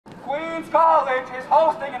Queens College is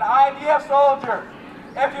hosting an IDF soldier.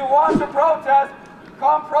 If you want to protest,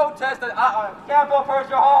 come protest at Campo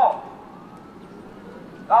Persia Hall.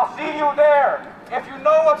 I'll see you there. If you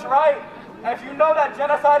know what's right, and if you know that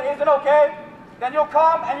genocide isn't okay, then you'll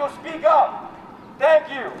come and you'll speak up. Thank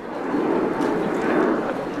you.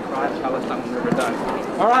 Palestine will never die.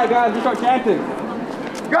 All right, guys, we start chanting.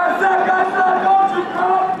 Gaza, Gaza, don't you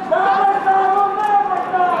cry. Palestine will never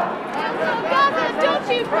die. Gaza, Gaza, don't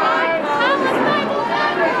you cry. Palestine will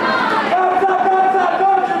never die. Gaza, Gaza,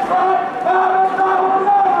 don't you cry. Palestine will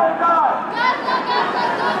never die. Gaza, Gaza,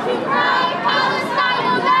 don't you cry. Palestine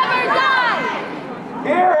will never die.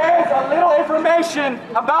 Here is a little information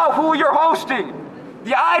about who you're hosting.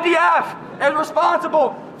 The IDF is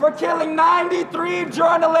responsible for killing 93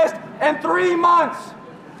 journalists in 3 months.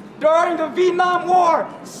 During the Vietnam War,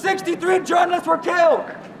 63 journalists were killed.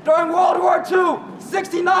 During World War II,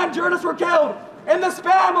 69 journalists were killed. In the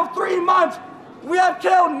span of 3 months, we have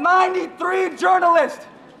killed 93 journalists.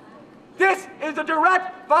 This is a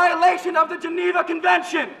direct violation of the Geneva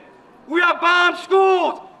Convention. We have bombed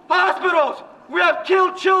schools, hospitals, we have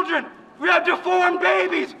killed children, we have deformed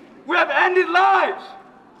babies, we have ended lives.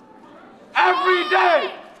 Every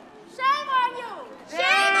day. Shame on you! Shame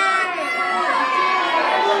on you!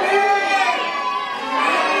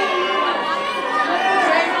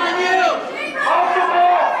 Shame on you! Most of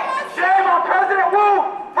all, shame on President Wu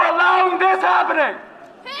for allowing this happening.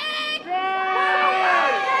 Pig! Pig!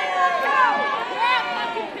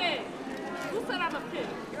 Who said I'm a pig?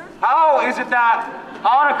 How is it that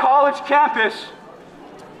on a college campus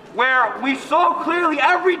where we so clearly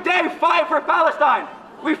every day fight for Palestine,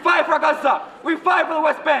 we fight for Gaza, we fight for the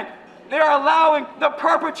West Bank, they are allowing the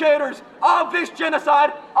perpetrators of this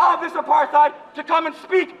genocide, of this apartheid, to come and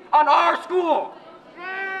speak on our school?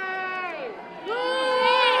 You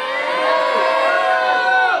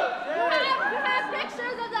have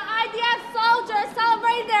pictures of the IDF soldiers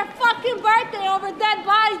celebrating their fucking birthday over dead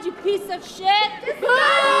bodies, you piece of shit!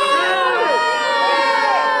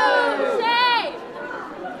 Shame!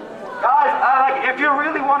 Guys, if you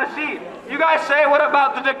really want to see, you guys say, what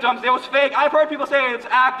about the victims? It was fake. I've heard people say it's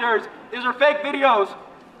actors. These are fake videos.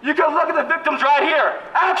 You can look at the victims right here.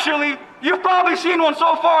 Actually, you've probably seen one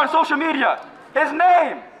so far on social media. His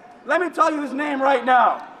name. Let me tell you his name right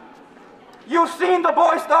now. You've seen the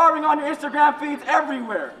boy starving on your Instagram feeds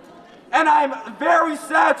everywhere. And I'm very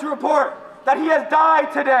sad to report that he has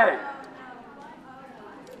died today.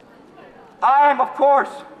 I am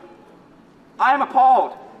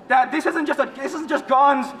appalled that this isn't just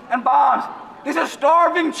guns and bombs. This is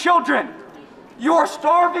starving children. You're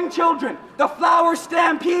starving children. The flower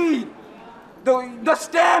stampede. The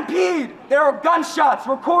stampede. There are gunshots,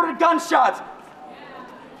 recorded gunshots.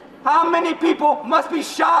 How many people must be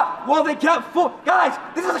shot while they get food? Guys,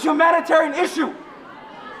 this is a humanitarian issue.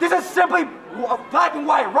 This is simply black and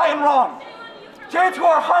white, right and wrong. Kids who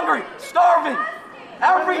are hungry, starving,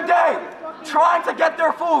 every day, trying to get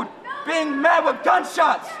their food, being met with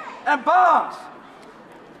gunshots and bombs.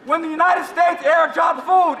 When the United States airdropped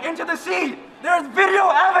food into the sea, there's video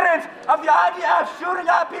evidence of the IDF shooting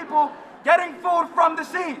at people getting food from the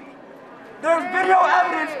sea. There's video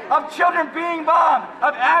evidence of children being bombed,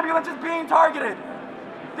 of ambulances being targeted.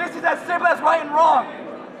 This is as simple as right and wrong.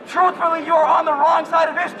 Truthfully, you are on the wrong side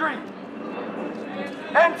of history.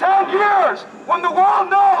 In 10 years, when the world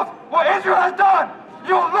knows what Israel has done,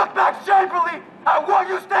 you'll look back shamefully at what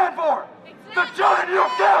you stand for. The children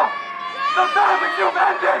you've killed, the families you've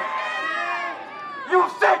ended. You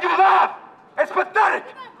sit, you laugh. It's pathetic.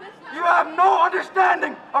 You have no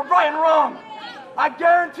understanding of right and wrong. I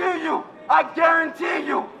guarantee you,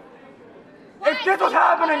 if this was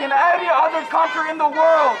happening in any other country in the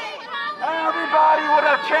world, everybody would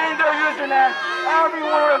have changed their username.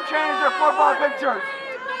 Everyone would have changed their profile pictures.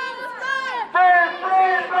 Free,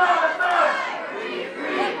 free Palestine! Free,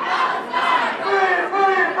 free Palestine! Free,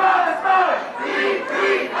 free Palestine! Free,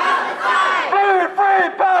 free Palestine! Free,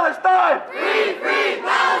 free Palestine! Free, free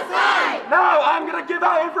Palestine! Now I'm gonna give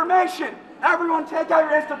out information. Everyone take out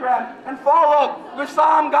your Instagram and follow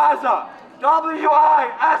Wissam Gaza. WISSAMGAZA.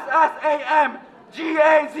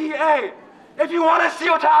 If you want to see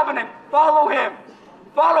what's happening, follow him.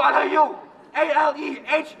 Follow Alehyu,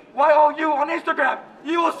 ALEHYOU on Instagram.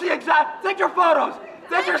 You will see take your photos,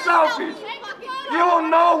 take your selfies. You will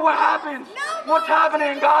know what happens, what's happening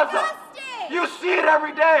in Gaza. You see it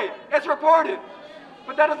every day. It's reported.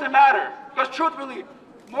 But that doesn't matter. Because truthfully,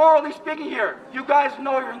 morally speaking here, you guys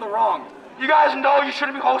know you're in the wrong. You guys know you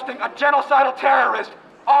shouldn't be hosting a genocidal terrorist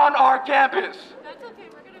on our campus. That's okay,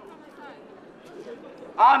 we're gonna come inside.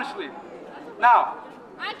 Honestly. Now,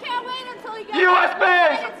 I can't wait until he gets US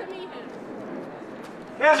base! to meet him.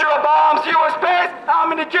 Israel bombs U.S. base. How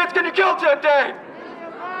many kids can you kill today?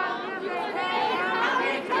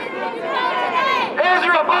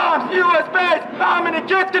 Israel bombs U.S. base. How many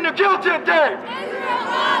kids can you kill today?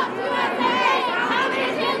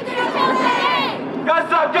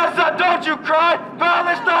 Gaza, Gaza, don't you cry.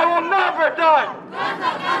 Palestine will never die.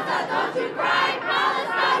 Gaza, Gaza, don't you cry.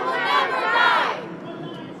 Palestine will never die.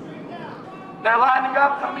 They're lining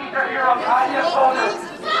up to meet their heroes, IDF soldiers,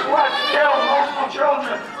 who have killed multiple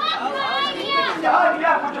children. The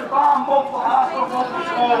IDF, which has bombed multiple hospitals, multiple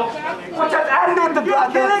schools, which has ended the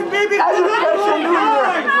education New Year.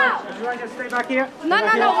 You want to just stay back here? No.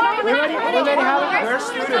 We already have it. We're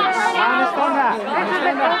students. I understand that.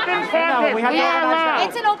 No, we have to organize that.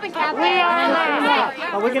 It's an open campus.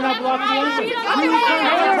 Are we going to block the entrance?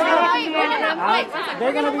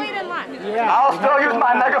 They're going to wait in line. Yeah. I'll still use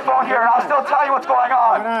my megaphone here and I'll still tell you what's going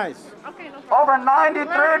on. Nice. Over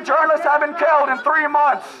 93 journalists have been killed in 3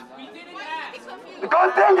 months.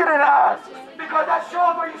 Good thing you didn't ask, because that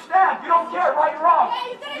shows where you stand. You don't care right or wrong.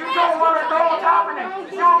 You don't want to know what's happening.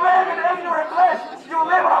 You live in ignorant bliss. You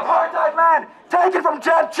live on apartheid land, taken from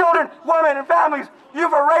dead children, women, and families.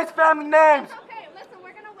 You've erased family names. Okay, listen,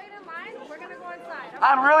 we're gonna wait in line. We're gonna go inside.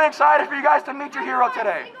 I'm really excited for you guys to meet your hero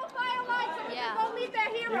today. Single file line, so we can go meet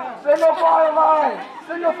their hero. Single file line.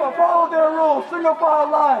 Follow their rules. Single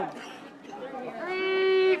file line.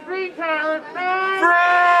 Free Palestine!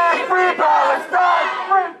 Free Palestine!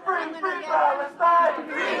 Free Palestine!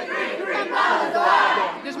 Free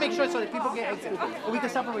Palestine! Just make sure so that people get exit. We can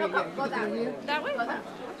separate it. Go down here. That way?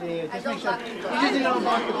 Yeah, just make sure. You just need to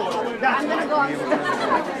unlock the door.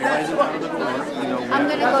 I'm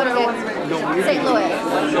gonna go to St. Louis.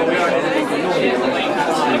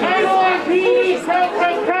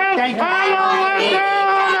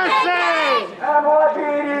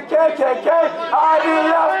 NYPD, KKK,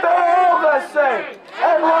 IDF, they're all the same.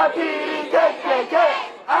 NYPD, KKK,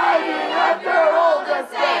 IDF, they're all the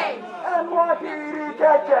same. NYPD,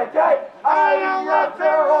 KKK, IDF,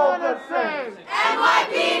 they're all the same.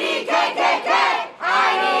 NYPD, KKK,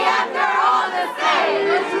 IDF, they're all the same.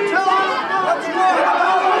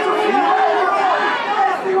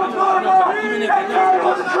 See what's going on?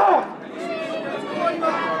 What's the truth?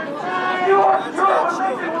 Your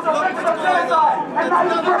religion was a victim of genocide, and now you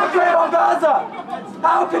perpetrate on Gaza.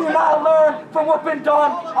 How can you not learn from what's been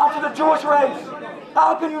done onto the Jewish race?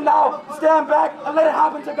 How can you now stand back and let it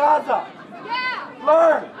happen to Gaza? Yeah.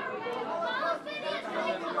 Learn.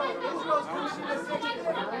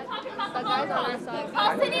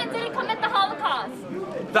 Palestinians didn't commit the Holocaust.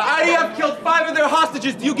 The IDF killed 5 of their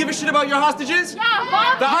hostages. Do you give a shit about your hostages?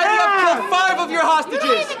 Yeah, The IDF killed 5 of your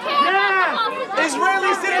hostages.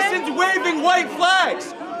 Israeli citizens waving white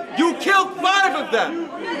flags. You killed 5 of them.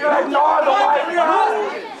 You ignore the white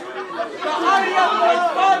hostages. The IDF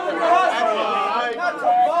killed 5 of your hostages.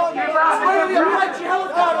 Israeli Apache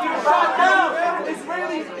helicopter shot down.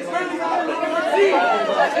 Israeli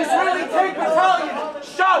tank battalion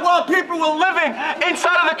shot while people were living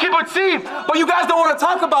inside of the kibbutzim. But you guys don't want to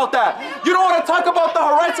talk about that. You don't want to talk about the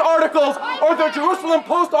Haaretz articles or the Jerusalem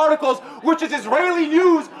Post articles, which is Israeli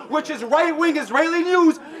news, which is right-wing Israeli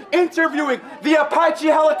news, interviewing the Apache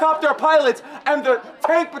helicopter pilots and the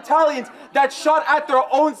tank battalions that shot at their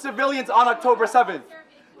own civilians on October 7th.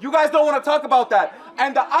 You guys don't want to talk about that.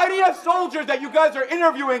 And the IDF soldiers that you guys are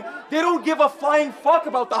interviewing, they don't give a flying fuck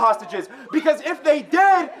about the hostages. Because if they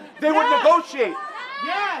did, they would negotiate.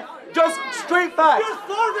 Yes! Just straight facts.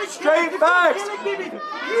 Straight facts.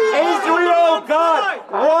 Israel got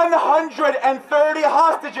 130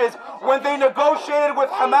 hostages when they negotiated with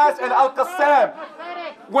Hamas and Al-Qassam.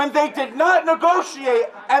 When they did not negotiate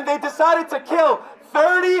and they decided to kill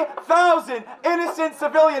 30,000 innocent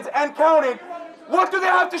civilians and counting, what do they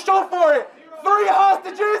have to show for it? 3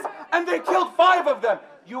 hostages, and they killed 5 of them.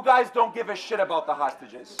 You guys don't give a shit about the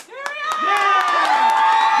hostages.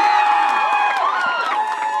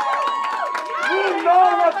 You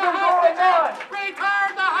know what's been going on.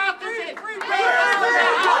 Return the hostages!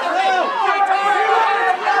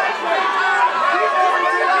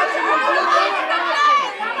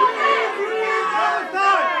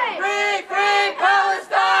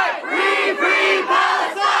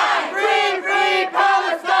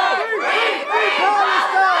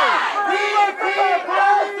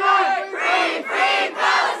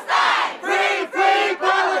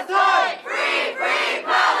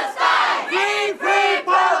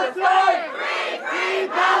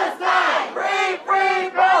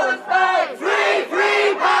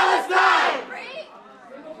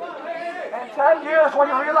 When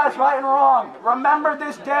you realize right and wrong, remember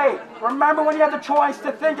this day. Remember when you had the choice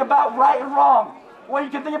to think about right and wrong.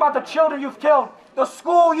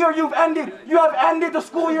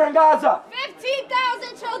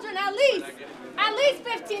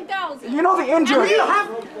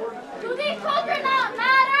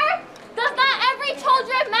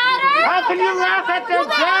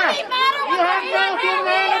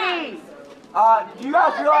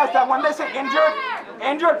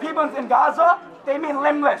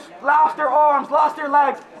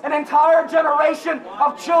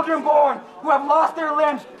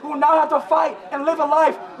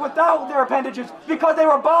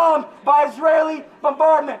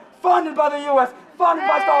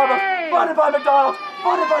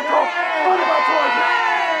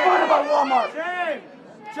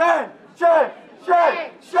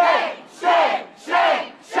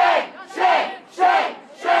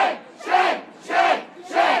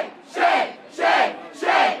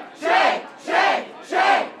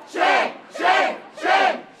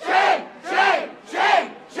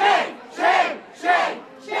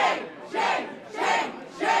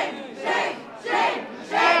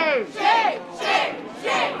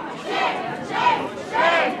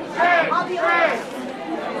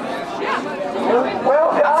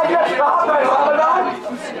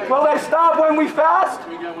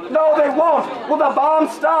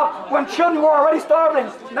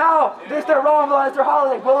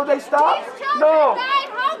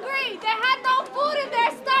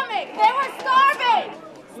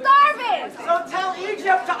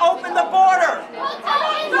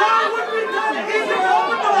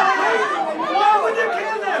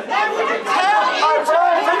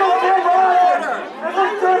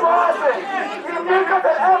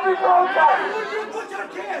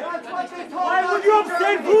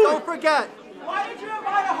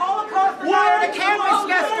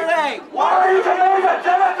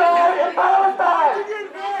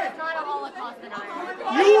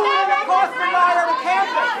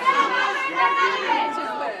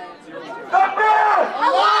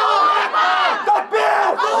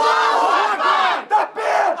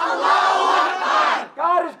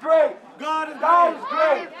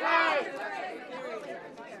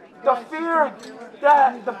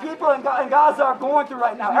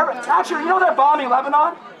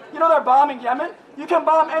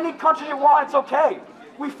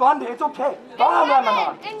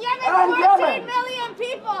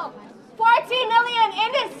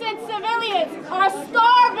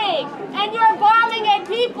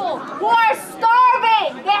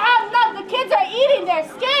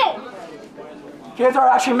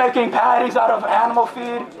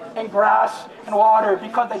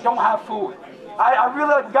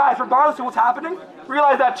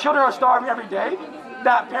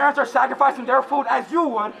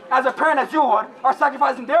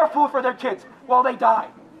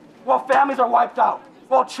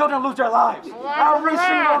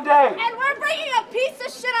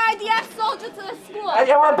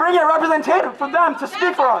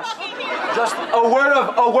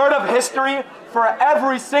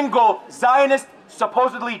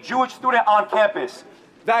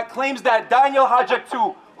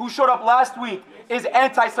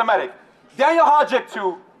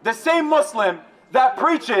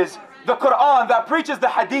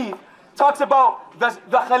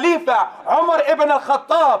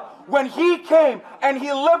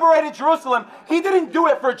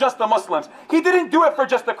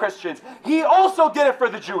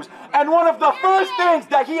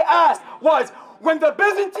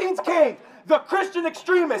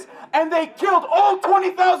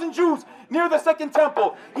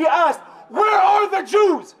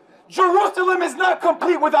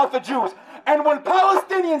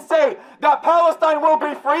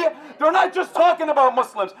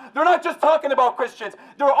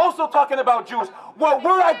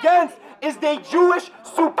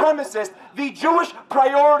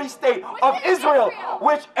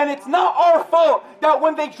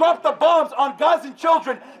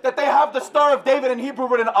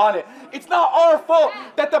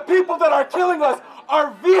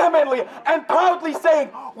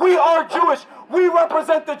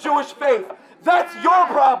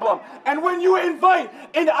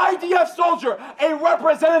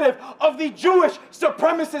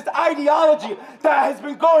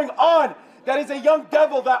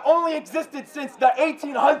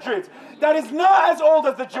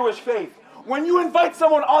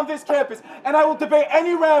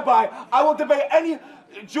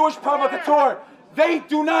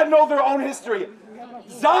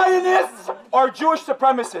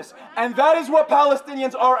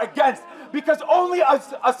 Because only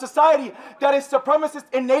a society that is supremacist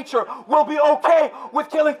in nature will be okay with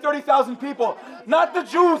killing 30,000 people. Not the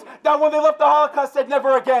Jews that when they left the Holocaust said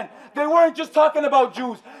never again. They weren't just talking about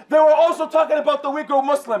Jews. They were also talking about the Uyghur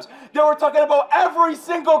Muslims. They were talking about every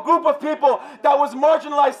single group of people that was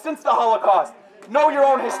marginalized since the Holocaust. Know your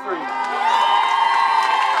own history.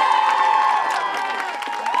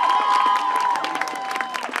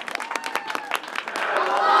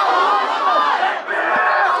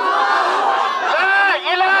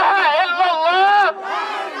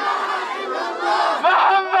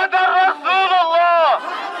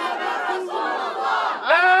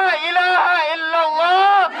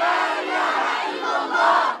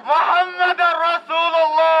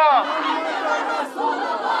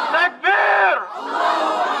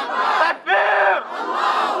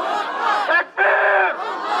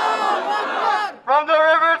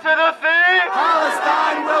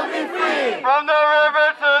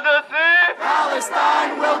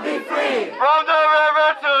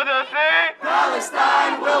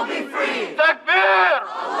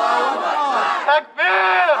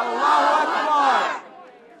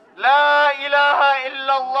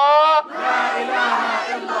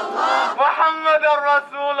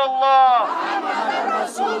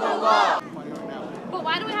 But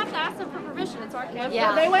why do we have to ask them for permission? It's our campus.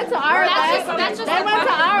 Yeah. They went to our event. They went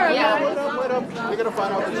to our event. We're gonna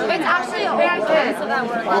find out. It's actually open, so that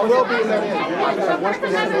works. I will be let in.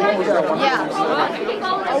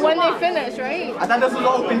 Yeah. Or when they finish, right? I thought this was an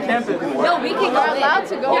open campus. No, we can go We're allowed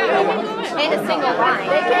to go in a single line.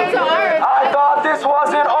 They came to our event. I thought this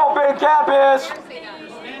was an open campus.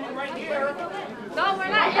 No, we're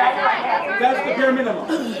not inside. That's the bare minimum.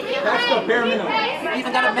 That's the bare minimum.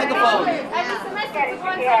 Even got a megaphone. Every semester to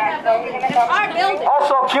go inside that building. It's our building.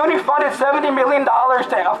 Also, CUNY funded $70 million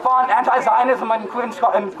to fund anti-Zionism including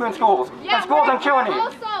schools. Yeah, And schools in CUNY.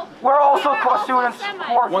 We're also students.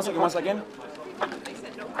 One second.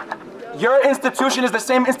 Your institution is the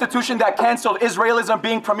same institution that canceled Israelism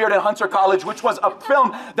being premiered in Hunter College, which was a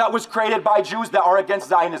film that was created by Jews that are against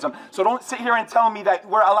Zionism. So don't sit here and tell me that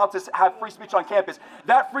we're allowed to have free speech on campus.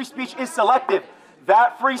 That free speech is selective.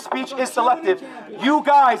 That free speech is selective. You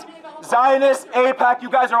guys, Zionists, AIPAC, you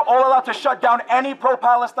guys are all allowed to shut down any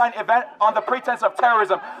pro-Palestine event on the pretense of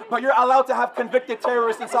terrorism, but you're allowed to have convicted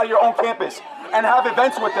terrorists inside your own campus and have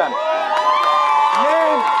events with them.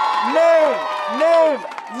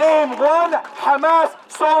 Name one Hamas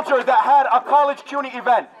soldier that had a college CUNY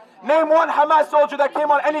event. Name one Hamas soldier that came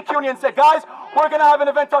on any CUNY and said, guys, we're going to have an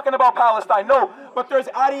event talking about Palestine. No, but there's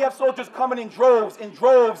IDF soldiers coming in droves.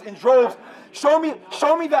 Show me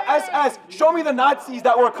the SS, show me the Nazis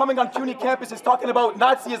that were coming on CUNY campuses talking about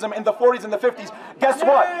Nazism in the 40s and the 50s. Guess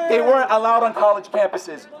what? They weren't allowed on college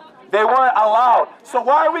campuses. They weren't allowed. So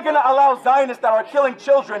why are we going to allow Zionists that are killing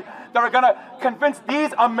children, that are going to convince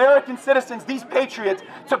these American citizens, these patriots,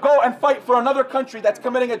 to go and fight for another country that's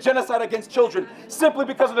committing a genocide against children simply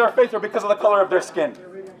because of their faith or because of the color of their skin?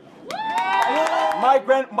 My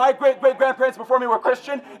great-great-grandparents before me were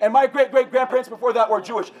Christian, and my great-great-grandparents before that were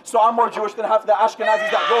Jewish. So I'm more Jewish than half of the Ashkenazis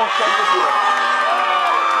that go and claim Israel.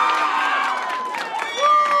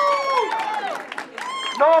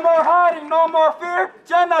 No more hiding, no more fear.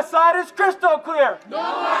 Genocide is crystal clear. No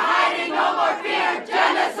more hiding, no more fear.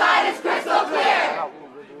 Genocide is crystal clear.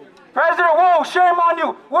 President Wu, shame on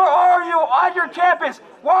you. Where are you on your campus?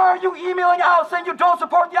 Why are you emailing out saying you don't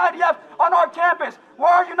support the IDF on our campus?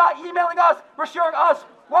 Why are you not emailing us, reassuring us?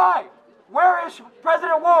 Why? Where is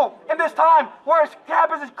President Wu in this time where his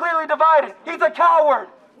campus is clearly divided? He's a coward.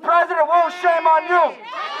 President Wu, shame on you.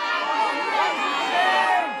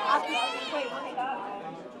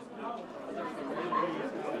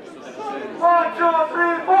 1, 2,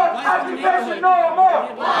 3, 4, occupation no more.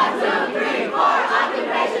 1, 2, 3, 4,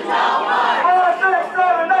 occupation no more. 5, 6,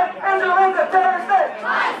 7, 8, Israel is a terrorist state.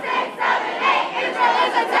 5, 6, 7, 8, Israel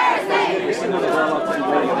is a terrorist state.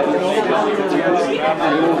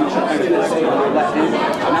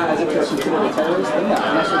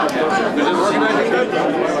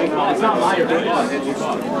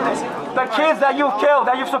 The kids that you've killed,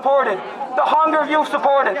 that you've supported, the hunger you've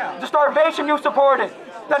supported, the starvation you've supported,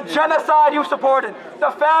 the genocide you've supported,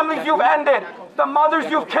 the families you've ended, the mothers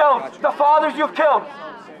you've killed, the fathers you've killed.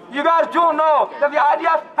 You guys do know that the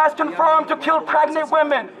IDF has confirmed to kill pregnant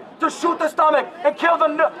women, to shoot the stomach and kill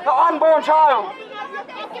the unborn child.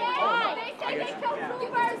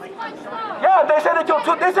 Yeah, they said they killed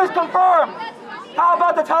 2. This is confirmed. How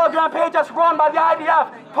about the Telegram page that's run by the IDF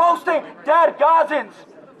posting dead Gazans?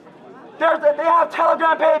 They have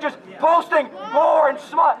Telegram pages posting gore and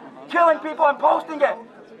smut, killing people and posting it.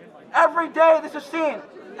 Every day this is seen.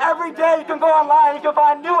 Every day you can go online, you can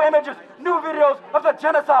find new images, new videos of the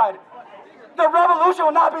genocide. The revolution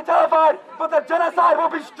will not be televised, but the genocide will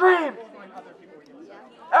be streamed.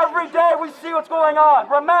 Every day we see what's going on.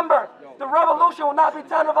 Remember, the revolution will not be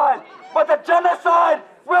televised, but the genocide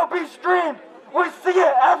will be streamed. We see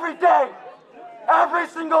it every day. Every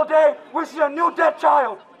single day, we see a new dead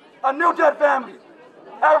child, a new dead family.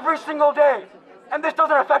 Every single day. And this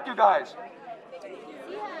doesn't affect you guys.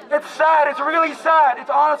 It's sad, it's really sad, it's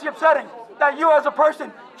honestly upsetting that you as a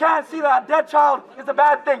person can't see that a dead child is a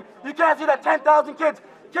bad thing. You can't see that 10,000 kids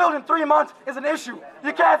killed in 3 months is an issue.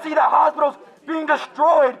 You can't see that hospitals being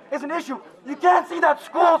destroyed is an issue. You can't see that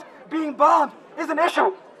schools being bombed is an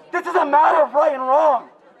issue. This is a matter of right and wrong.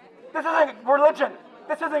 This isn't religion.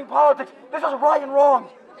 This isn't politics. This is right and wrong.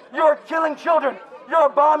 You're killing children. You're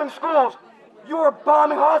bombing schools. You're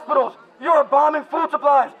bombing hospitals. You're bombing food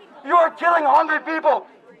supplies. You're killing hungry people,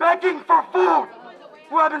 begging for food,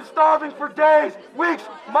 who have been starving for days, weeks,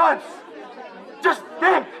 months. Just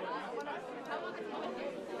think.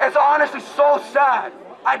 It's honestly so sad.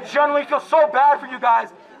 I genuinely feel so bad for you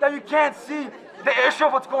guys that you can't see the issue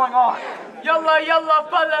of what's going on. Yalla, yalla,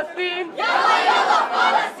 Palestine! Yalla, yalla,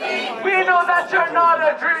 Palestine! We know that you're not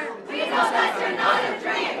a dream! We know that you're not a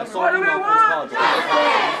dream! What do we want?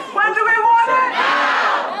 Justice! When do we want it?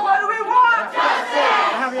 Now! What do we want? Justice!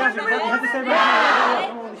 When do we want it?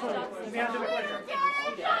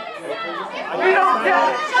 We don't get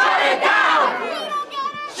it! Shut it down!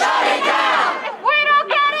 Shut it down! If we don't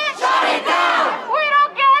get it, shut it down! If we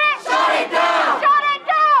don't get it, shut it down! Shut it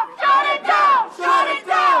down! Shut it down! Shut it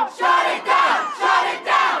down! Shut it down! Shut it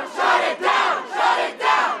down! Shut it down! Shut it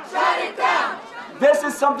down! Shut it down! This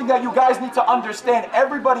is something that you guys need to understand.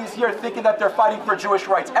 Everybody's here thinking that they're fighting for Jewish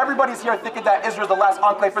rights. Everybody's here thinking that Israel's the last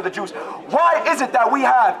enclave for the Jews. Why is it that we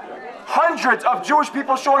have hundreds of Jewish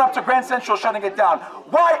people showing up to Grand Central shutting it down?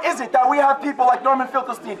 Why is it that we have people like Norman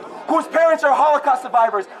Finkelstein, whose parents are Holocaust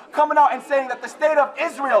survivors, coming out and saying that the state of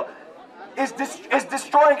Israel is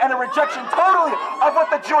destroying and a rejection totally of what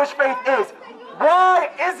the Jewish faith is? Why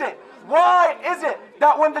is it? Why is it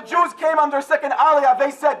that when the Jews came on their second Aliyah,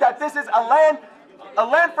 they said that this is a land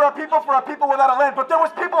for a people without a land, but there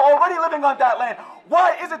was people already living on that land?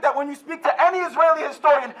 Why is it that when you speak to any Israeli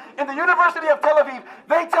historian in the University of Tel Aviv,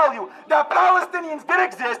 they tell you that Palestinians did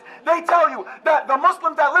exist, they tell you that the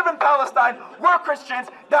Muslims that live in Palestine were Christians,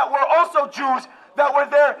 that were also Jews, that were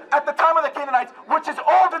there at the time of the Canaanites, which is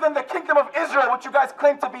older than the kingdom of Israel, which you guys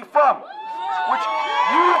claim to be from. Which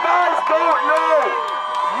you guys don't know.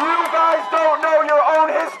 You guys don't know your own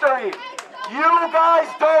history. You guys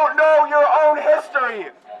don't know your own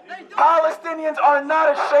history. Palestinians are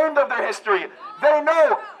not ashamed of their history. They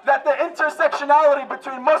know that the intersectionality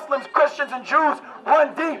between Muslims, Christians, and Jews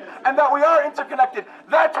run deep, and that we are interconnected.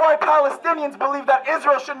 That's why Palestinians believe that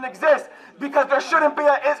Israel shouldn't exist, because there shouldn't be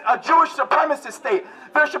a Jewish supremacist state.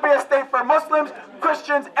 There should be a state for Muslims,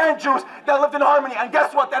 Christians, and Jews that lived in harmony. And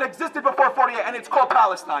guess what? That existed before 48, and it's called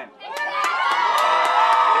Palestine.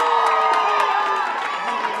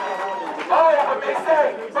 Oh,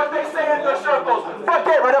 but they say in the circles, but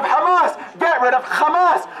get rid of Hamas, get rid of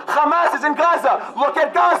Hamas. Hamas is in Gaza. Look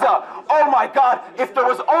at Gaza. Oh my God, if there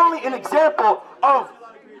was only an example of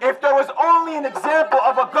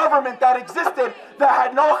a government that existed that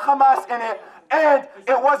had no Hamas in it, and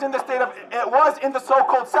it was in the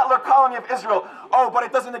so-called settler colony of Israel. Oh, but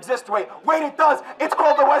it doesn't exist. Wait, it does. It's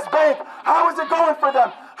called the West Bank. How is it going for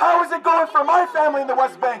them? How is it going for my family in the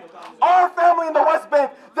West Bank? Our family in the West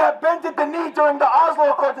Bank that bended the knee during the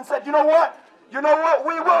Oslo Accords and said, you know what? We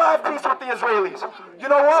will have peace with the Israelis. You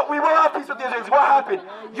know what? We will have peace with the Israelis. What happened?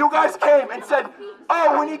 You guys came and said,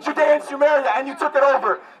 oh, we need Judea and Samaria, and you took it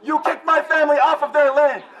over. You kicked my family off of their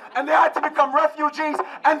land, and they had to become refugees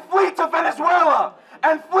and flee to Venezuela,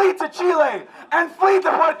 and flee to Chile, and flee to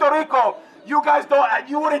Puerto Rico. You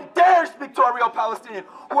wouldn't dare speak to a real Palestinian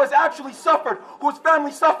who has actually suffered, whose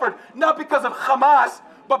family suffered, not because of Hamas,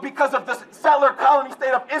 but because of the settler colony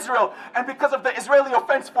state of Israel, and because of the Israeli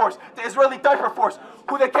Offense Force, the Israeli Diaper Force,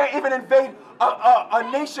 who they can't even invade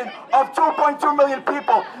a nation of 2.2 million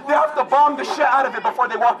people. They have to bomb the shit out of it before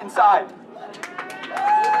they walk inside.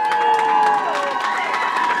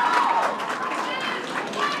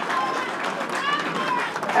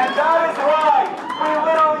 And that is why we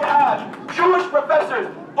literally have Jewish professors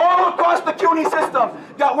all across the CUNY system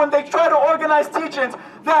that when they try to organize teachings,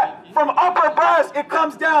 that from upper brass it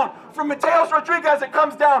comes down, from Mateos Rodriguez it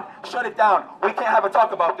comes down, shut it down. We can't have a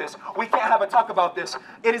talk about this. We can't have a talk about this.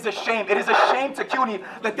 It is a shame. It is a shame to CUNY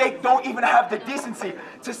that they don't even have the decency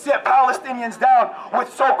to sit Palestinians down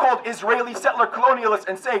with so-called Israeli settler colonialists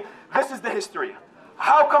and say, this is the history.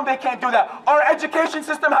 How come they can't do that? Our education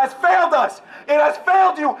system has failed us. It has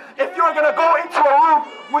failed you. If you're gonna go into a room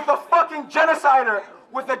with a fucking genocider,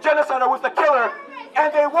 with a killer,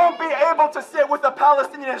 and they won't be able to sit with a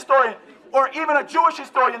Palestinian historian or even a Jewish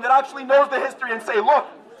historian that actually knows the history and say, look,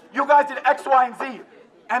 you guys did X, Y, and Z.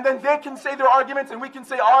 And then they can say their arguments and we can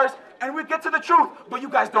say ours and we get to the truth. But you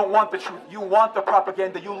guys don't want the truth. You want the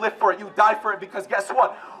propaganda. You live for it. You die for it because guess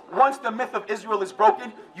what? Once the myth of Israel is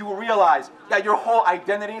broken, you will realize that your whole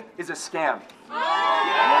identity is a scam.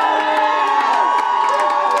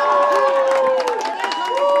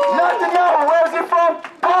 Netanyahu, where is he from?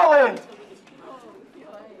 Poland.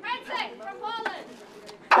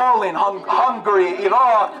 Poland, Hungary,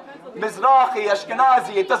 Iraq, Mizrahi,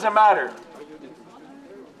 Ashkenazi, it doesn't matter.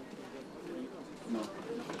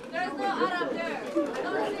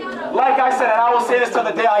 Like I said, and I will say this till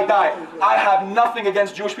the day I die, I have nothing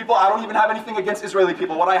against Jewish people. I don't even have anything against Israeli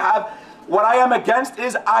people. What I am against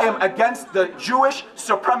is I am against the Jewish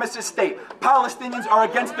supremacist state. Palestinians are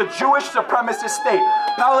against the Jewish supremacist state.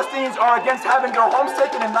 Palestinians are against having their homes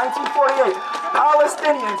taken in 1948.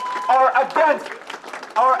 Palestinians are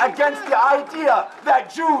against the idea that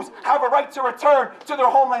Jews have a right to return to their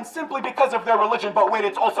homeland simply because of their religion. But wait,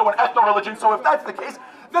 it's also an ethno-religion, so if that's the case,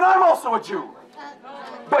 then I'm also a Jew.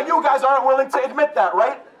 But you guys aren't willing to admit that,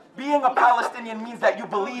 right? Being a Palestinian means that you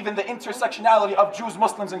believe in the intersectionality of Jews,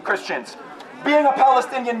 Muslims, and Christians. Being a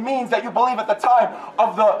Palestinian means that you believe at the time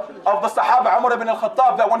of the Sahaba, Umar ibn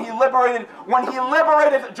al-Khattab, that when he liberated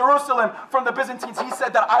Jerusalem from the Byzantines, he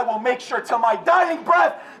said that I will make sure till my dying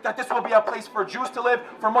breath that this will be a place for Jews to live,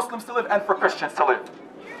 for Muslims to live, and for Christians to live.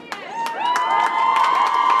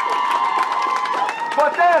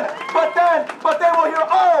 But then we'll hear,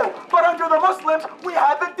 oh, but under the Muslims, we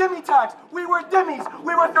had the dhimmi tax. We were dhimmis.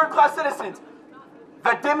 We were third-class citizens.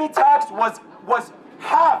 The dhimmi tax was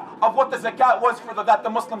half of what the zakat was that the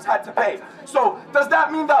Muslims had to pay. So does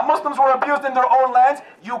that mean that Muslims were abused in their own lands?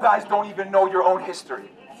 You guys don't even know your own history.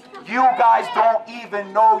 You guys don't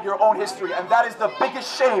even know your own history, and that is the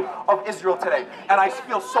biggest shame of Israel today. And I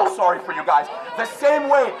feel so sorry for you guys. The same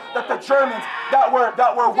way that the Germans that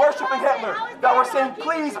were worshiping Hitler, that were saying,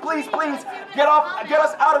 please, please, please, get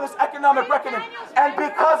us out of this economic reckoning. And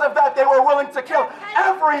because of that, they were willing to kill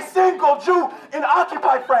every single Jew in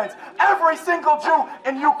occupied France, every single Jew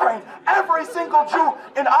in Ukraine, every single Jew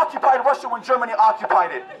in occupied Russia when Germany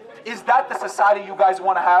occupied it. Is that the society you guys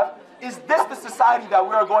want to have? Is this the society that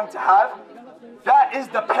we are going to have? That is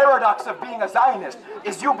the paradox of being a Zionist,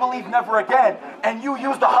 is you believe never again, and you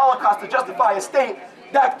use the Holocaust to justify a state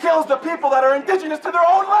that kills the people that are indigenous to their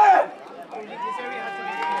own land.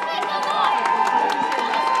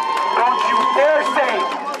 Don't you dare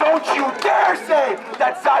say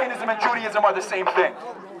that Zionism and Judaism are the same thing.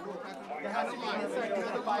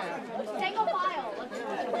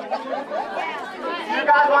 If you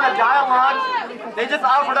guys want a dialogue, they just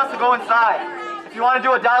offered us to go inside. If you want to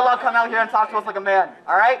do a dialogue, come out here and talk to us like a man,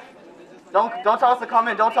 all right? Don't tell us to come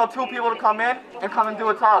in. Don't tell two people to come in and come and do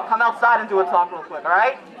a talk. Come outside and do a talk real quick, all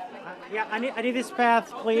right? Yeah, I need this path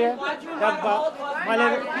clear. If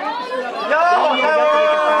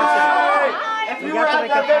you were at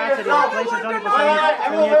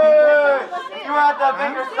that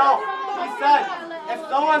event yourself, he said, if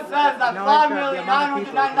someone says that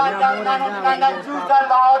 5,999,999 Jews died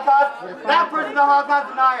in the Holocaust, that person's a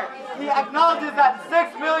Holocaust denier. He acknowledges that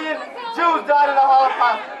 6 million Jews died in the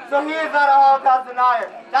Holocaust, so he is not a Holocaust denier.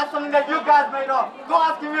 That's something that you guys made up. Go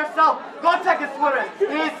ask him yourself. Go check his Twitter.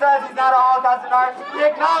 He says he's not a Holocaust denier. He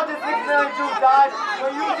acknowledges 6 million Jews died,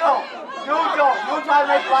 but you don't. You don't. You try to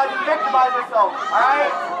make lies and victimize yourself.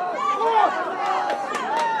 Alright?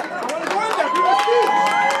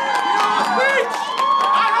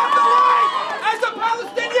 I have the right, as a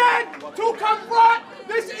Palestinian, to confront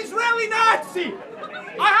this Israeli Nazi.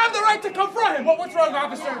 I have the right to confront him. What's wrong,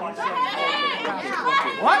 officer? What?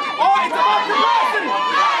 Oh, it's about capacity.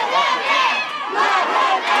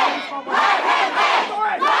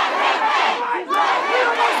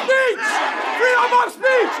 Freedom of speech! Freedom of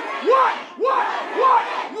speech! What?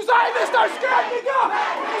 You Zionists are scared, nigga!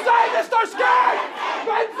 You Zionists are scared!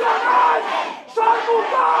 Ben Zion!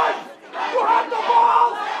 Sharmutan! You have the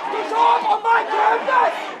balls to show up on my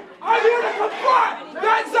campus! I'm here to confront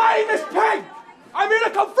that Zionist pig! I'm here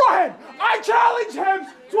to confront him! I challenge him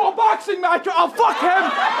to a boxing match or I'll fuck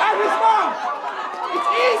him and his mom! It's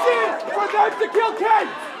easy for them to kill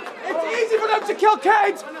kids! It's easy for them to kill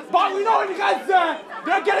kids, but we know you guys they're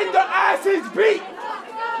getting their asses beat!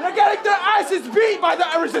 They're getting their asses beat by the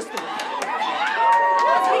resistance!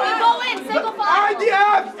 Go in, single file.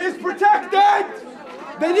 IDF is protected!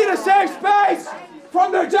 They need a safe space!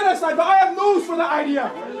 from their genocide, but I have news for the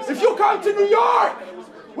IDF. If you come to New York,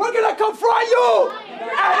 we're gonna confront you!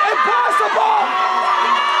 And impossible!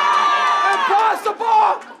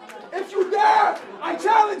 If you dare, I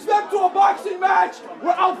challenge them to a boxing match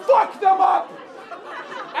where I'll fuck them up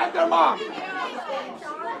and their mom.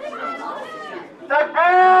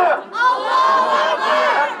 Takbir! Allahu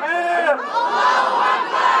Akbar! Takbir! Allahu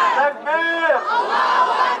Akbar! Takbir!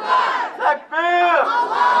 Allahu Akbar! Takbir!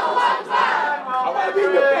 Allahu Akbar! I want to be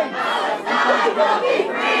free!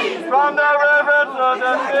 From the river to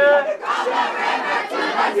the sea!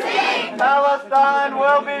 Palestine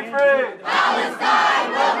will be free! Palestine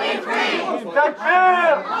will be free!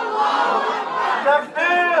 Takbir!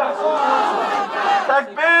 Takbir!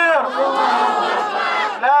 Takbir!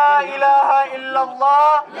 لا إله إلا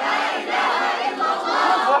الله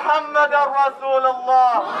محمد رسول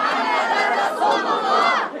الله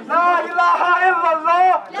لا إله إلا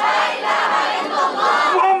الله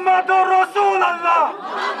محمد رسول الله.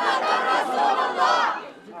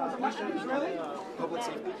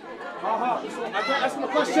 I can't ask him a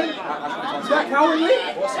question. Is that cowardly?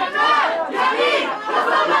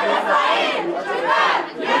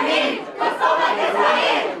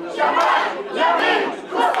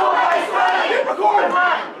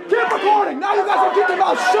 Keep recording! Now you guys are keeping your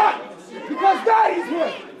mouth shut! Because daddy's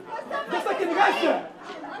here! Just like in Gaza!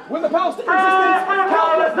 When the Palestinian resistance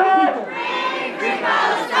countless people! Free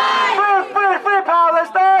Palestine! Free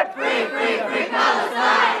Palestine! Free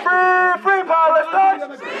Palestine! Free Palestine!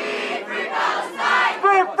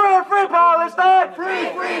 Free Palestine!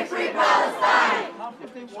 Free Palestine!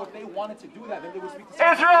 If they wanted to do that, then they would speak to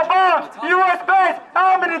Israel bombs! U.S. base!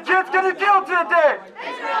 How many kids getting killed today?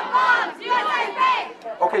 Israel bombs! USA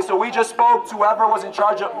base! Okay, so we just spoke to whoever was in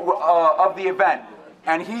charge of the event,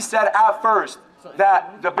 and he said at first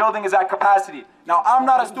that the building is at capacity. Now, I'm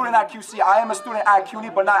not a student at QC. I am a student at CUNY,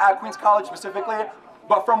 but not at Queens College specifically.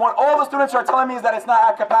 But from what all the students are telling me is that it's not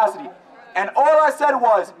at capacity. And all I said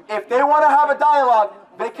was, if they want to have a dialogue,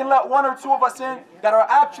 they can let one or two of us in that are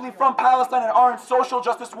actually from Palestine and aren't social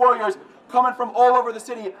justice warriors coming from all over the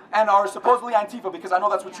city and are supposedly Antifa, because I know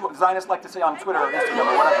that's what you Zionists like to say on Twitter or Instagram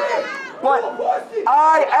or whatever. But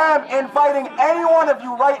I am inviting any one of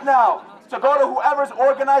you right now to go to whoever's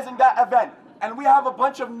organizing that event. And we have a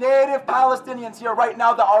bunch of native Palestinians here right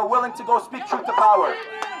now that are willing to go speak truth to power.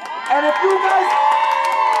 And if you guys...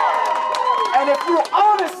 And if you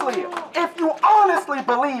honestly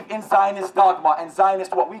believe in Zionist dogma and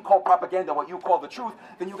Zionist, what we call propaganda, what you call the truth,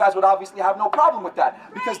 then you guys would obviously have no problem with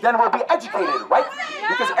that. Because then we'll be educated, right?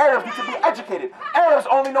 Because Arabs need to be educated. Arabs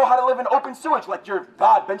only know how to live in open sewage, like your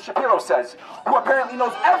God, Ben Shapiro, says, who apparently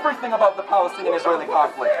knows everything about the Palestinian-Israeli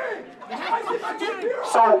conflict.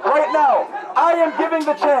 So right now, I am giving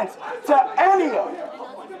the chance to any...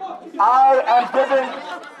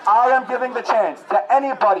 I am giving the chance to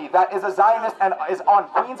anybody that is a Zionist and is on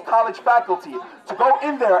Queens College faculty to go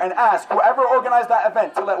in there and ask whoever organized that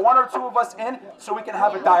event to let one or two of us in so we can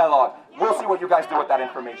have a dialogue. We'll see what you guys do with that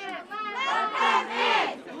information. Let them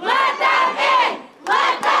in! Let them in!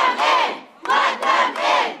 Let them in! Let them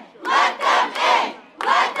in! Let them in!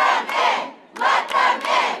 Let them in! Let them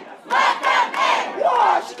in! Let them in!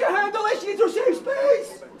 What? She can handle it. She needs her safe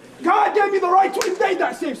space. God gave me the right to invade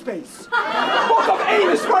that safe space. Book of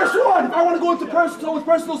Amos, verse 1. If I want to go into someone's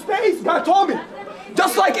personal space, God told me.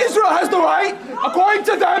 Just like Israel has the right, according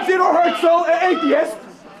to them, Theodore Herzl, an atheist,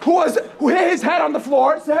 who hit his head on the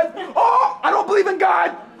floor, said, "Oh, I don't believe in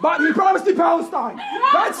God, but he promised me Palestine."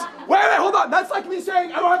 Wait, hold on. That's like me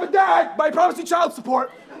saying, I don't have a dad, but he promised me child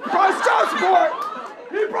support. He promised child support.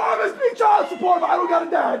 He promised me child support, but I don't got a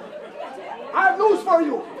dad. I have news for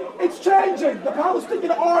you. It's changing. The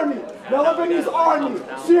Palestinian army, the Lebanese army,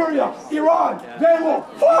 Syria, Iran, they will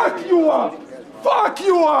fuck you up. Fuck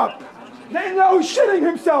you up. They know he's shitting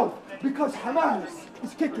himself because Hamas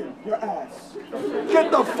is kicking your ass.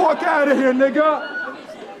 Get the fuck out of here, nigga.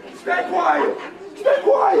 Stay quiet. Stay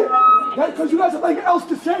quiet. Because you guys have nothing else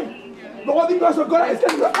to say. The one thing you guys are good at is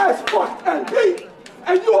getting your ass fucked and beat.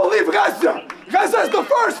 And you will leave Gaza. Gaza is the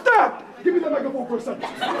first step. Give me the megaphone for a second.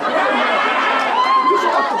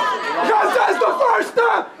 Gaza is the first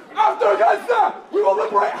step! After Gaza, we will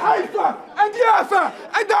liberate Haifa and Jaffa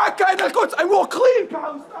and Akka and Al-Quds, and we'll clean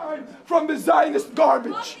Palestine from the Zionist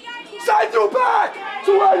garbage. Send you back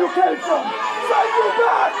to where you came from. Send you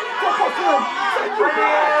back to Brooklyn. Send you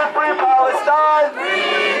back. Free Palestine!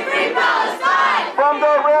 Free Palestine! From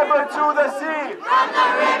the river to the sea! From the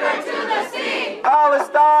river to the sea!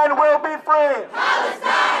 Palestine will be free!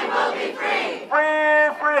 Palestine will be free!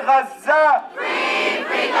 Free Gaza! Free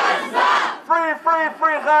Gaza! Free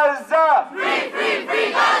Gaza!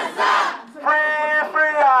 Free Gaza! Free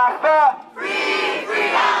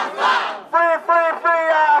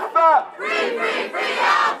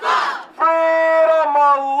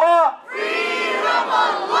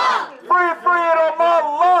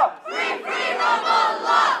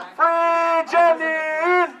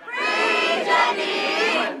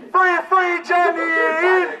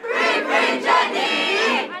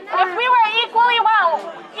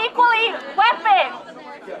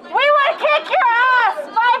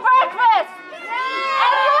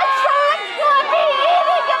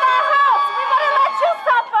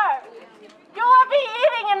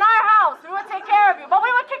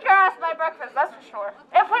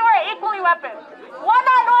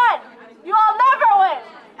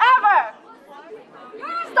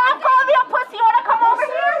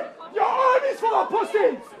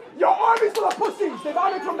pussies! Your army's full of pussies! They've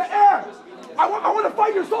armed from the air! I want to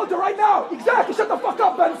fight your soldier right now! Exactly! Shut the fuck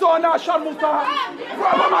up, Benzona, Sharmuta!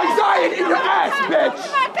 My Zion in your ass,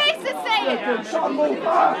 bitch! My face is saying it!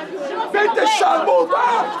 Sharmuta! Binte Sharmuta!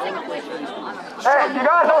 Hey, you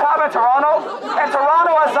guys know what happened in Toronto? In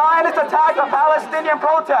Toronto, a Zionist attacked a Palestinian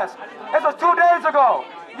protest. This was 2 days ago.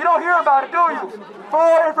 You don't hear about it, do you?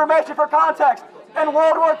 For information, for context, in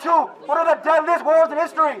World War II, one of the deadliest wars in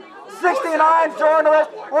history, 69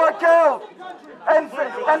 journalists were killed. And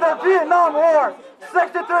the Vietnam War,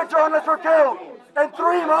 63 journalists were killed. In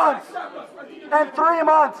 3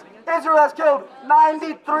 months, Israel has killed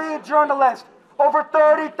 93 journalists, over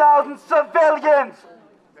 30,000 civilians.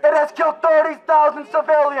 It has killed 30,000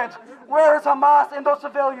 civilians. Where is Hamas in those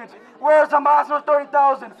civilians? Where is Hamas in those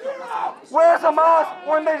 30,000? Where is Hamas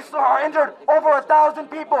when they are injured over 1,000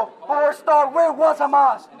 people who were starved? Where was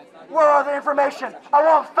Hamas? Where are the information? I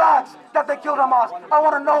want facts that they killed Hamas. I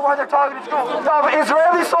want to know why they're targeting schools.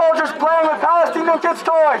 Israeli soldiers playing with Palestinian kids'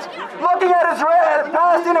 toys, looking at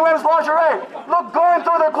Palestinian women's lingerie, going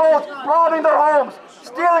through their clothes, robbing their homes,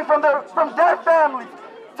 stealing from dead families,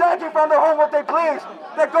 taking from their home what they please.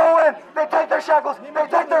 They go in, they take their shekels, they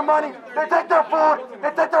take their money, they take their food,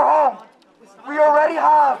 they take their home. We already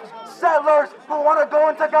have settlers who want to go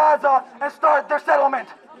into Gaza and start their settlement.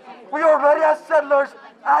 We already have settlers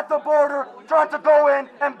at the border trying to go in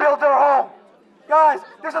and build their home. Guys,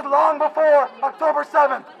 this is long before October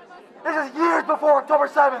 7th. This is years before October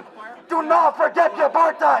 7th. Do not forget the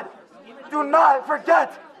apartheid. Do not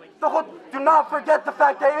forget the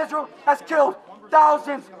fact that Israel has killed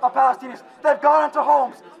thousands of Palestinians. They've gone into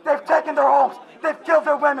homes. They've taken their homes. They've killed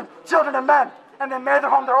their women, children, and men, and they made their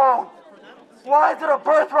home their own. Why is it a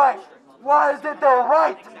birthright? Why is it their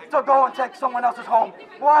right to go and take someone else's home?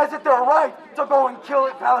 Why is it their right to go and kill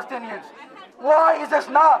Palestinians? Why is this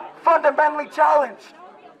not fundamentally challenged?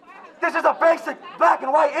 This is a basic black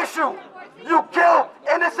and white issue. You kill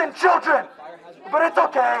innocent children. But it's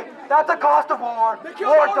okay. That's the cost of war.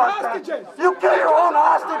 War does that. You kill your own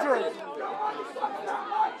hostages.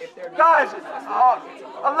 Guys,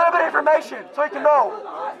 a little bit of information so you can know.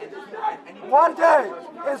 One day,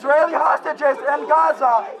 Israeli hostages in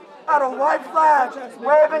Gaza had a white flag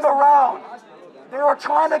waving around. They were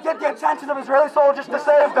trying to get the attention of Israeli soldiers to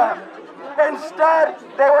save them. Instead,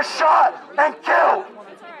 they were shot and killed.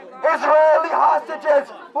 Israeli hostages,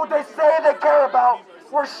 who they say they care about,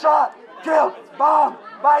 were shot, killed, bombed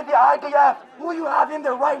by the IDF, who you have in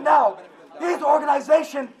there right now. His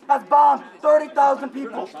organization has bombed 30,000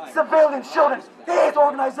 people, civilians, children. His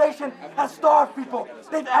organization has starved people.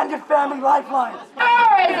 They've ended family lifelines.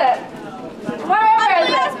 Where is it? Where is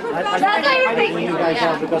it? That's what you're thinking. You guys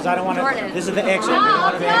out because I don't want to. This is the exit. The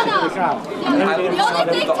only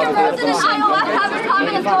thing to residents in Iowa haven't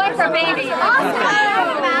common is going for babies.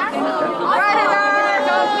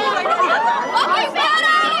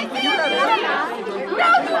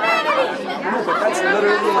 That's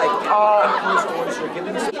literally like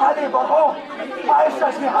Ali Baho, Aisha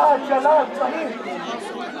Shihad, Jalal, Sahih,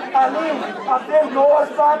 Ali, Abdel, Noor,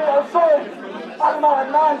 Sami, Al-Soy, Alma,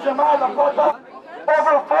 Adnan, Jamal, Al-Qadda.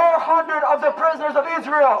 Over 400 of the prisoners of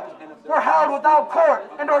Israel were held without court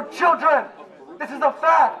and are children. This is a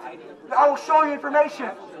fact. I will show you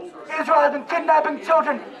information. Israel has been kidnapping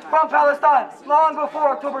children from Palestine long before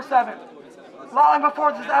October 7th. Long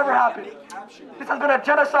before this has ever happened. This has been a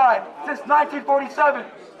genocide since 1947.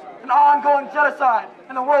 An ongoing genocide,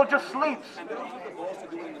 and the world just sleeps.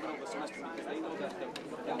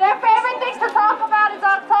 Their favorite thing to talk about is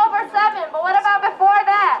October 7th, but what about before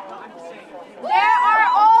that? There are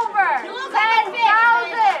over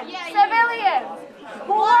 10,000 civilians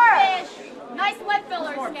who were Nice lip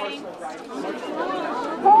fillers, gang.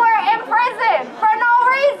 who were in prison for no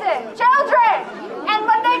reason, children. And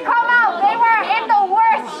when they come out, they were in the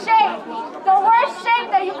worst shape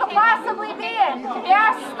that you could possibly be in. They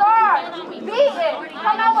are starved, beaten,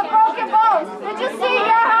 come out with broken bones. Did you see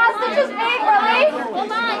your hostages being released?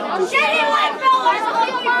 Shitty lip fillers,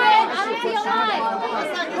 you bitch! I don't see a line.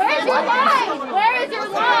 Where's your line? Where is your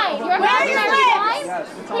line? Your Where's your line?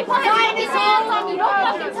 lips? He put his hands on me. Don't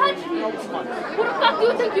fucking touch me. Who the fuck do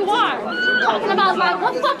you think you are? Talking about line.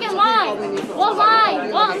 What fucking line? What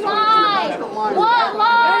line? What line? What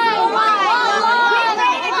line? What line? You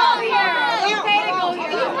paid to go here. You paid to go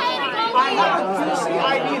here. You paid to go here.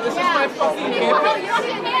 This is my fucking He put his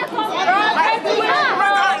fucking hands on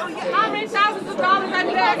me. How many thousands of dollars I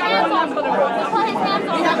need to get on for the road? He put his hands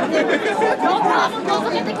on me. No problem. Go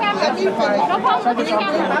look at the camera. No problem. Look at the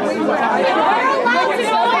camera. We're allowed to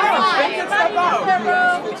go outside.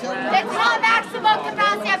 It's not maximum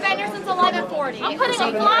capacity. I've been here since 11:40. authority. I'm putting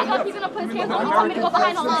a flag up, he's gonna put his hands on me, tell me to go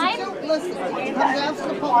behind the line.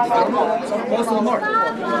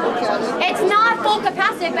 It's not full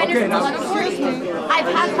capacity, I've been here since 11:40. I've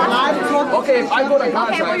had classes. Okay, if I go to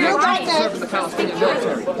Gaza, Okay, well, you're right. serve in the Palestinian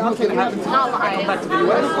military. What's going to happen to me? Not lying. Come back to the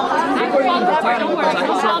U.S. I'm wrong, don't worry,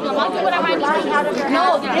 no problem. I'll do whatever I need to do.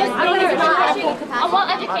 No, this thing is not full capacity. I won't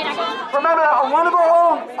educate. Remember that one of our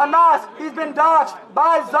own, Anas, he's been doxxed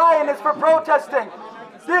by Zionists for protesting.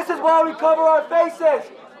 This is why we cover our faces.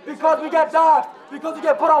 Because we get doxxed, because we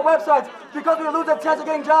get put on websites, because we lose a chance of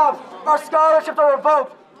getting jobs. Our scholarships are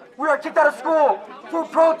revoked. We are kicked out of school for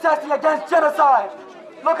protesting against genocide.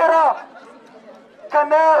 Look it up.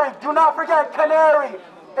 Canary, do not forget Canary.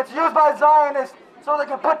 It's used by Zionists so they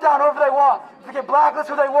can put down whoever they want. They can blacklist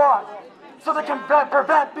who they want. So they can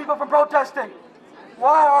prevent people from protesting.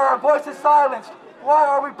 Why are our voices silenced? Why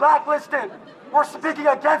are we blacklisted? We're speaking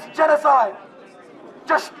against genocide.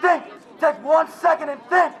 Just think. Take 1 second and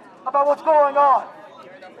think about what's going on.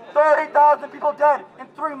 30,000 people dead in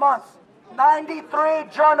 3 months. 93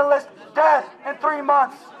 journalists dead in 3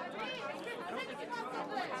 months.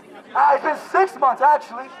 It's been 6 months,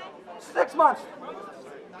 actually. 6 months.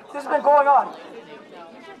 This has been going on.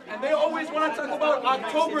 And they always want to talk about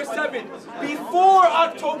October 7th. Before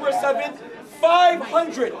October 7th,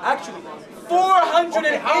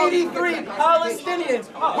 483 Palestinians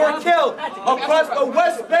were killed across the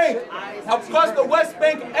West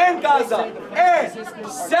Bank and Gaza. And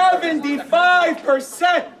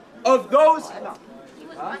 75% of those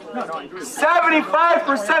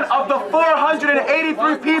 75% of the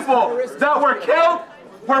 483 people that were killed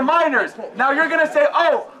were minors. Now you're going to say,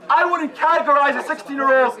 oh, I wouldn't categorize a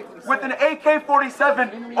 16-year-old with an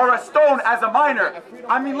AK-47 or a stone as a minor.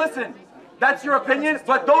 I mean, listen, that's your opinion,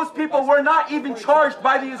 but those people were not even charged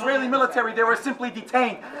by the Israeli military. They were simply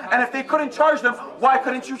detained. And if they couldn't charge them, why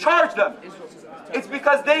couldn't you charge them? It's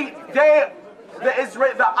because the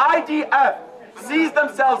IDF sees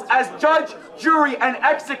themselves as judge, jury, and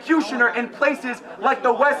executioner in places like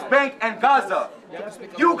the West Bank and Gaza.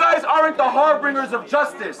 You guys aren't the harbingers of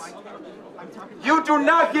justice. You do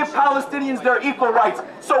not give Palestinians their equal rights.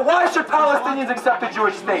 So why should Palestinians accept a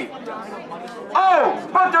Jewish state? Oh,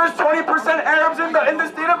 but there's 20% Arabs in the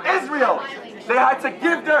state of Israel. They had to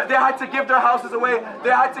give their houses away. They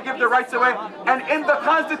had to give their rights away. And in the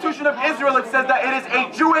Constitution of Israel, it says that it is a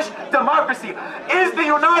Jewish democracy. Is the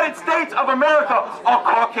United States of America a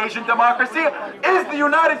Caucasian democracy? Is the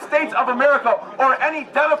United States of America or any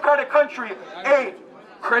democratic country a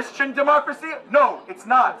Christian democracy? No, it's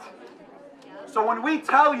not. So when we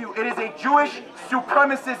tell you it is a Jewish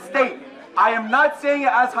supremacist state, I am not saying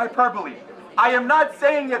it as hyperbole. I am not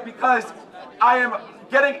saying it because I am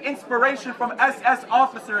getting inspiration from SS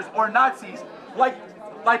officers or Nazis, like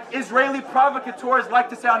Israeli provocateurs like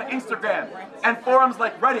to say on Instagram and forums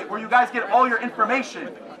like Reddit, where you guys get all your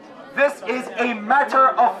information. This is a matter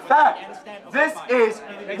of fact. This is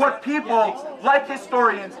what people like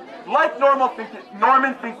historians, like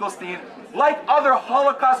Norman Finkelstein, like other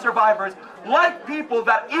Holocaust survivors, like people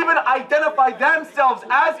that even identify themselves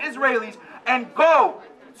as Israelis and go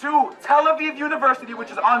to Tel Aviv University,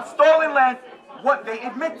 which is on stolen land, what they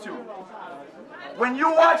admit to. When you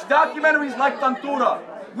watch documentaries like Tantura,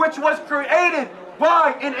 which was created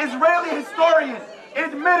by an Israeli historian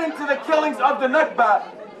admitting to the killings of the Nakba,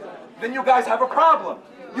 then you guys have a problem.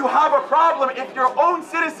 You have a problem if your own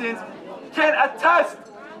citizens can attest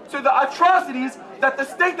to the atrocities that the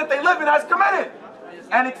state that they live in has committed.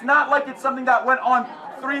 And it's not like it's something that went on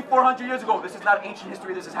 300-400 years ago. This is not ancient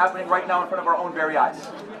history. This is happening right now in front of our own very eyes.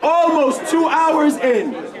 Almost 2 hours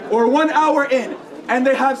in, or 1 hour in, and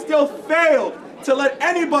they have still failed to let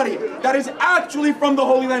anybody that is actually from the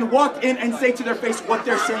Holy Land walk in and say to their face what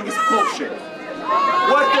they're saying is bullshit.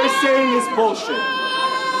 What they're saying is bullshit.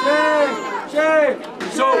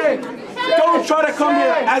 So don't try to come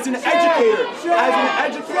here as an educator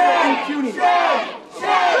in CUNY.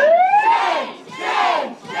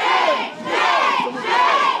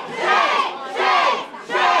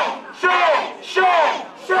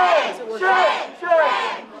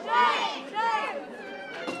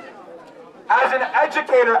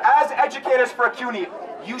 As educators for CUNY,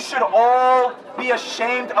 you should all be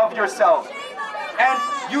ashamed of yourselves. And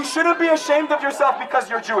you shouldn't be ashamed of yourself because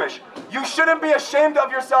you're Jewish. You shouldn't be ashamed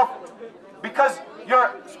of yourself because you're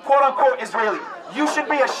quote-unquote Israeli. You should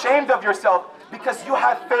be ashamed of yourself because you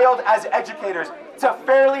have failed as educators to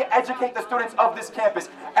fairly educate the students of this campus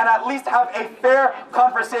and at least have a fair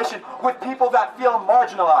conversation with people that feel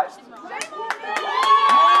marginalized.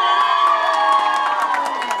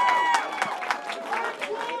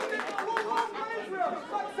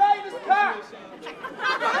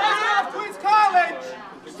 Tweets, Kyle!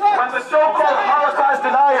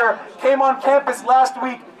 came on campus last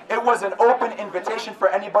week, it was an open invitation for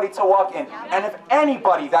anybody to walk in. And if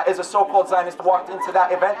anybody that is a so-called Zionist walked into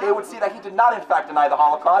that event, they would see that he did not in fact deny the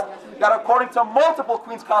Holocaust. That according to multiple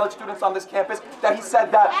Queens College students on this campus, that he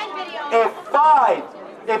said that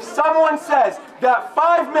if someone says that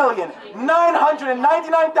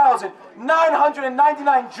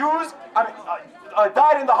 5,999,999 Jews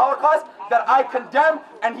died in the Holocaust, that I condemn,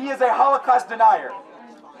 and he is a Holocaust denier.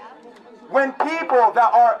 When people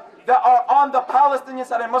that are on the Palestinian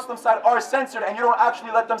side and Muslim side are censored and you don't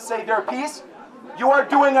actually let them say their piece, you are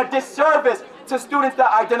doing a disservice to students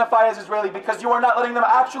that identify as Israeli, because you are not letting them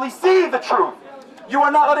actually see the truth. You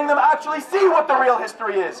are not letting them actually see what the real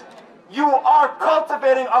history is. You are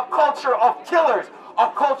cultivating a culture of killers, a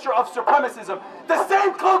culture of supremacism, the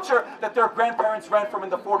same culture that their grandparents ran from in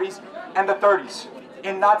the 40s and the 30s,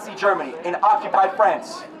 in Nazi Germany, in occupied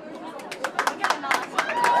France.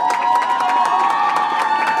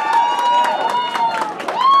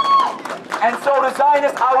 And so to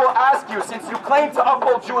Zionists, I will ask you, since you claim to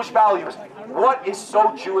uphold Jewish values, what is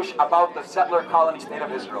so Jewish about the settler colony state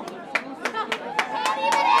of Israel?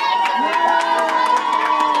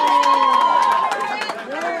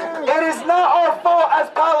 It is not our fault as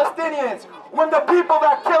Palestinians when the people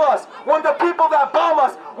that kill us, when the people that bomb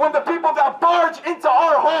us, when the people that barge into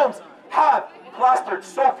our homes have plastered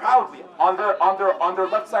so proudly on their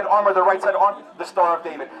left side arm or their right side arm the Star of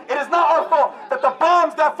David. It is not our fault that the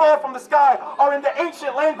bombs that fall from the sky are in the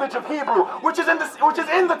ancient language of Hebrew, which is in the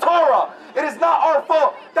Torah. It is not our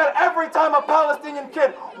fault that every time a Palestinian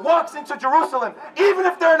kid walks into Jerusalem, even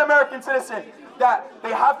if they're an American citizen, that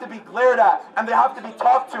they have to be glared at and they have to be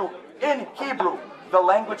talked to in Hebrew, the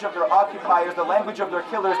language of their occupiers, the language of their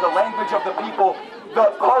killers, the language of the people,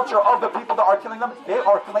 the culture of the people that are killing them. They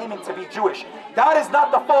are claiming to be Jewish. That is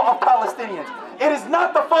not the fault of Palestinians. It is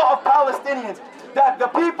not the fault of Palestinians that the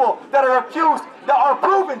people that are accused, that are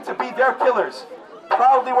proven to be their killers,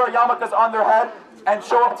 proudly wear yarmulkes on their head and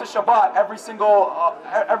show up to Shabbat every single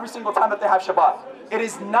time that they have Shabbat. It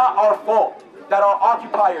is not our fault that our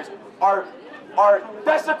occupiers are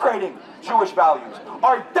desecrating Jewish values,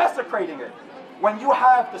 are desecrating it. When you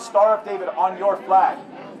have the Star of David on your flag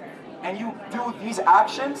and you do these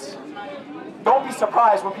actions, don't be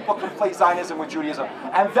surprised when people conflate Zionism with Judaism.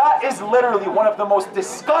 And that is literally one of the most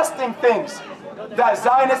disgusting things that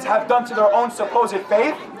Zionists have done to their own supposed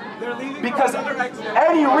faith, because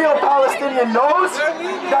any real Palestinian knows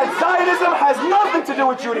that Zionism has nothing to do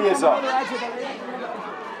with Judaism.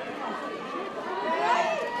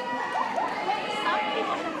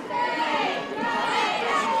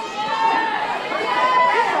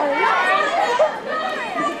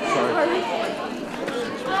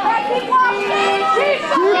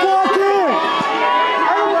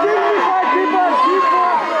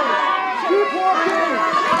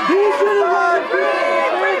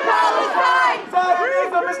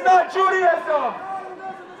 Zionism is not Judaism!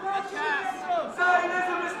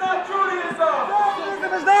 Zionism is not Judaism!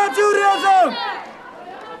 Zionism is not Judaism!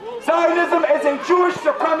 Zionism is a Jewish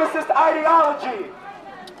supremacist ideology.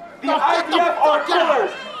 The IDF are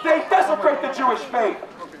killers. They desecrate the Jewish faith.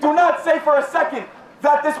 Do not say for a second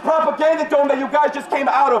that this propaganda dome that you guys just came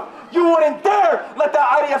out of, you wouldn't dare let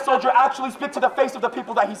that IDF soldier actually spit to the face of the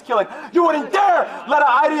people that he's killing. You wouldn't dare let an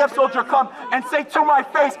IDF soldier come and say to my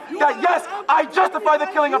face that yes, I justify the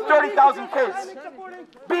killing of 30,000 kids.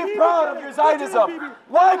 Be proud of your Zionism.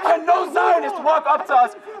 Why can no Zionist walk up to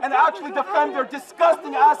us and actually defend their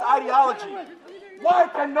disgusting ass ideology? Why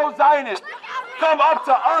can no Zionist come up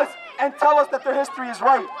to us and tell us that their history is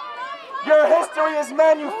right? Your history is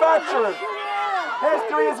manufactured.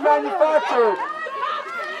 History is manufactured.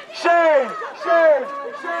 Shame, shame,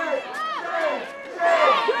 shame,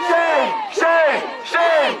 shame, shame,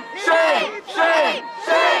 shame, shame, shame,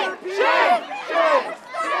 shame, shame,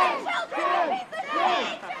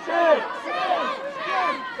 shame, Shame!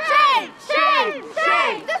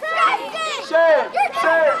 Shame! Disgusting! shame,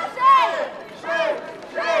 shame,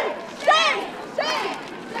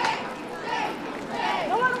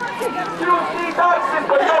 you see nonsense,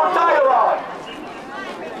 but no dialogue.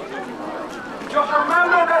 Just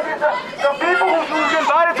remember that the people who's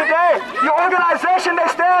invited today, the organization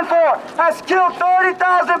they stand for, has killed 30,000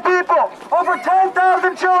 people. Over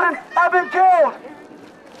 10,000 children have been killed.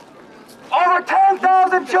 Over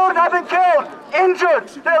 10,000 children have been killed, injured.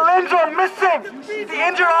 Their limbs are missing. The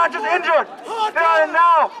injured aren't just injured. They are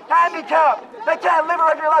now handicapped. They can't live a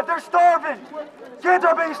regular life. They're starving. Kids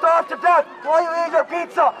are being starved to death while you eat your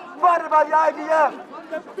pizza funded by the IDF.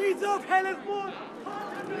 The pizza of hell is born.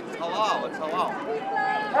 It's halal, it's halal.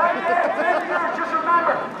 Just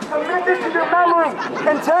remember, commit this to your memory. doing.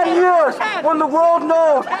 In 10 years, when the world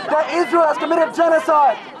knows that Israel has committed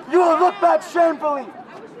genocide, you will look back shamefully.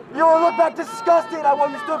 You will look back disgusted at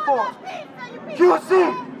what you stood for. QC,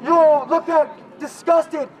 you will look back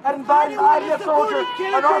disgusted at inviting IDF soldiers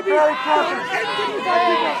on our very campus. Shame,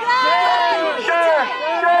 shame,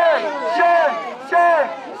 shame, shame,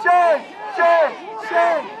 shame, shame,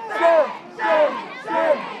 shame, shame,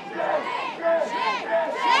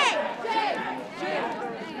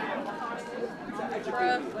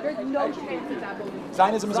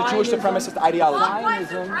 Zionism is a Jewish supremacist ideology.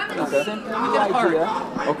 Zionism is simply the idea.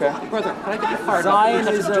 Okay. Brother, can I get your card?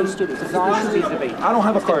 Zionism. I don't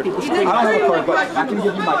have a card. I don't have a card, but I can give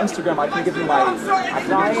you my Instagram. I can give you my.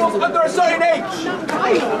 Under a certain age.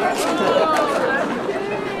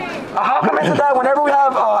 How come is it that whenever we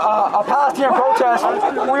have a Palestinian protest,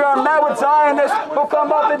 we are met with Zionists who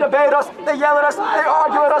come up, they debate us, they yell at us, they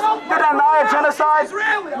argue at us, they deny a genocide?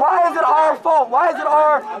 Why is it our fault? Why is it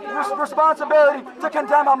our responsibility to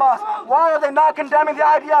condemn Hamas? Why are they not condemning the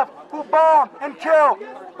IDF who bomb and kill?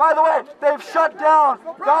 By the way, they've shut down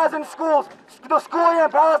Gazan schools. The schooling in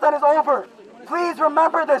Palestine is over. Please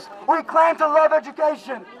remember this. We claim to love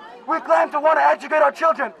education. We claim to want to educate our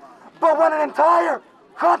children. But when an entire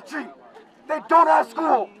country, they don't have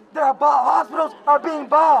school. Their hospitals are being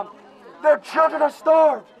bombed. Their children are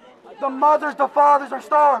starved. The mothers, the fathers are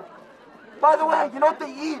starved. By the way, you know what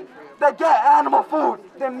they eat? They get animal food.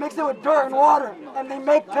 They mix it with dirt and water, and they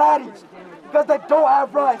make patties. Because they don't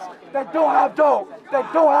have rice. They don't have dough. They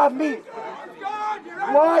don't have meat.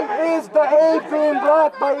 Why is the aid being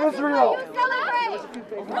blocked by Israel?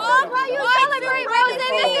 Why you celebrate, Rosen?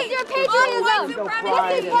 This is your patriotism.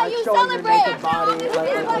 This is what you celebrate. This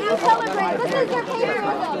is what you celebrate. This is your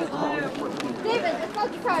patriotism. David, it's not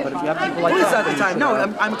your card. What is that at the time? No,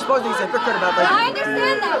 I'm exposing these hypocrite about like. I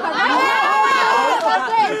understand that, but right now,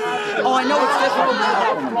 Oh, I know it's different.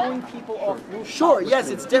 Throwing people off. Sure, yes,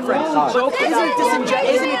 it's different. But isn't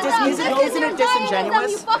it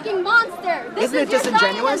disingenuous? You fucking monster. Isn't it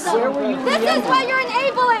disingenuous? This is what you're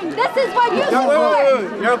enabling. This is what you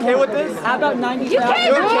support. You're okay with this? How about 90,000? You can't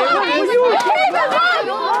even look. You can't even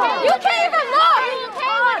look. You can't even look.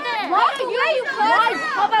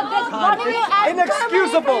 How about this?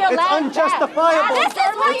 Inexcusable. It's unjustifiable. This is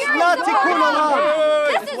what It's you're not doing. tikkun olam.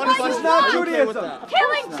 This is what It's you not want. Judaism.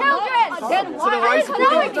 Killing children. Then why are you so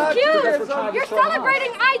excused? You're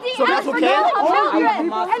celebrating IDF So that's for okay? killing children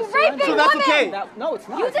and raping So that's okay? women. No, it's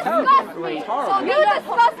not. You disgust me. You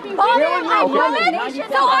disgust me. Bombing my women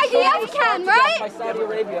so IDF can, right? By Saudi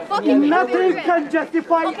Arabia. Fucking Nothing can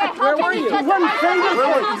justify Okay, how can you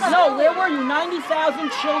justify No, where were you?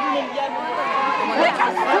 90,000 children in Yemen.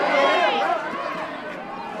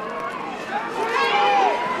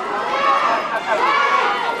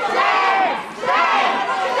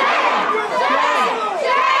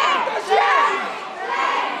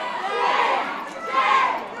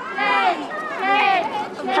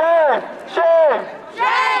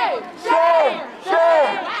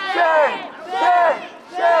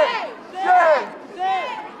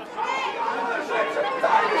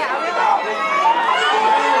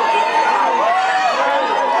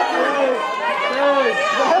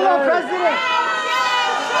 Hello, President.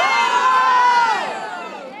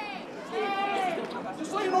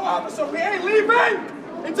 Just so you know, officer, we ain't leaving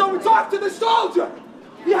until we talk to the soldier.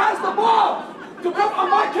 He has the ball to come on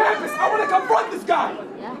my campus. I want to confront this guy.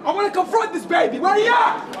 I want to confront this baby. Where he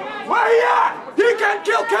at? Where he at? He can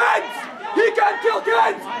kill kids. He can kill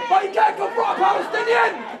kids, but he can't confront a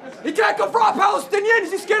Palestinian. He can't confront a Palestinian.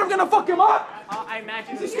 Is he scared I'm gonna fuck him up? I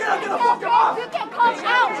imagine. Is he scared I'm gonna fuck him up? You can come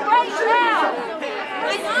out right now.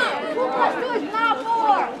 Right now. 2 + 2 is not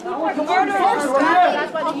 4. The murder is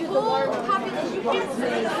that's why they use the word population. You can't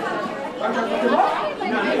say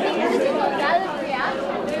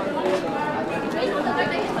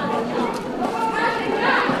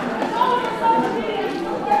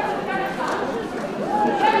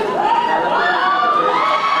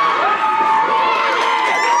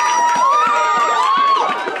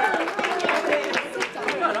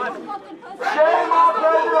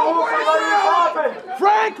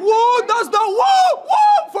Frank Wu does the woo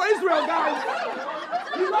woo for Israel, guys.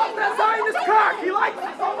 He loves that Zionist cock. He likes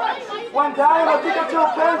it so much. When Daniel Pikachu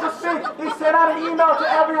came to speak, he sent out an email to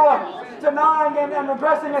everyone, denying and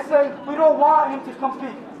regressing and saying, we don't want him to come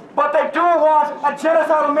speak. But they do want a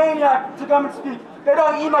genocidal maniac to come and speak. They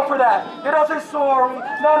don't email for that. They don't say sorry.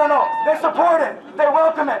 No. They support it. They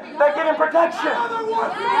welcome it. They give him protection. Another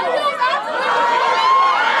one.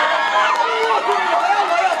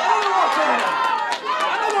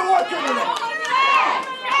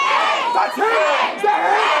 That's him! Is that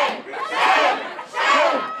him?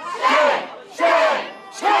 Shame!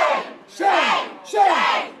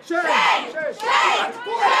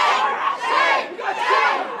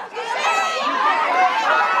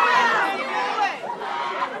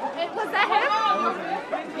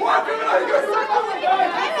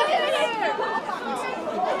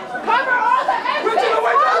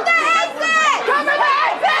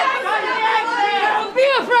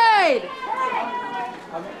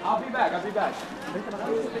 you guys.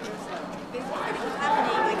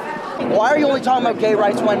 Why are you only talking about gay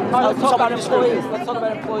rights when let's talk about employees. Let's talk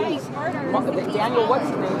about employees. Daniel, what's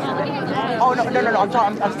his name? Oh, no.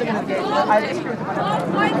 I'm sticking with gay. Fuck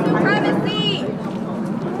white supremacy!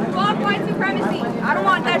 Fuck white supremacy! I don't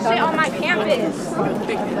want that shit on my campus.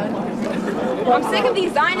 I'm sick of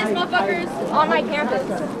these Zionist motherfuckers on my campus.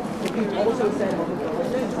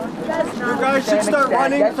 You guys should start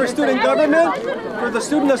running for student government, for the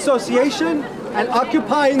student association, and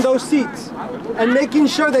occupying those seats. And making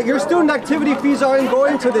sure that your student activity fees aren't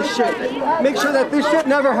going to this shit. Make sure that this shit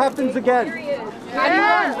never happens again.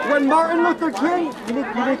 When Martin Luther King, you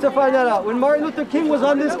need to find that out. When Martin Luther King was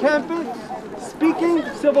on this campus speaking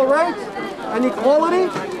civil rights and equality,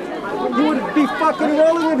 he would be fucking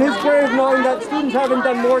rolling in his grave knowing that students haven't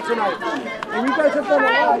done more tonight. And you guys have done a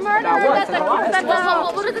lot.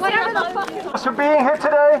 Thanks for being here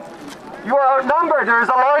today. You are outnumbered. There is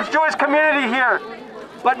a large Jewish community here.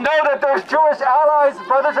 But know that there's Jewish allies,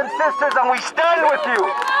 brothers and sisters, and we stand with you.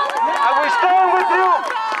 And we stand with you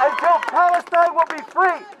until Palestine will be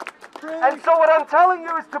free. And so what I'm telling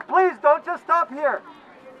you is to please don't just stop here.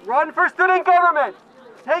 Run for student government.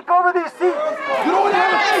 Take over these seats. You don't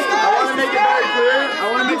have a face to face.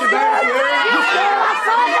 I want to make it very clear.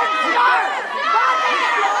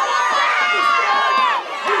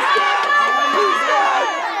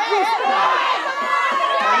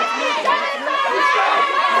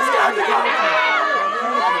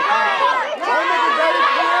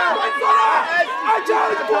 I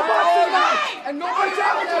challenge you to a boxing match, and nobody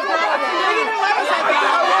challenges you to a boxing match.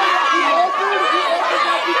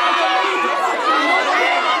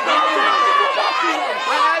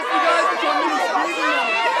 I asked you guys to come in and speak.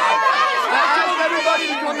 I asked everybody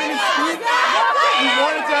to come in and speak. We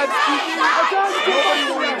wanted to have speaking. Nobody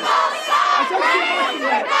wanted it. I said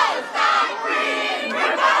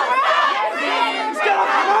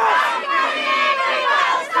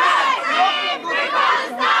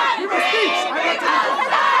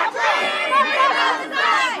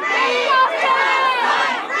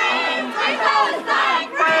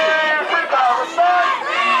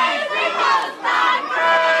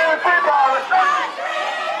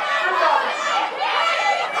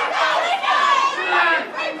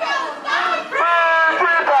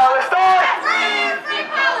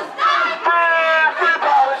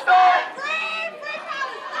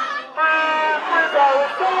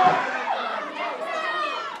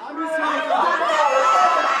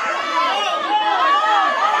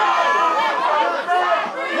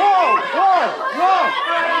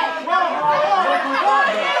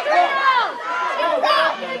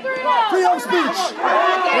freedom of speech.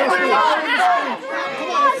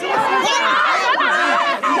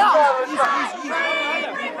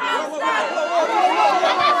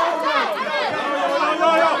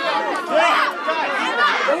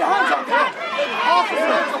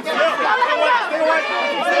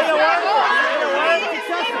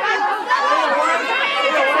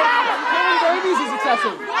 Babies is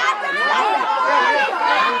excessive.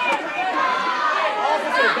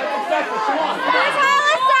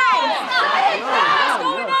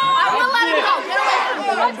 I will let him go.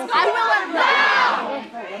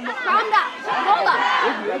 Calm down. Hold up.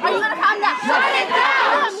 Are you gonna calm down? Shut it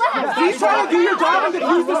down. He's trying to do your job and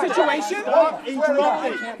defuse the situation.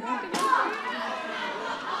 Interrupting.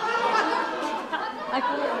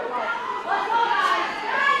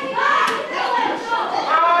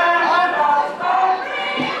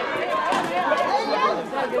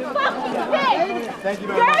 Thank you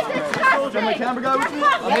very much. You're disgusting. My camera guy with you?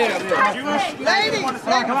 I'm here. Ladies,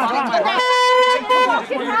 come on.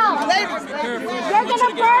 Fucking hell. You're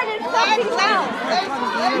gonna burn in fucking hell.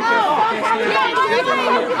 No, don't come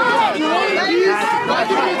here. Why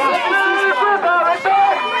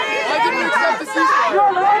didn't we accept the ceasefire?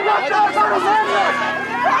 You're laying up down on the land.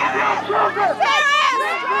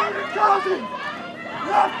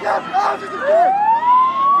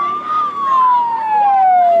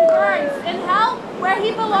 Burns in hell where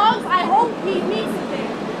he belongs. I hope he meets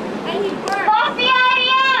there and he burns. Fuck the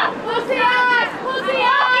idea! Who's the idea? Who's the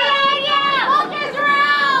idea? Fuck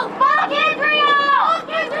Israel! Fuck Israel! Fuck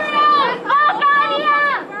Israel! Fuck idea!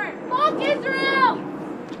 Fuck Israel!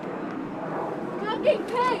 Fucking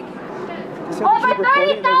pig! Over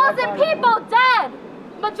 30,000 people dead!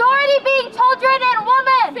 Majority being children and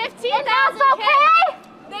women! 15,000 And that's okay?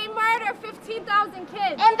 They murder 15,000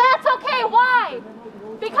 kids. And that's okay, why?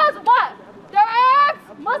 Because what? They're Arabs,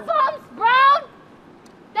 Muslims, brown?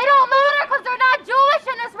 They don't matter because they're not Jewish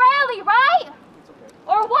and Israeli, right?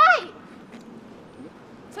 Or white?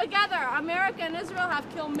 Together, America and Israel. Israel have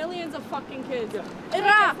killed millions of fucking kids.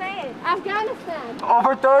 Iraq, Afghanistan.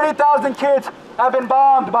 Over 30,000 kids have been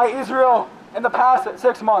bombed by Israel in the past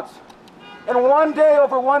 6 months. In one day,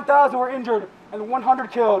 over 1,000 were injured and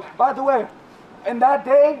 100 killed. By the way, in that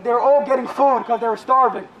day, they were all getting food because they were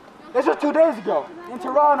starving. This was 2 days ago. In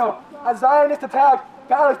Toronto, a Zionist attacked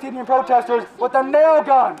Palestinian protesters with a nail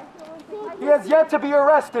gun. He has yet to be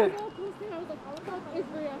arrested.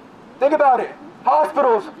 Think about it.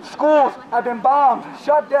 Hospitals, schools have been bombed,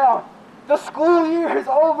 shut down. The school year is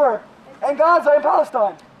over in Gaza and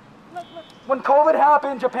Palestine. When COVID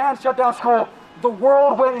happened, Japan shut down school. The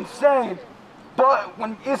world went insane. But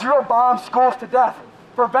when Israel bombed schools to death,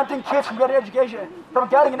 preventing kids from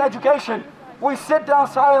getting an education, we sit down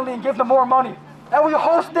silently and give them more money. And we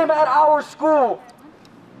host them at our school.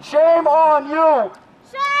 Shame on you!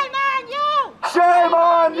 Shame on you! Shame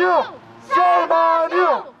on you! Shame on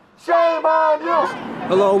you! Shame on you!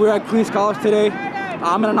 Hello, we're at Queens College today.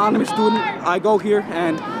 I'm an anonymous student. I go here,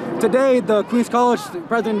 and today the Queens College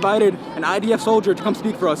president invited an IDF soldier to come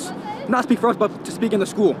speak for us. Not speak for us, but to speak in the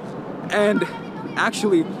school. And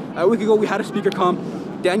actually, a week ago we had a speaker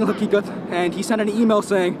come, Daniel Hakikat, and he sent an email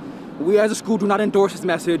saying, we as a school do not endorse his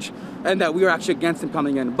message, and that we are actually against him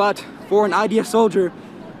coming in. But for an IDF soldier,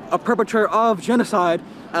 a perpetrator of genocide,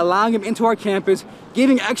 allowing him into our campus,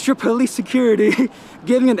 giving extra police security,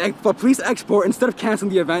 giving a police export instead of canceling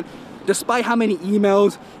the event, despite how many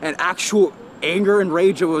emails and actual anger and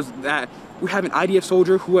rage it was that we have an IDF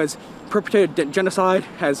soldier who has perpetrated genocide,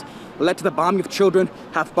 has led to the bombing of children,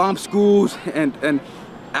 have bombed schools and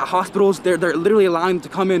at hospitals. They're literally allowing them to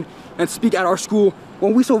come in and speak at our school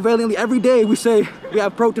when we so valiantly every day we say we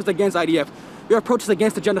have protests against IDF, we have protests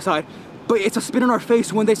against the genocide. But it's a spit in our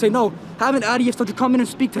face when they say, no, have an IDF soldier come in and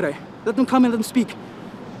speak today. Let them come in, let them speak.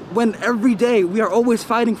 When every day we are always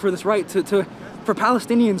fighting for this right for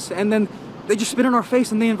Palestinians, and then they just spit in our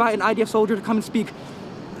face and they invite an IDF soldier to come and speak.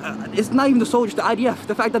 It's not even the soldiers, the IDF.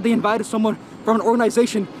 The fact that they invited someone from an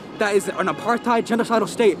organization that is an apartheid, genocidal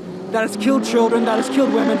state, that has killed children, that has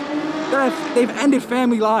killed women, they've ended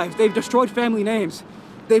family lives, they've destroyed family names,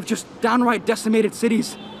 they've just downright decimated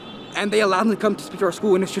cities. And they allowed them to come to speak to our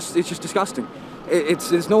school, and it's just disgusting.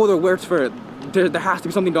 There's no other words for it. There has to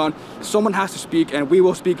be something done. Someone has to speak, and we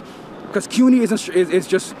will speak, because CUNY is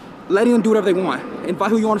just letting them do whatever they want. Invite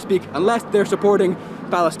who you want to speak, unless they're supporting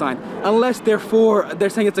Palestine, unless they're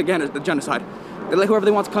saying it's against the genocide. They let whoever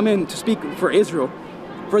they want to come in to speak for Israel,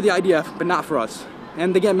 for the IDF, but not for us.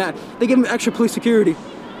 And they get mad. They give them extra police security.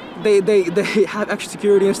 They have extra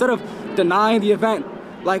security instead of denying the event,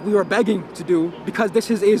 like we were begging to do, because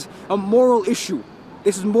this is a moral issue.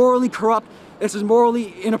 This is morally corrupt. This is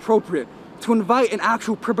morally inappropriate to invite an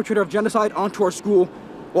actual perpetrator of genocide onto our school.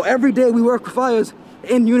 Well, every day we work fires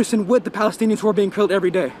in unison with the Palestinians who are being killed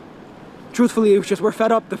every day. Truthfully, it's just we're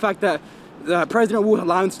fed up the fact that President Wu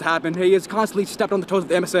allowed this to happen. He has constantly stepped on the toes of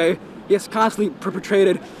the MSA. He has constantly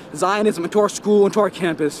perpetrated Zionism into our school, into our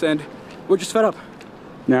campus, and we're just fed up.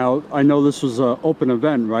 Now, I know this was an open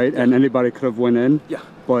event, right? Yeah. And anybody could have went in. Yeah.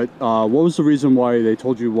 But what was the reason why they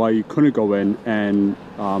told you why you couldn't go in, and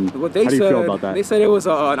how do you feel about that? They said it was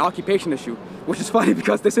an occupation issue, which is funny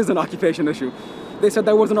because this is an occupation issue. They said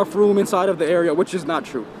there wasn't enough room inside of the area, which is not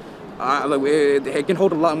true. It can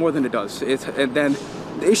hold a lot more than it does. And then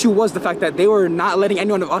the issue was the fact that they were not letting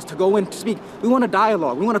anyone of us to go in to speak. We want a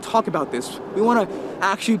dialogue. We want to talk about this. We want to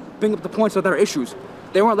actually bring up the points of their issues.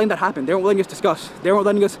 They weren't letting that happen. They weren't letting us discuss. They weren't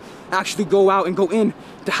letting us actually go out and go in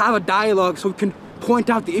to have a dialogue so we can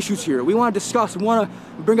point out the issues here. We want to discuss, we want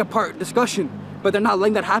to bring apart discussion, but they're not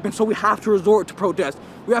letting that happen, so we have to resort to protest.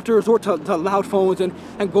 We have to resort to loud phones and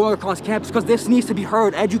going across campus, because this needs to be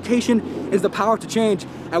heard. Education is the power to change,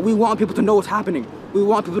 and we want people to know what's happening. We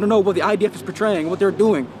want people to know what the IDF is portraying, what they're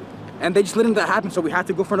doing, and they just letting that happen, so we have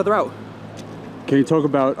to go for another route. Can you talk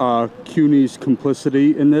about CUNY's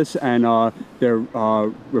complicity in this and their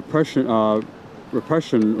repression,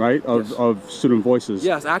 right, of student voices?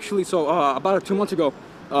 Yes, actually, so about 2 months ago,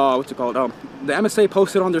 what's it called? The MSA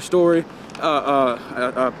posted on their story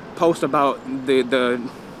a post about the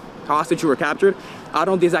hostage who were captured. I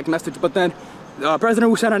don't know the exact message, but then President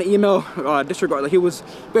Wu sent an email, disregard, like he was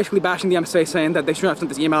basically bashing the MSA, saying that they shouldn't have sent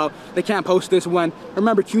this email. They can't post this when,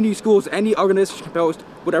 remember, CUNY schools, any organization can post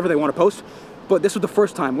whatever they want to post. But this was the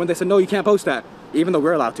first time when they said, no, you can't post that, even though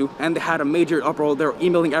we're allowed to. And they had a major uproar. They were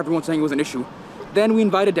emailing everyone saying it was an issue. Then we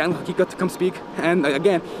invited Daniel Hakikat to come speak. And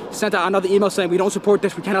again, sent out another email saying we don't support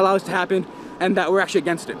this, we can't allow this to happen, and that we're actually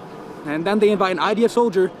against it. And then they invite an IDF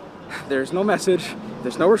soldier. There's no message.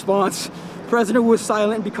 There's no response. President was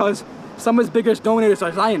silent because some of his biggest donors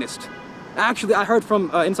are Zionists. Actually, I heard from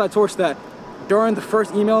inside source that during the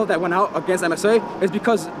first email that went out against MSA is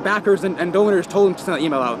because backers and donors told him to send that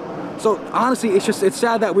email out. So honestly, it's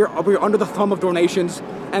sad that we're under the thumb of donations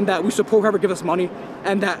and that we support whoever gives us money,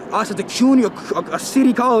 and that us as a CUNY, a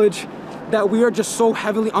city college, that we are just so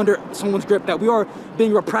heavily under someone's grip that we are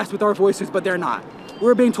being repressed with our voices, but they're not.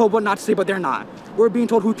 We're being told what not to say, but they're not. We're being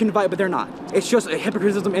told who can invite, but they're not. It's just a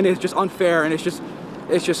hypocrisy, and it's just unfair, and it's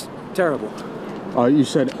just terrible. You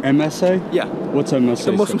said MSA? Yeah. What's MSA?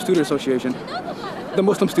 The Muslim Student Association. The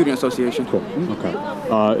Muslim Student Association. Cool.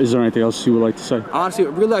 Okay. Is there anything else you would like to say? Honestly,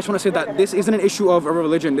 really, I just want to say that this isn't an issue of a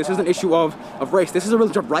religion. This isn't an issue of race. This is a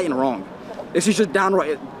religion of right and wrong. This is just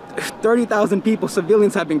downright. 30,000 people,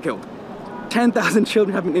 civilians, have been killed. 10,000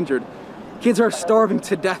 children have been injured. Kids are starving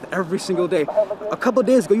to death every single day. A couple of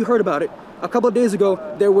days ago, you heard about it. A couple of days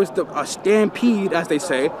ago, there was a stampede, as they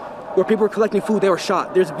say, where people were collecting food. They were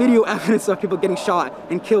shot. There's video evidence of people getting shot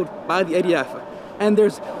and killed by the IDF. And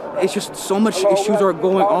it's just so much issues are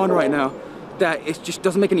going on right now that it just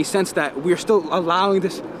doesn't make any sense that we're still allowing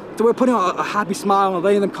this. So we're putting a happy smile and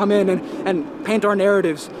letting them come in and paint our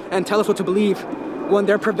narratives and tell us what to believe when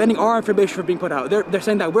they're preventing our information from being put out. They're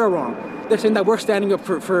saying that we're wrong. They're saying that we're standing up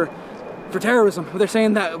for terrorism. They're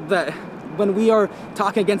saying that when we are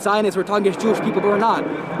talking against Zionists, we're talking against Jewish people, but we're not.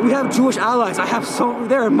 We have Jewish allies.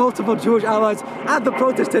 There are multiple Jewish allies at the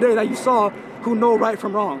protest today that you saw who know right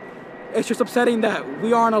from wrong. It's just upsetting that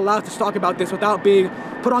we aren't allowed to talk about this without being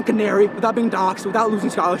put on canary, without being doxxed, without losing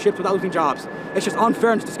scholarships, without losing jobs. It's just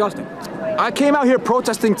unfair and it's disgusting. I came out here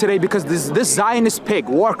protesting today because this Zionist pig,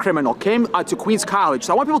 war criminal, came to Queens College.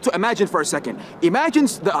 So I want people to imagine for a second. Imagine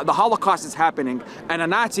the Holocaust is happening and a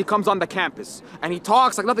Nazi comes on the campus and he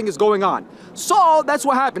talks like nothing is going on. So that's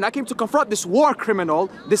what happened. I came to confront this war criminal,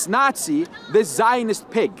 this Nazi, this Zionist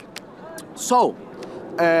pig. So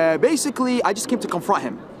basically, I just came to confront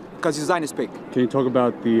him because he's a Zionist pig. Can you talk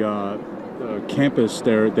about the campus,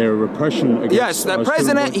 their repression against... Yes, the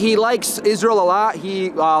president, he likes Israel a lot. He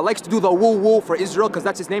likes to do the woo-woo for Israel because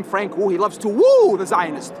that's his name, Frank Woo. He loves to woo the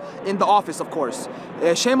Zionist in the office, of course.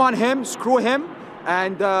 Shame on him, screw him,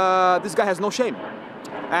 and this guy has no shame.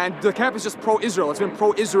 And the campus is just pro-Israel. It's been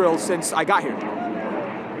pro-Israel since I got here.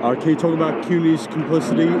 Can you talk about CUNY's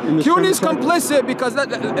complicity in this? CUNY's complicit because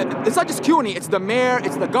it's not just CUNY, it's the mayor,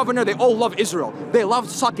 it's the governor, they all love Israel. They love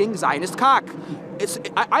sucking Zionist cock.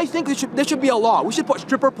 I think there should be a law. We should put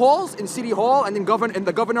stripper poles in City Hall and in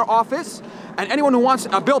the governor office, and anyone who wants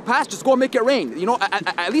a bill passed, just go and make it rain. You know,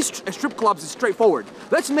 at least strip clubs is straightforward.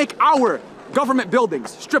 Let's make our government buildings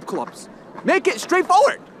strip clubs. Make it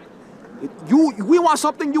straightforward. We want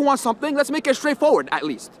something, you want something, let's make it straightforward at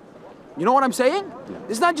least. You know what I'm saying? Yeah.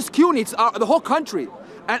 It's not just CUNY, it's the whole country.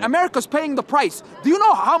 And America's paying the price. Do you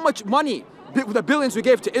know how much money, the billions we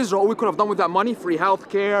gave to Israel, we could have done with that money? Free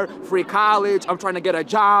healthcare, free college, I'm trying to get a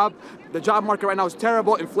job. The job market right now is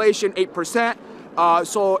terrible, inflation 8%.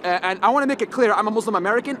 And I want to make it clear, I'm a Muslim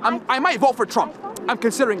American. I might vote for Trump. I'm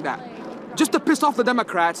considering that. Just to piss off the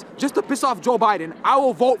Democrats, just to piss off Joe Biden, I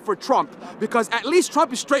will vote for Trump because at least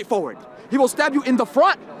Trump is straightforward. He will stab you in the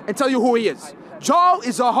front and tell you who he is. Joe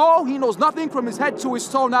is a hoe, he knows nothing from his head to his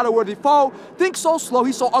toe, not a worthy foe. Thinks so slow,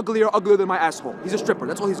 he's so uglier than my asshole. He's a stripper,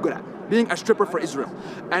 that's all he's good at. Being a stripper for Israel.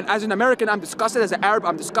 And as an American, I'm disgusted. As an Arab,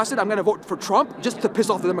 I'm disgusted. I'm gonna vote for Trump just to piss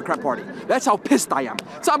off the Democrat Party. That's how pissed I am.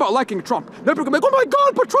 It's not about liking Trump. They're gonna be like, oh my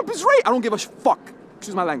God, but Trump is right. I don't give a fuck.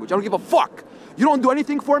 Excuse my language, I don't give a fuck. You don't do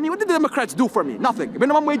anything for me? What did the Democrats do for me? Nothing.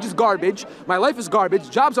 Minimum wage is garbage. My life is garbage.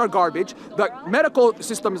 Jobs are garbage. The medical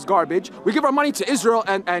system is garbage. We give our money to Israel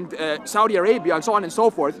and Saudi Arabia and so on and so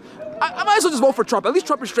forth. I might as well just vote for Trump. At least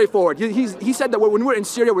Trump is straightforward. He said that when we're in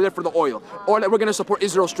Syria, we're there for the oil. Or that we're going to support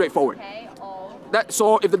Israel straightforward.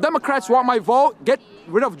 So if the Democrats want my vote, get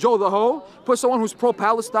rid of Joe the Ho, put someone who's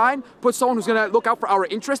pro-Palestine, put someone who's gonna look out for our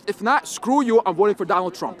interest. If not, screw you, I'm voting for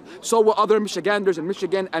Donald Trump. So will other Michiganders in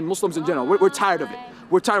Michigan and Muslims in general. We're tired of it.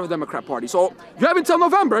 We're tired of the Democrat Party. So you have until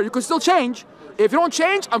November, you can still change. If you don't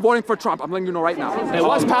change, I'm voting for Trump. I'm letting you know right now. It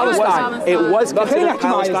was Palestine. It was considered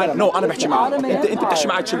Palestine. No, أنا بحكي معك. أنت بتحكي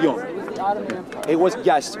معك شو اليوم. It was,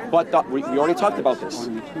 yes, but we already talked about this.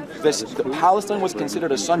 Palestine was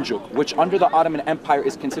considered a sanjuk, which under the Ottoman Empire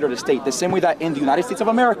is considered a state. The same way that in the United States of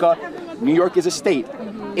America, New York is a state.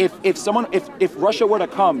 If Russia were to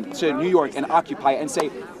come to New York and occupy it and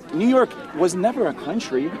say, New York was never a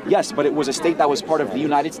country, yes, but it was a state that was part of the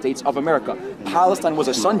United States of America. Palestine was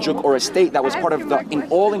a sanjuk, or a state that was part of the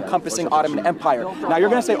all-encompassing Ottoman Empire. Now you're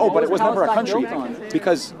going to say, oh, but it was never a country,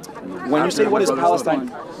 because when you say what is Palestine,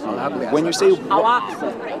 when you say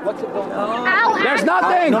What's it built on? There's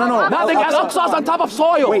nothing. No. Nothing. Al-Aqsa's on top of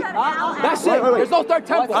soil. Wait. That's it. There's no third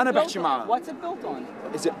temple. What's it built on?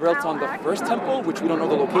 Is it built on the first temple, which we don't know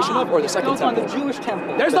the location of, or the second temple? It's built on the Jewish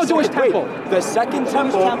temple. There's no Jewish temple. The second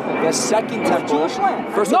temple. The second temple. Jewish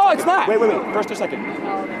land. First No, or it's second? not. Wait. First or second?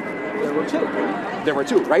 There were two. There were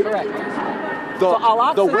two, right? Correct.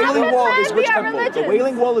 The Wailing Wall is which temple? religious. The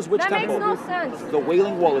Wailing Wall is which That temple? makes no sense. The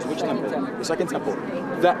Wailing Wall is which temple? The second temple.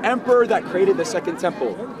 The emperor that created the second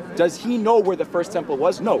temple, does he know where the first temple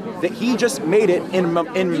was? No. That he just made it in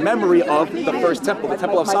memory of the first temple, the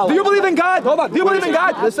Temple of Solomon. Do you believe in God? Hold on. Do you believe in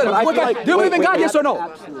God? Listen, I feel like- do you believe in wait, God? wait. Yes or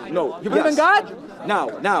no? No. You believe in God? Now,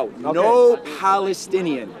 no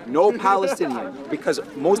Palestinian, because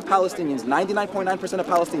most Palestinians, 99.9% of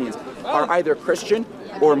Palestinians, are either Christian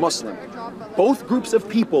or Muslim. Both groups of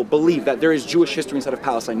people believe that there is Jewish history inside of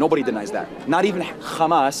Palestine. Nobody denies that. Not even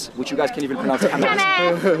Hamas, which you guys can't even pronounce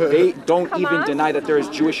Hamas. They don't even deny that there is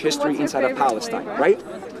Jewish history inside of Palestine, right?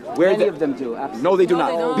 Many of them do. Absolutely. No, they do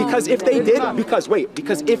not. Because if they did, because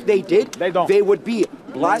if they did, they would be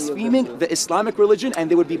blaspheming the Islamic religion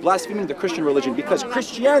and they would be blaspheming the Christian religion, because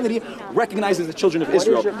Christianity recognizes the children of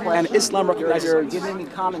Israel and Islam recognizes. You're giving me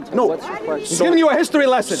commentary. No. What's your question? He's giving you a history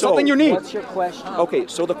lesson, something you need. What's your question? Okay,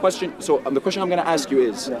 so the question I'm going to ask you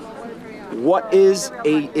is, what is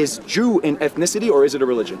Jew an ethnicity or is it a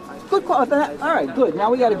religion? Good question. All right, good. Now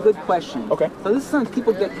we got a good question. Okay. So this is something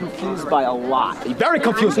people get confused by a lot. Very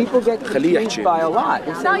confusing. People get confused by a lot.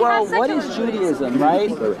 They say, well, what is Judaism, right?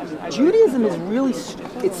 Judaism is really,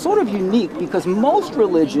 it's sort of unique because most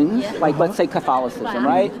religions, like let's say Catholicism,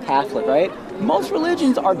 right? Catholic, right? Most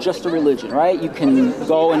religions are just a religion, right? You can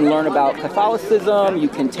go and learn about Catholicism, you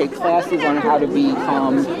can take classes on how to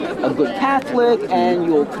become a good Catholic, and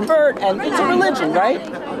you'll convert, and it's a religion, right?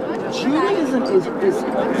 Judaism is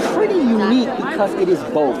pretty unique because it is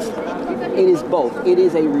both. It is both. It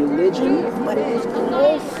is a religion, but it is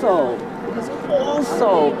also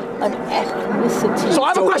an ethnicity. So I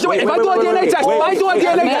have a question. Wait, if I do a DNA test,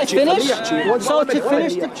 So to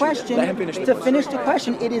finish the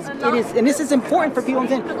question, it is, and this is important for people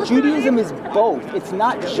to understand. Judaism is both. It's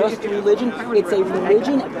not just a religion. It's a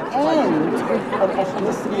religion and an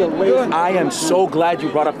ethnicity, a race. I am so glad you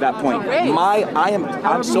brought up that point. However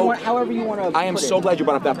you want to. I am so glad you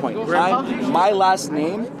brought up that point. My last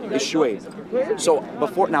name is Shuaib. So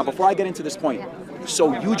before I get into this point,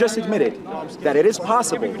 so you just admitted that it is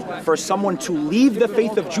possible for someone to leave the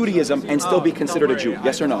faith of Judaism and still be considered a Jew.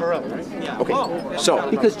 Yes or no? Okay. So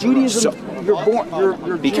because Judaism, you're born.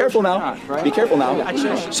 You're be careful now. Right? Be careful now.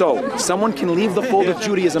 So someone can leave the fold of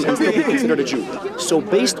Judaism and still be considered a Jew. So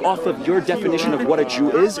based off of your definition of what a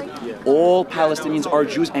Jew is, all Palestinians are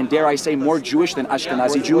Jews, and dare I say more Jewish than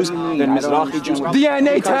Ashkenazi Jews, than Mizrahi Jews.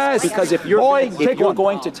 DNA test. Because if you're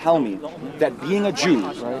going to tell me that being a Jew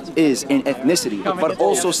is an ethnicity, but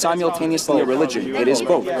also simultaneously a religion, it is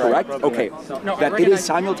both, correct? Okay, that it is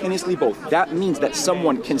simultaneously both. That means that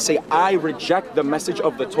someone can say, I reject the message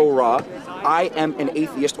of the Torah, I am an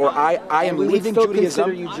atheist, or I am leaving Judaism,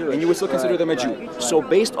 and you would still consider them a Jew. So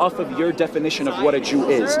based off of your definition of what a Jew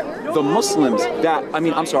is, the Muslims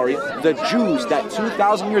the Jews that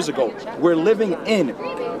 2,000 years ago were living in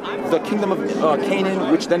the kingdom of Canaan,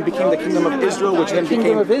 which then became the kingdom of Israel, which then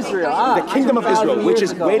became the kingdom of Israel, which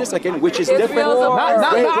is, wait a second, which is different. Not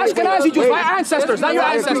Ashkenazi Jews, my ancestors, not your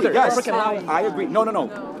ancestors. Yes, I agree. No.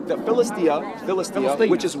 The Philistia,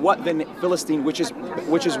 which is what the Philistine, which is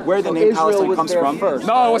where the name Palestine comes from.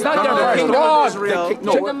 No, it's not their first.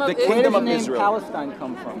 The kingdom of Israel. Where does the name Palestine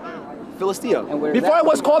come from? Philistia. Before it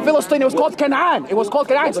was called Philistine, it was called Canaan. It was called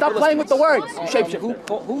Canaan. Stop playing with the words.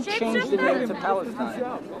 Who changed the name to Palestine?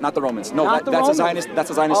 Not the Romans. No, that's a Zionist myth. That's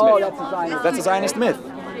a Zionist myth.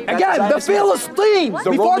 Again, the Philistines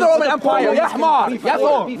before the Roman Empire.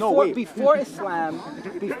 Before Islam,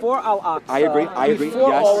 before Al-Aqsa. I agree. Before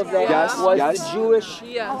Yes. all of that was Yes. the Jewish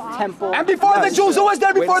temple. And before the Jews, who was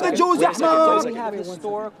there before the Jews? We have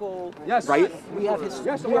historical. Yes. Right. We have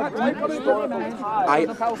historical ties.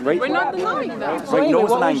 Right. We're not denying that. Right. No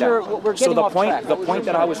one's denying that. So the point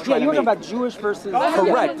that I was trying to make. You're talking about Jewish versus.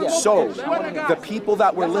 Correct. So the people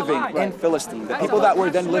that were living in Philistine, the people that were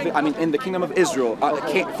then living, in the kingdom of Israel,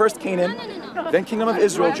 first Canaan, then kingdom of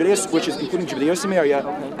Israel, Judea, which is including Judea, Samaria,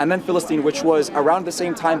 and then Philistine, which was around the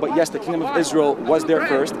same time, but yes, the kingdom of Israel was there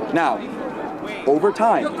first. Now, over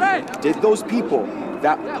time, did those people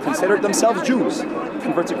that considered themselves Jews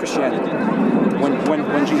convert to Christianity when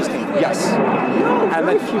Jesus came? Yes. And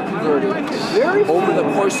then few converted. Over the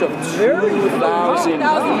course of 2,000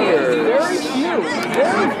 years. Very few.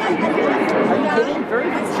 Are you kidding? Very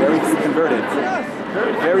few converted.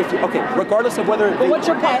 Very Okay, regardless of whether. But what's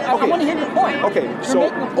your point? I want to hear your point. Okay, so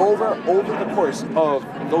over the course of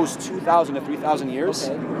those 2,000 to 3,000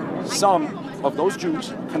 years, some of those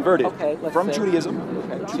Jews converted from Judaism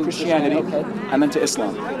to Christianity and then to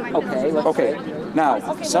Islam. Okay. Now,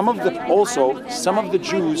 some of the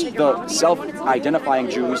Jews, the self-identifying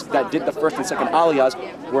Jews that did the first and second aliyahs,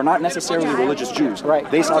 were not necessarily religious Jews. Right.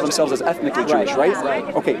 They saw themselves as ethnically Jewish, right?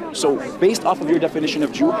 Okay. So, based off of your definition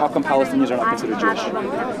of Jew, how come Palestinians are not considered Jewish?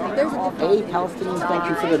 Palestinians don't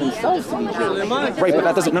consider themselves to be Jewish. Right, but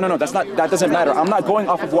that doesn't. No. That doesn't matter. I'm not going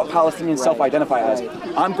off of what Palestinians self-identify as.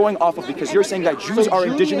 I'm going off of because you're saying that Jews are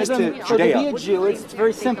indigenous to Judea. So to be a Jew, it's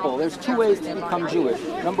very simple. There's two ways to become Jewish.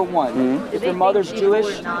 Number one, if your mother's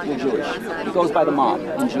Jewish, you're Jewish. It goes by the mom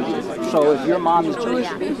in Judaism. So if your mom is Jewish,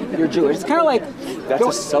 you're Jewish. It's kind of like... That's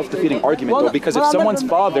a self-defeating argument, though, because if someone's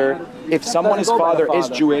father is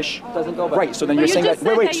Jewish, right, so then you're saying that...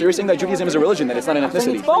 Wait, so you're saying that Judaism is a religion, that it's not an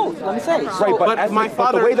ethnicity? It's both, let me say. Right, but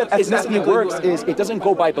the way that ethnicity works is it doesn't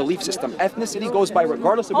go by belief system. Ethnicity goes by,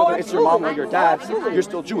 regardless of whether it's your mom or your dad, you're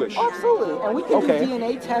still Jewish. Absolutely, and we can do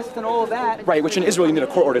DNA tests and all of that. Right, which in Israel you need a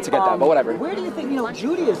court order to get that, but whatever. Where do you think,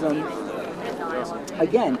 Judaism,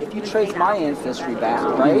 again, if you trace my ancestry back,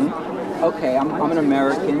 right? Okay, I'm an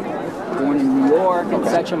American, born in New York,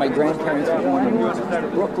 etc. My grandparents were born in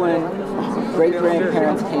Brooklyn.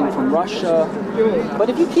 Great-grandparents came from Russia. But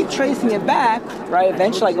if you keep tracing it back, right,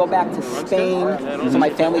 eventually I go back to Spain. So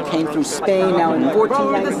my family came through Spain. Now in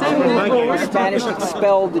 1492, the Spanish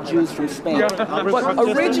expelled the Jews from Spain. But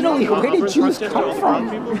originally, where did Jews come from?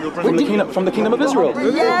 From the Kingdom of Israel.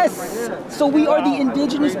 Yes! So we are the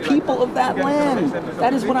indigenous people of that land.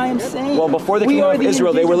 That is what I am saying. Well, before the Kingdom of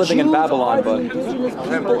Israel, they were living in Babylon, but... the indigenous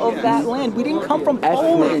people of that land. We didn't come from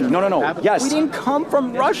Poland. No. Yes. We didn't come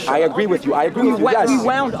from Russia. I agree with you. Yes. We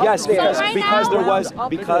wound up there.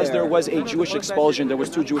 Because there was a Jewish expulsion. There was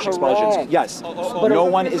 2 Jewish expulsions. Yes. No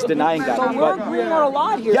one is denying that. So we're agreeing on a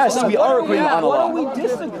lot here. Yes, we are agreeing on a lot. What are we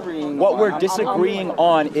disagreeing? What we're disagreeing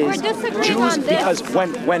on is Jews, because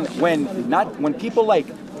when people like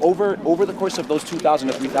over the course of those 2,000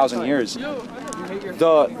 to 3,000 years,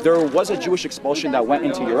 there was a Jewish expulsion that went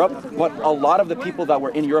into Europe, but a lot of the people that were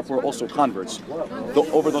in Europe were also converts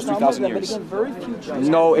over those 2,000 years.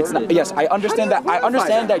 No, it's not. Yes, I understand that. I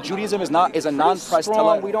understand that Judaism is a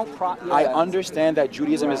non-proselytizing. I understand that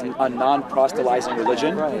Judaism is a non-proselytizing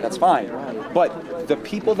religion. That's fine, but the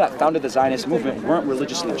people that founded the Zionist movement weren't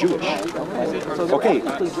religiously Jewish. Okay.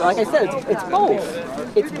 Like I said, it's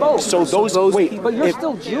both. It's both. So those wait, but you're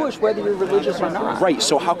still Jewish whether you're religious or not. Right.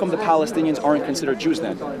 So how come the Palestinians aren't considered Jews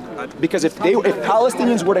then? Because if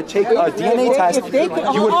Palestinians were to take a DNA test,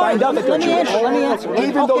 you would find out that they're Jewish. Let me answer.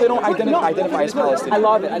 Even though they don't identify as Palestinian.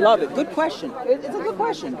 I love it. Good question. It's a good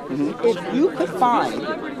question. If you could find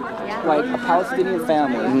like a Palestinian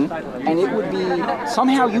family, and it would be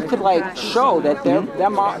somehow you could like show that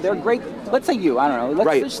their great. Let's say you. I don't know.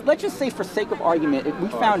 Let's just say for sake of argument, if we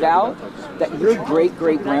found out that your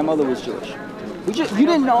great-great-grandmother was Jewish. You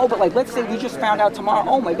didn't know, but like, let's say we just found out tomorrow,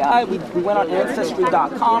 oh my God, we went on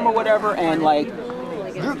Ancestry.com or whatever, and like,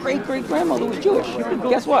 your great-great-grandmother was Jewish.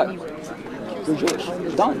 Guess what? You're Jewish.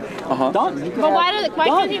 Done. Done. But why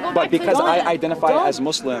can't you go back But because I identify as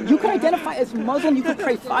Muslim. You can identify as Muslim. You could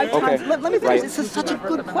pray 5 times. Let me finish. This is such a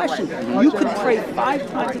good question. You could pray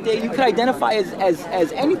 5 times a day. You could identify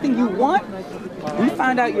as anything you want. If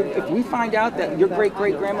we find out that your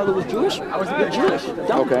great-great-grandmother was Jewish, you're Jewish.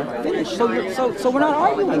 Done. Finished. So we're not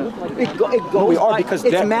arguing. It goes. We are because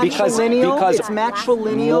it's matrilineal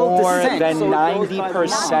more descent. Than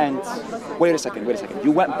 90%. Wait a second.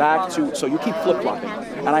 You went back to, so you keep flip-flopping,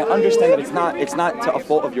 and I understand that it's not to a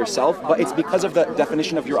fault of yourself, but it's because of the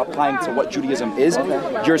definition of you're applying to what Judaism is.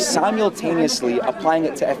 You're simultaneously applying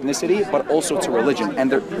it to ethnicity, but also to religion,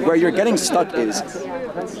 and where you're getting stuck is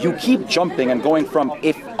you keep jumping and going from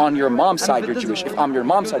if on your mom's side you're Jewish, if on your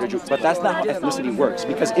mom's side you're Jewish, but that's not how ethnicity works.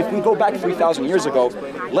 Because if we go back 3,000 years ago,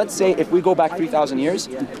 let's say if we go back 3,000 years,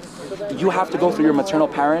 you have to go through your maternal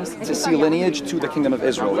parents to see lineage to the Kingdom of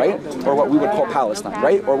Israel, right? Or what we would call Palestine,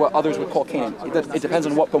 right? Or what others would call Canaan. It depends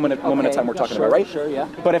on what moment of time we're talking about, right? Sure, yeah.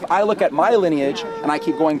 But if I look at my lineage and I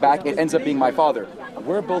keep going back, it ends up being my father.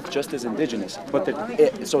 We're both just as indigenous. But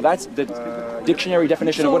so that's the dictionary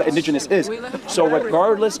definition of what indigenous is. So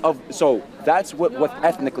regardless of, so that's what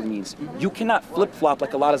ethnically means. You cannot flip-flop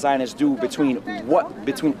like a lot of Zionists do between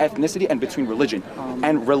ethnicity and between religion.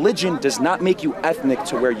 And religion does not make you ethnic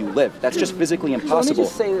to where you live. That's just physically impossible.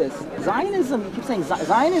 So let me just say this. Zionism, you keep saying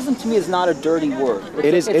Zionism to me is not a dirty word.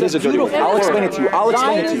 It is a dirty word. I'll explain it to you.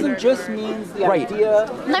 Zionism just means the idea.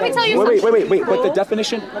 Let me tell you something. Wait. But the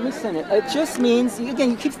definition? Let me send it. It just means,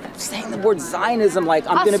 again, you keep saying the word Zionism like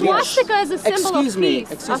I'm going to be. A swastika is a symbol of peace. Excuse me.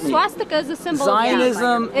 A swastika is a symbol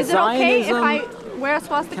Zionism, of peace. Is it okay if I wear a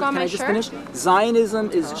swastika on my shirt? Can I just finish?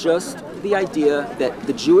 Zionism is just the idea that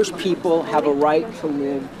the Jewish people have a right to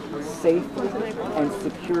live safely and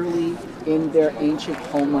securely in their ancient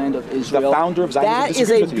homeland of Israel. The founder of Zionism That is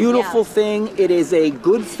a beautiful thing. It is a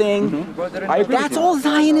good thing. I agree. That's all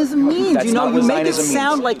Zionism means. That's you know, not you what make it Zionism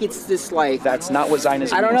sound means. like it's this like. That's not what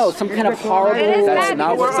Zionism I don't know, some kind of horrible. That's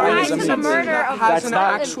not what Zionism means. That's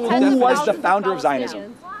not. Who was the founder of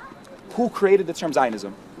Zionism? Who created the term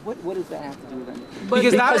Zionism? What does that have to do with anything?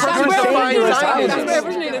 Because that's where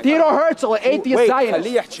Zionism. Theodore Herzl, an atheist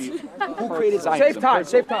Zionist. Who created Zionism?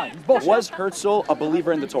 Save time. Was Herzl a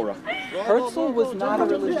believer in the Torah? Herzl was not a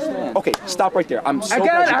religious man. Okay, stop right there. I'm so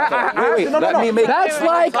Again, glad you let me make. That's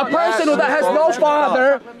like a person that has no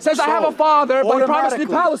father, says I have a father, but he promised me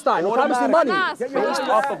Palestine, he promised me money. Based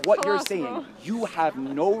off of what you're saying, you have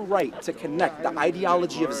no right to connect the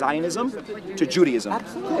ideology of Zionism to Judaism.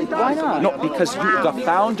 Absolutely. Why not? No, because the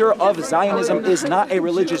founder of Zionism is not a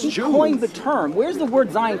religious Jew. He coined the term. Where's the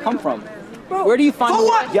word Zion come from? Where do you find it?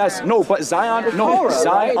 what? Yes, no, but Zion, no, Torah,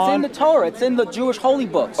 Zion. right? It's in the Torah. It's in the Jewish holy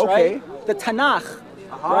books, right? The Tanakh.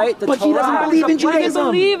 Right? But he doesn't believe in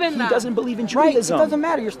Judaism. He doesn't believe in Right, Judaism. it doesn't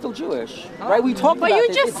matter. You're still Jewish. Right? We talked But about you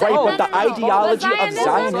this. just said Right, but the ideology of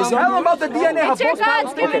Zionism. Tell him about the DNA. It's your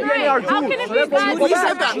God's given right. How can it be God's We given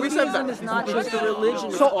said that. right? We said that. It's not just a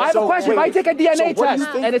religion. So I have a question. If I take a DNA test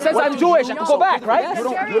and it says I'm Jewish, I can go back, right?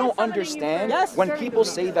 You don't understand. When people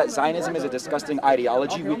say that Zionism is a disgusting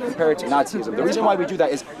ideology, we compare it to Nazism. The reason why we do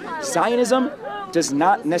that is Zionism does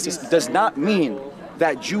not mean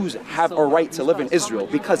that Jews have a right to live in Israel,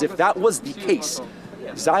 because if that was the case,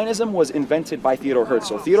 Zionism was invented by Theodore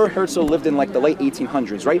Herzl. Theodore Herzl lived in like the late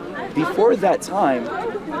 1800s, right? Before that time,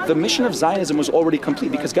 the mission of Zionism was already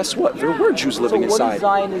complete, because guess what? There were Jews living inside.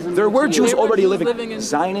 There were Jews already living.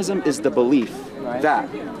 Zionism is the belief that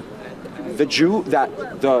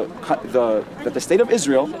the state of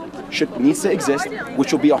Israel needs to exist,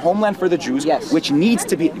 which will be a homeland for the Jews,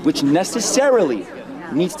 which necessarily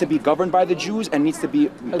needs to be governed by the Jews and needs to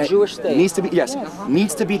be a Jewish state. Needs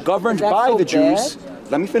to be governed by the Jews.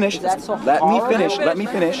 Let me finish. Let me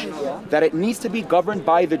finish. That it needs to be governed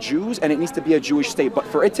by the Jews and it needs to be a Jewish state. But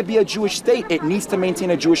for it to be a Jewish state, it needs to maintain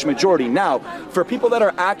a Jewish majority. Now, for people that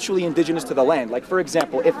are actually indigenous to the land, like for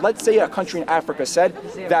example, if let's say a country in Africa said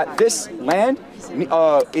that this land,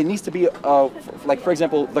 it needs to be, like for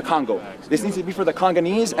example, the Congo. This needs to be for the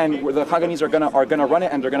Congolese, and the Congolese are gonna run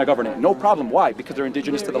it and they're gonna govern it. No problem. Why? Because they're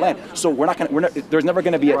indigenous to the land. So there's never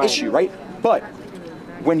gonna be an issue, right? But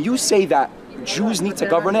when you say that Jews need to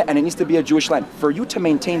govern it and it needs to be a Jewish land, for you to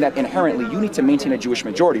maintain that inherently, you need to maintain a Jewish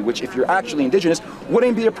majority, which if you're actually indigenous,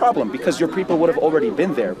 wouldn't be a problem because your people would have already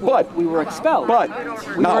been there. But we were expelled. But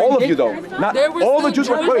not all of you though. Not all the Jews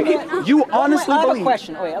were. Wait, you honestly believe? I have a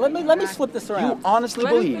question. Wait, let me flip this around. You honestly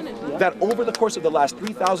believe that over the course of the last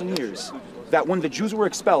 3,000 years, that when the Jews were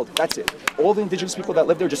expelled, that's it. All the indigenous people that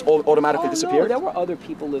lived there just automatically disappeared? No, there were other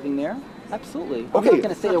people living there. Absolutely. Okay. I'm not going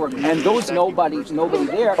to say there were nobody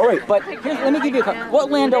there. All right. But let me give you what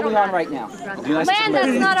land are we on right now? Land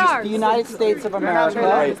that's not ours. The United States of America.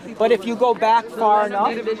 Right. But if you go back far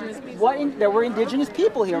enough, there were indigenous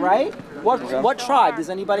people here, right? What tribe? Does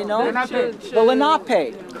anybody know? The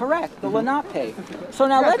Lenape. Correct. The Lenape. So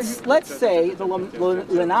now let's say the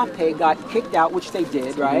Lenape got kicked out, which they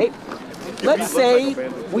did, right? Let's say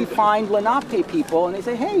we find Lenape people and they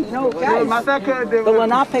say, hey, guys, the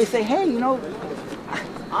Lenape say, hey,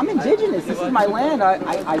 I'm indigenous. This is my land.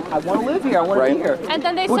 I want to live here. I want to be here. And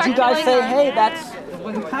then they Would start you guys say, killing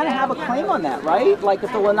hey, you kind of have a claim on that, right? Like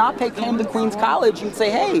if the Lenape came to Queens College, you'd say,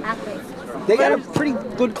 hey, they got a pretty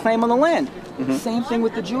good claim on the land. Same thing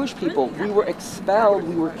with the Jewish people. We were expelled,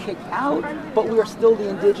 we were kicked out, but we are still the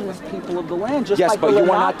indigenous people of the land. Just like the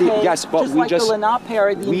Lenape, the Lenape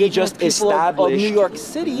are the indigenous people of New York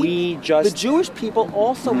City. The Jewish people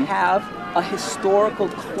also have a historical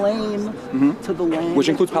claim to the land, which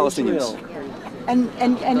includes Palestinians. And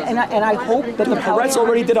I hope that the Haaretz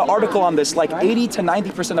already did an article on this. Like 80 to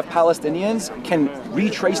 90% of Palestinians can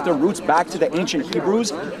retrace their roots back to the ancient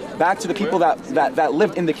Hebrews, back to the people that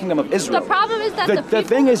lived in the kingdom of Israel. The problem is that the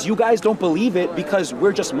thing is, you guys don't believe it because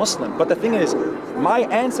we're just Muslim. But the thing is, my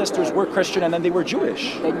ancestors were Christian and then they were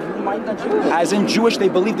Jewish. As in Jewish, they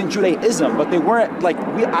believed in Judaism, but they weren't like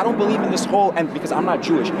I don't believe in this whole. And because I'm not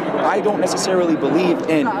Jewish, I don't necessarily believe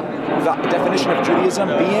in the definition of Judaism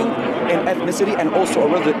being an ethnicity and also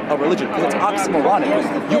a religion, because it's oxymoronic.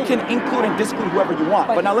 You can include and disclude whoever you want.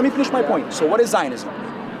 But now let me finish my point. So what is Zionism?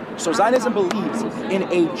 So Zionism believes in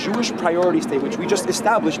a Jewish priority state, which we just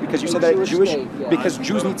established because you said that because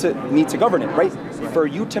Jews need to govern it, right? For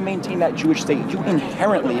you to maintain that Jewish state, you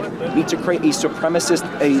inherently need to create a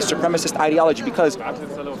supremacist ideology because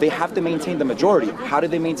they have to maintain the majority. How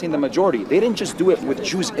did they maintain the majority? They didn't just do it with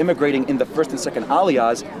Jews immigrating in the first and second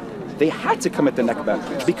aliyahs. They had to commit the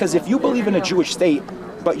Nakba, because if you believe in a Jewish state,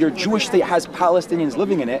 but your Jewish state has Palestinians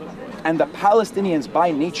living in it, and the Palestinians by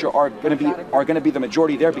nature are going to be the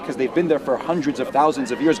majority there because they've been there for hundreds of thousands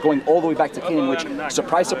of years, going all the way back to Canaan, which,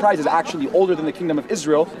 surprise, surprise, is actually older than the Kingdom of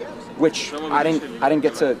Israel, which I didn't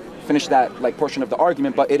get to finish that portion of the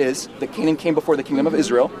argument, but it is. The Canaan came before the Kingdom of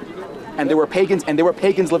Israel. And there were pagans,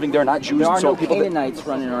 living there, not Jews. There are no Canaanites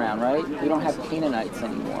running around, right? We don't have Canaanites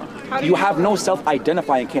anymore. You have no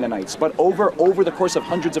self-identifying Canaanites, but over the course of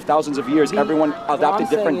hundreds of thousands of years, everyone adopted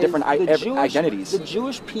different identities. The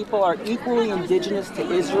Jewish people are equally indigenous to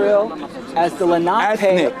Israel as the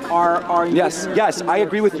Lenape are indigenous. Yes, I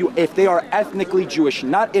agree with you. If they are ethnically Jewish,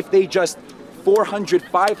 not if they just 400,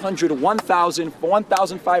 500, 1,000,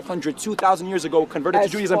 1,500, 2,000 years ago converted to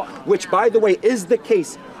Judaism, which, by the way, is the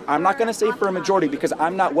case. I'm not going to say for a majority because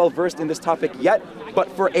I'm not well versed in this topic yet, but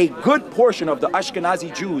for a good portion of the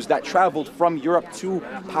Ashkenazi Jews that traveled from Europe to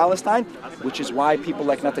Palestine, which is why people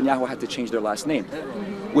like Netanyahu had to change their last name,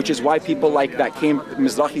 which is why people like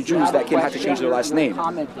Mizrahi Jews that came had to change their last name.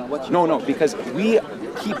 No, because we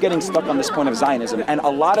keep getting stuck on this point of Zionism, and a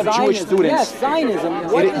lot of Jewish students. Yes, Zionism.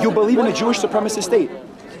 You believe in a Jewish supremacist state.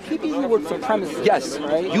 Keep using the word supremacy. Yes,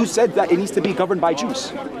 right? You said that it needs to be governed by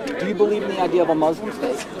Jews. Do you believe in the idea of a Muslim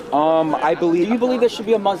state? I believe. Do you believe there should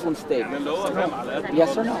be a Muslim state?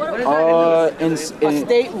 Yes or no? A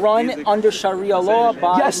state run under Sharia law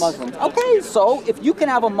by Muslims. Okay, so if you can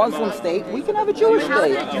have a Muslim state, we can have a Jewish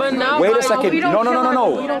state. But now, wait a second.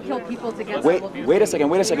 No. We don't kill people to get Wait a second.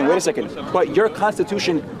 But your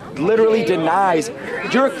constitution literally denies.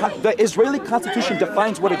 The Israeli constitution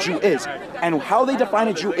defines what a Jew is, and how they define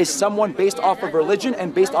a Jew is someone based off of religion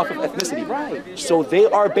and based off of ethnicity. Right. So they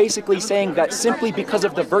are basically saying that simply because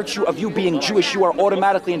of the virtue of you being Jewish, you are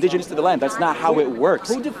automatically indigenous to the land. That's not how it works.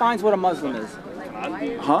 Who defines what a Muslim is?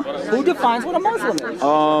 Huh? Who defines what a Muslim is?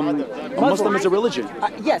 A Muslim is a religion.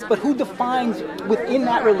 Yes, but who defines within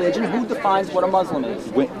that religion? Who defines what a Muslim is?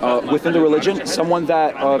 Within the religion, someone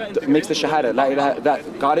that makes the Shahada,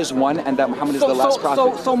 that God is one and that Muhammad is the last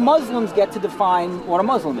prophet. So Muslims get to define what a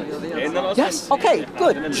Muslim is. Yes. Okay,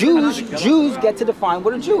 good. Jews get to define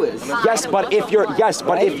what a Jew is. Yes, but if you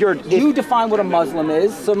define what a Muslim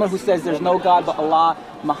is, someone who says there's no God but Allah,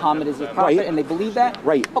 Muhammad is a prophet, and they believe that?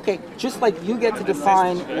 Right. Okay, just like you get to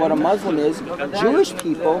define what a Muslim is, Jewish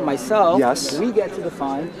people, myself, we get to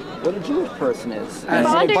define what a Jewish person is.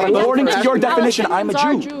 But according to your definition, I'm a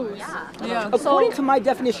Jew. Yeah. According to my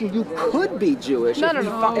definition, you could be Jewish. No. You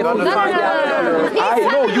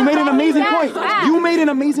made an amazing point. You made an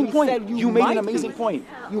amazing point.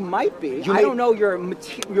 You might be. I don't know your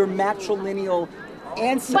matrilineal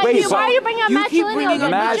ancestry. But why are you bringing up matrilineal?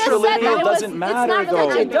 Matrilineal doesn't matter, though.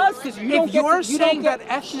 It does, because you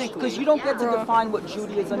don't get to define what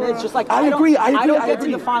Judaism is. Just like I don't get to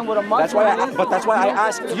define what a Muslim is. But that's why I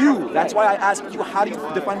asked you. That's why I asked you. How do you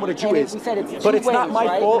define what a Jew is? We said it's two but it's ways, not my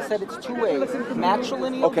right? fault. We said it's two ways: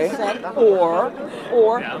 matrilineal descent, or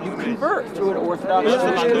you convert through an Orthodox.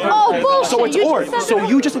 So it's or. So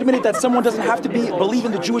you just admitted that someone doesn't have to believe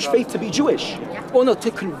in the Jewish faith to be Jewish. Well, no. To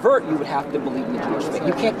convert, you would have to believe in the Jewish.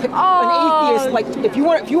 You can't pick an atheist. Like if you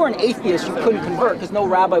were an atheist, you couldn't convert because no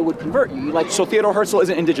rabbi would convert you. So Theodore Herzl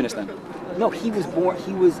isn't indigenous then? No, he was born.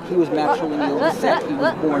 He was matrilineal descent. He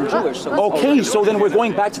was born Jewish. So then we're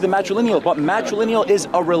going back to the matrilineal. But matrilineal is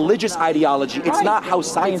a religious ideology. It's not how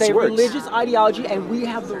science works. It's a religious ideology, and we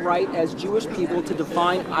have the right as Jewish people to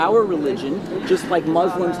define our religion, just like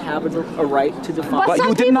Muslims have a right to define. But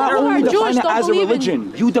you did not only define it as a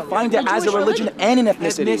religion. You defined it as a religion and an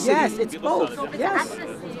ethnicity. Yes, it's both. Yes.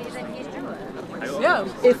 Yeah.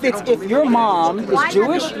 If your mom is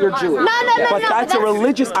Jewish, you're Jewish. But that's a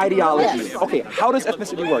religious ideology. Yes. Okay, how does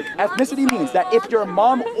ethnicity work? Ethnicity means that if your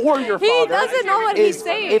mom or your father he doesn't know what he's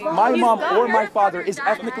saying. If my mom or my father is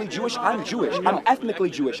ethnically Jewish, I'm Jewish. I'm ethnically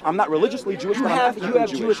Jewish. I'm not religiously Jewish, but I'm ethnically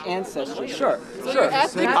Jewish. You have Jewish ancestry. Sure.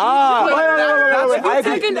 Wait.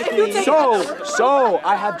 I agree. So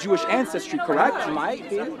I have Jewish ancestry, correct? Might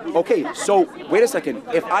be. Okay, so wait a second.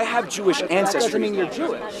 If I have Jewish ancestry, that doesn't mean you're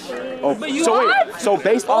Jewish. Oh, But you so wait. So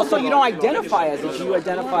based Also, off you don't identify as a Jew, you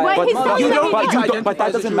identify as Wait, a he's Muslim. but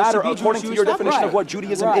that doesn't matter according to your definition of what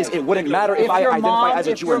Judaism is. It wouldn't matter if I identify as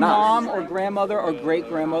a Jew or not. If your mom or grandmother or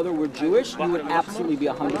great-grandmother were Jewish, you would absolutely be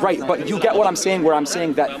 100%. Right, but you get what I'm saying, where I'm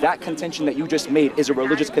saying that that contention that you just made is a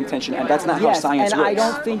religious contention, and that's not how science and works. I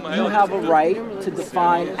don't think you have a right to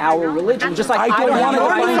define our religion, just like I don't want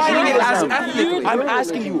to define it as Judaism. ethnically. I'm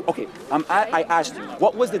asking you, okay, I asked you,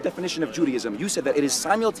 what was the definition of Judaism? You said that it is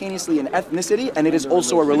simultaneously an ethnicity and it is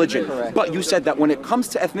also a religion. Correct. But you said that when it comes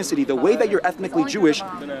to ethnicity, the way that you're ethnically Jewish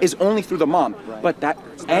is only through the mom. But that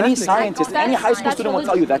any scientist, any high school student will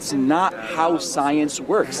tell you that's not how science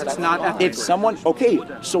works. That's not ethnic. If someone, okay,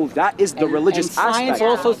 so that is the religious and science aspect.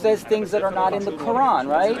 also says things that are not in the Quran,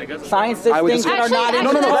 right? Science says things that are not in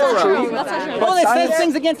No, the no, no, Torah. that's true. Well, it says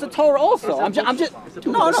things against the Torah also. I'm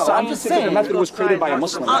just saying. The method was created by a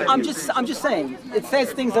Muslim. I'm just saying. It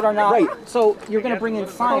says things that are not right. So you're going to bring in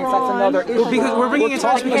science. That's another issue. Because we're bringing in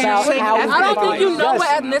science because about you're saying how I don't think you know Yes.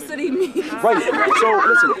 what ethnicity means. Right. So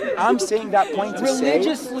listen, I'm saying that point to say.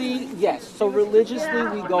 religiously, yes. So religiously,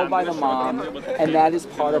 we go by the mom, and that is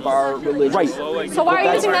part of our religion. Right. So why are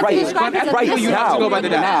you using that to describe his Right, ethnicity? you have to go by the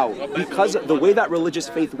now, because the way that religious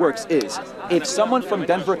faith works is, if someone from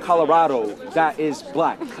Denver, Colorado, that is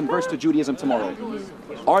black, converts to Judaism tomorrow,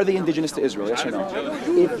 are they indigenous to Israel? Yes or no?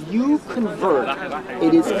 If you convert,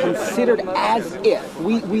 it is considered as if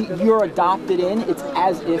you're adopted in. It's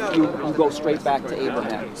as if you go straight back to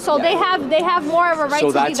Abraham. So they have more of a right So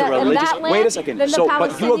to be that's a in religious. that land Wait a second. than the So,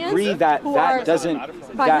 but you Palestinians agree that who that are doesn't.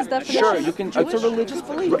 by his That, definition? sure, you can. It's a religious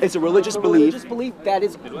belief. It's a religious It's a belief. religious belief that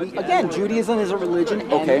is, again, Judaism is a religion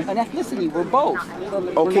and Okay. an ethnicity. We're both.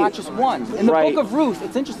 We're Okay. not just one. In the Right. book of Ruth,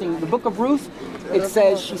 it's interesting. The book of Ruth,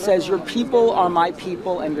 she says, your people are my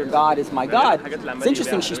people and your God is my God. It's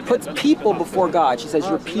interesting. She puts people before God. She says,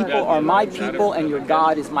 your people are my people and your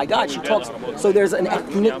God is my God. She talks, so there's an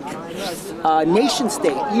ethnic nation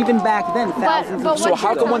state, even back then, thousands of So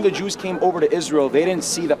how come when the Jews came over to Israel, they didn't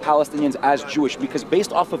see the Palestinians as Jewish? Because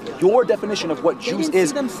based off of your definition of what Jews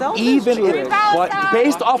is, even if, but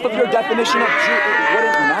based off of your definition of Jew, it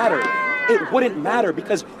wouldn't matter. It wouldn't matter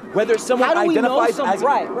because whether someone identifies as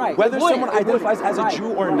whether someone identifies as a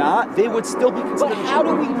Jew or not, they would still be considered. But how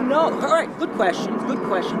do we know? All right, good question. Good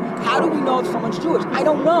question. How do we know if someone's Jewish? I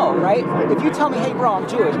don't know, right? If you tell me, hey, bro, I'm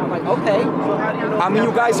Jewish, I'm like, okay. I mean,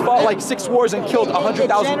 you guys fought like 6 wars and killed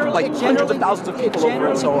 100,000, like hundreds of thousands of people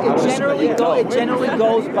over it. So it generally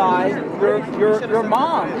goes by your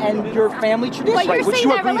mom and your family tradition. But you're saying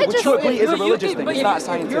that which you agree is a religious thing. It's not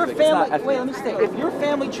scientific. It's not ethnic. Wait, let me say, if your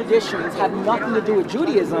family traditions have nothing to do with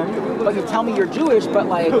Judaism, but you tell me you're Jewish, but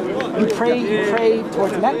like you pray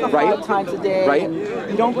towards Mecca 5 times a day, and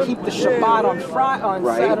you don't keep the Shabbat on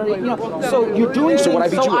Saturday, you know. So you're doing So things. would I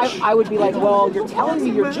be Jewish? I would be like, well, you're telling me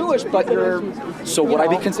you're Jewish, but you're. So would I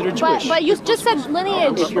be considered Jewish? But you just said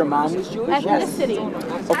lineage. If your mom was Jewish,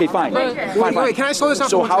 ethnicity. Okay, fine. Wait, can I slow this up?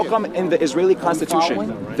 So how come in the Israeli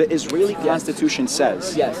Constitution, the Israeli Constitution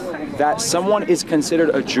says that someone is considered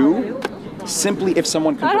a Jew simply if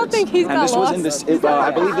someone converts? I don't think he's got And this was in lost. this. I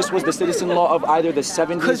believe this was the citizen law of either the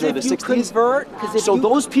 70s or the 60s. So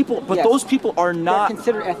those people, those people are not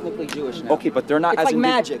considered ethnically Jewish now. Okay, but they're not It's as like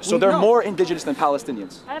magic. So they're more indigenous than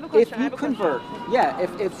Palestinians. If you convert,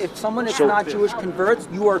 if someone that's not Jewish converts,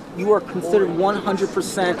 you are considered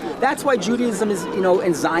 100%. That's why Judaism is,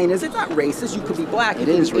 and Zionism, it's not racist. You could be black, you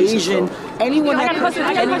could be Asian. Anyone that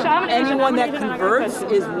converts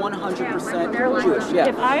is 100% Jewish. Yeah.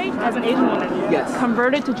 If I, as an Asian woman,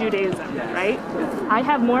 converted to Judaism, right? I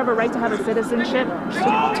have more of a right to have a citizenship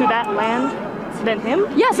to that land than him?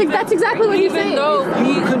 Yes, that's exactly what he's saying. If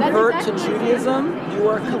you convert to Judaism, you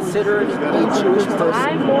are considered a Jewish person.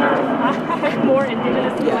 I'm more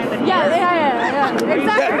indigenous to the land than Yeah,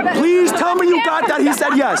 exactly. Please tell me you got that. He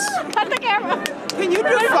said yes. Cut the camera. Can you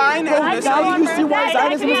define ethnicity? Now you see why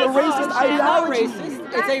Zionism is a racist ideology. It's not racist.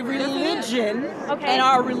 It's a religion, and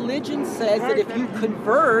our religion says that if you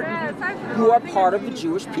convert, you are part of the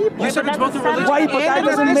Jewish people. You said it's both a religion Right, but that and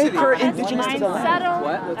doesn't make ethnicity. her indigenous to the land.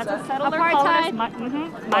 What's that? Apartheid.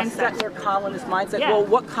 Mindset. Their colonist mindset. Yeah. Well,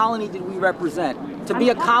 what colony did we represent? To be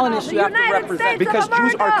a colonist, you have to represent. Because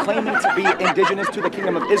Jews are claiming to be indigenous to the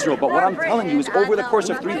kingdom of Israel. But what I'm telling you is over the course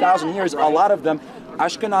of 3,000 years, a lot of them,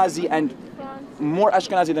 Ashkenazi and more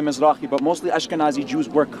Ashkenazi than Mizrahi, but mostly Ashkenazi Jews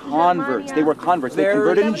were converts. They were converts. They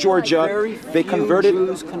converted in Georgia. They converted.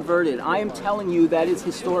 Jews converted. I am telling you that is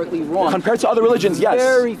historically wrong. Compared to other religions, yes.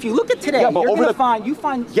 Very few. Look at today. Yeah, but you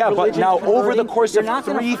find. Yeah, but now over the course of I'll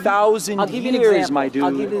 3,000 give you an years, example. my dude. I'll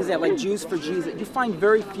give you an example. Like Jews for Jesus. You find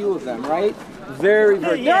very few of them, right? Very.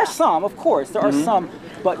 There are some, of course. There are some.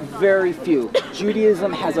 but very few.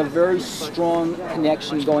 Judaism has a very strong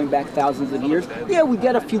connection going back thousands of years. Yeah, we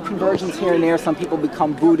get a few conversions here and there. Some people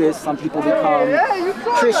become Buddhist, some people become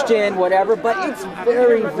Christian, whatever, but it's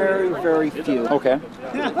very, very, very few. Okay.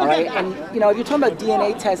 All right, and you know, if you're talking about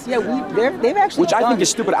DNA tests, yeah, they've actually Which I think is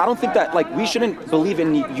stupid. I don't think that, like, we shouldn't believe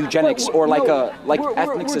in eugenics or like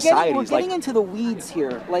ethnic societies. We're getting into the weeds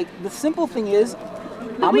here. Like, the simple thing is,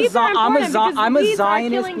 The I'm weeds are important a because Zionist weeds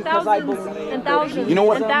are because I killing believe and thousands You know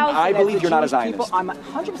what? and thousands. I believe you're not a Jewish Zionist. people, I'm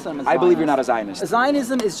 100% a Zionist. I believe you're not a Zionist.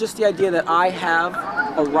 Zionism is just the idea that I have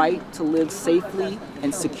a right to live safely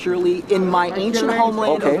and securely in my ancient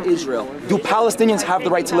homeland of Israel. Do Palestinians have the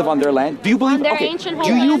right to live on their land? Do you believe? On their Okay. ancient Do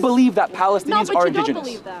you homeland? believe that Palestinians No, but are you don't indigenous?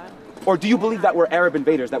 believe that. Or do you believe that we're Arab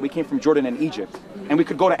invaders, that we came from Jordan and Egypt, and we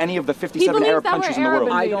could go to any of the 57 Arab countries in the world?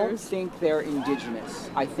 I don't think they're indigenous.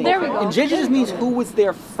 I think There we go. indigenous means who was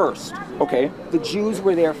there first. Okay. The Jews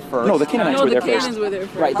were there first. No, the Canaanites were there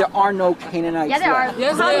first. Right, there are no Canaanites Yeah, there are. left.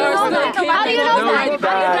 Yes, How do you know that? How do you know that?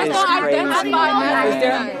 That is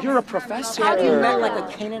crazy. You're a professor. How do you met know like a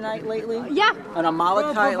Canaanite lately? Yeah. An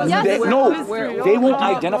Amalekite? Like Yes. They won't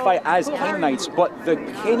identify as Canaanites, but the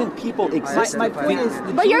Canaan people exist. My point is,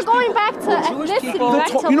 But you're going back to ethnicity, back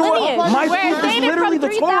to you know what? lineage, My where point it's is dated literally from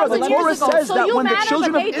the Torah. The 3,000 Torah years ago. says So that you when the mad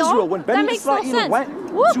children that of they Israel, don't? when That Beni makes no Israel sense. went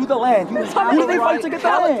Woo. to the land, who did they fight to get the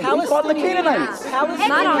land? They fought the Canaanites. I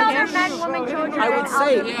would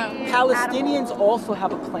say Palestinians also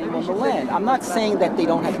have a claim on the land. I'm not saying that they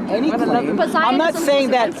don't have any claim. But I'm not Zionism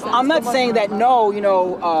saying that. is I'm not saying that. No, you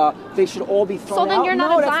know, they should all be thrown So then out. you're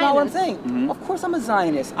not no, a that's not what I'm Zionist. saying. Of course, I'm a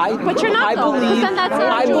Zionist. But you're not, I though, because believe. then that's a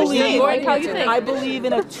I Jewish believe. state, like how you think. I believe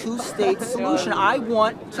in a two-state solution. I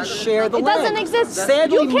want to share the It land. doesn't exist.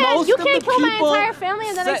 Sadly, You can't most of kill the my people, entire family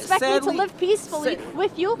and then expect me to sadly- live peacefully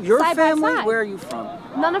with you Your side family? by side. Where are you from?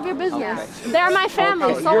 None of your business. They're my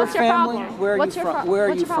family. Okay, So your what's your family? problem? Where are What's you your from? pro- Where are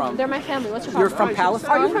what's you your problem? from? They're my family. What's your You're problem? from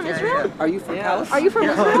Palestine? Are you from Israel? Are you from Palestine? Are you from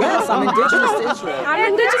Israel? Yes, I'm indigenous to Israel.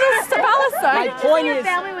 I'm indigenous to Palestine. My point is,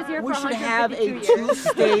 we should have a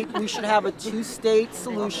two-state. We should have a two-state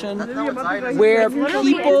solution where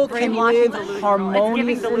people can live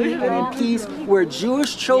harmoniously and in peace, where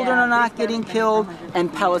Jewish children are not getting killed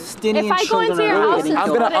and Palestinian If I go children into your are not house getting and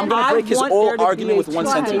killed. I'm gonna break his want whole there to be argument a with one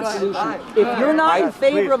two-state sentence. solution. If you're not in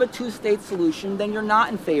favor wait. of a two-state solution, then you're not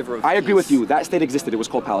in favor of I agree peace. with you. That state existed. It was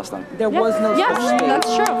called Palestine. There was no Yes, such state.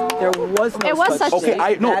 that's true. There was no It was such state. Okay,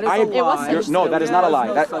 I no, That is I a lie. no, that is not a lie.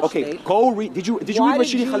 There That, was no such okay, state. go read. Did you read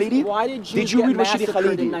Rashidi Khalidi? Why did Jews Did you get read Rashidi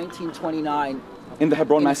massacred in Khalidi 1929? in the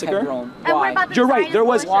Hebron in massacre? Hebron? And what Why? about the You're right. There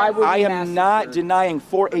was. Why were I we am massacred? not denying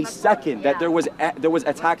for a second that there was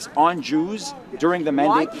attacks on Jews during the Why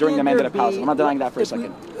mandate can't there of Palestine. I'm not denying that for a if we-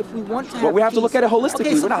 second. If we want to But we have to look at it holistically.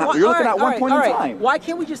 Okay, so We're not- why- you're looking at all one point in all right. time. Why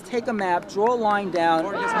can't we just take a map, draw a line down?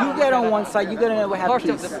 You get on one side, you get on the other, have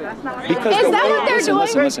peace. Because Is the that way, what they're listen, doing?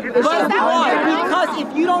 listen, listen. But that what why? they're doing? Because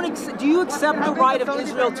if you don't, do you accept the right of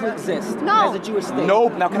Israel to exist No. as a Jewish state? No.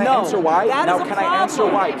 Now can I answer why? That Now is a can I answer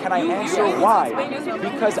problem. why? Can I answer why?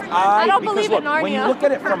 Because I don't because believe look, in Narnia. when you look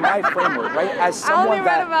at it from my framework, right, as I only someone read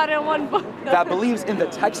that about it in one book. that believes in the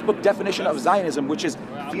textbook definition of Zionism, which is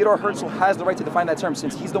Theodor Herzl has the right to define that term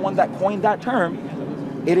since he's the one that coined that term.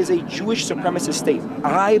 It is a Jewish supremacist state.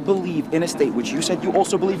 I believe in a state, which you said you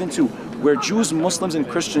also believe in too, where Jews, Muslims, and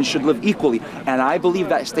Christians should live equally. And I believe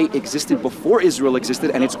that state existed before Israel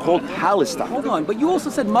existed, and it's called Palestine. Hold on, but you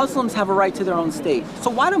also said Muslims have a right to their own state.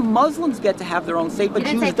 So why do Muslims get to have their own state, but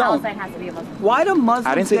Jews don't? has to be a Muslim. Why do Muslims?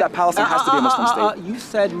 I didn't say that Palestine has to be a Muslim state. You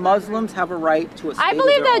said Muslims have a right to a state. I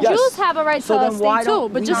believe of their that own. Jews have a right So to a then why state too,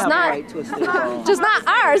 don't but we just have not, a right to a state of our own? just not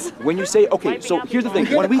ours. When you say, okay, so here's the thing.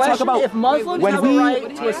 When we talk about if Muslims when have we a right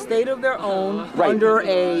to a state of their own Right. under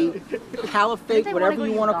a caliphate, whatever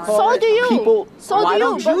you want to call So it, do you. people, So why do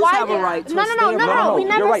don't you. But Jews why have a right to no, a no, state no, of no, their no. own? We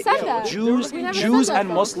never you're right. said that. Jews, We never Jews said that, and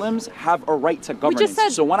though. Muslims have a right to just governance. said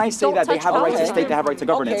So when I say don't that they touch have a right to Palestine. state, they have a right to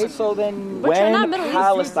governance. Okay, so then But you're not When Middle East.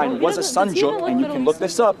 Palestine was a Does he even sanjuk, look and you Middle can look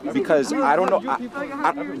this up because I don't know,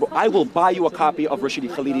 I will buy you a copy of Rashidi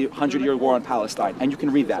Khalidi 100-Year War on Palestine, and you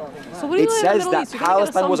can read that. So what do you It do in the says Middle that East? You're gonna get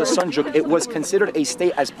a Palestine was a sunburn. sanjuk. It was considered a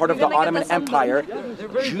state as part of the Ottoman Empire.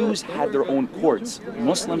 Jews had their own courts.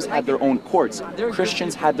 Muslims had their own courts.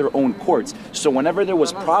 Christians had their own courts. So whenever there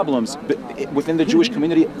was problems within the Jewish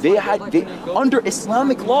community, under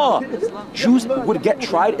Islamic law, Jews would get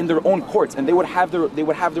tried in their own courts, and they would have their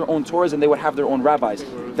own Torahs, and they would have their own rabbis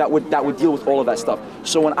that would deal with all of that stuff.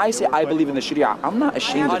 So when I say I believe in the Sharia, I'm not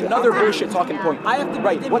ashamed of it. Another bullshit talking point. I have to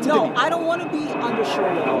right. What's no, the I don't want to be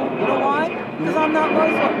undershirt at all. You know why? Because I'm not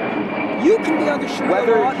Muslim. You can be under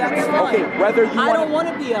Sharia law, that's fine. Okay, whether you I don't want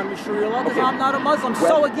to be under Sharia law because I'm not a Muslim. Well,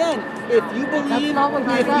 so again, if you believe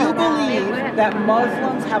that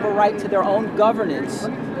Muslims have a right to their own governance,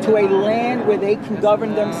 to a land where they can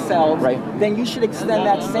govern themselves, then you should extend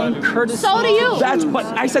that same courtesy. So do you. But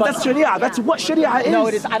I said that's Sharia. That's what Sharia is. No,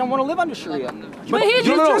 it is. I don't want to live under Sharia. But he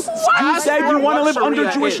just You said you want to live under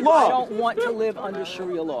Jewish law. I don't want to live under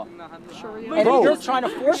Sharia law. And if you're trying to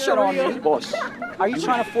force it on me, boss, are you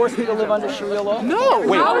trying to force me to live under Sharia law? No.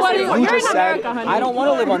 Wait, you just said I don't want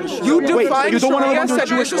to live under Sharia law. You define you don't want to live under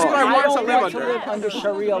Jewish law. I don't want to live under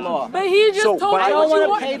Sharia law. But he just told I you don't what you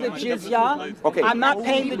want to pay the jizya. Okay. I'm not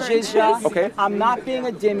paying the jizya. Okay. I'm not being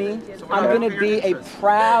a dhimmi. I'm going to be a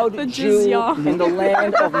proud Jew in the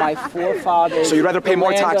land of my forefathers. So you'd rather pay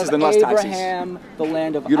more taxes than less taxes? Abraham, the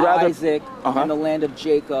land of rather, Isaac, and the land of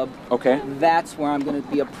Jacob. Okay. That's where I'm going to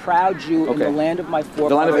be a proud Jew in the land of my forefathers.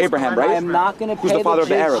 The land of Abraham, right? I am not going to pay Who's the father of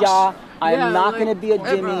the Arabs? I am not going to be a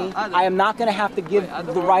dhimmi. I am not going to have to give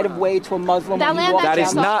the right of way to a Muslim. That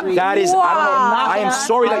is not. That is. I am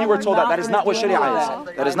sorry that you were told that. That is not what Sharia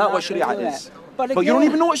is. That is not what Sharia is. But you don't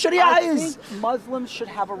even know what Sharia is. I think Muslims should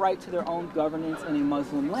have a right to their own governance in a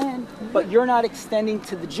Muslim land, but you're not extending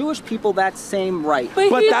to the Jewish people that same right.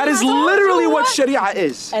 But that is literally what Sharia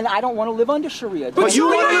is. And I don't want to live under Sharia. But you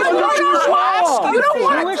want to live under Jewish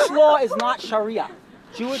law. Jewish law is not Sharia.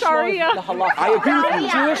 Jewish law is the halakha. I agree with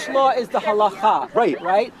you. Jewish law is the halakha.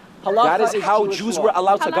 Right? Halakha that is how Jewish Jews law. were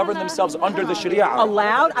allowed to govern themselves under the Sharia.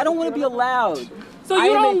 Allowed? I don't want to be allowed. So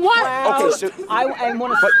you don't want. Okay, so I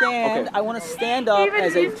want to stand. I want to stand up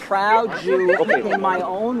as a proud Jew in my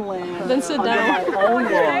own land, Then sit under down. my own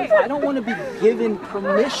laws. I don't want to be given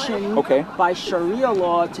permission by Sharia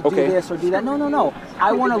law to do this or do that. No.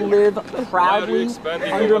 I want to live proudly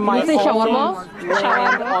under my own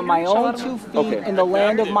land, on my own 2 feet, in the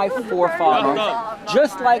land of my forefathers.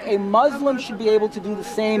 Just like a Muslim should be able to do the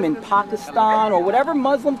same in Pakistan or whatever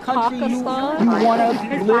Muslim country you want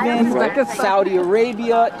to live in, Saudi Arabia,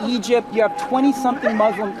 Egypt. You have 20-something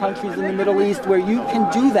Muslim countries in the Middle East where you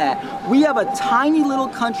can do that. We have a tiny little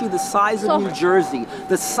country the size of New Jersey.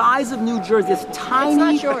 The size of New Jersey, this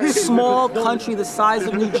tiny, small country the size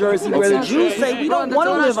of New Jersey where the Jews say we don't want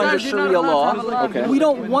to live under Sharia law. We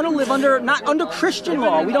don't want to live not under Christian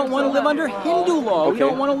law. We don't want to live under Hindu law. We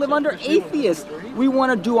don't want to live under atheists. We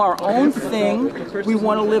want to do our own thing. We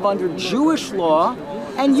want to live under Jewish law.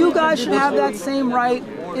 And you guys should have that same right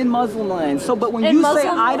in Muslim land. So, but when you say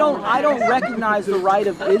I don't recognize the right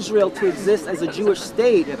of Israel to exist as a Jewish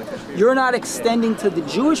state, you're not extending to the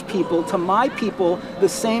Jewish people, to my people, the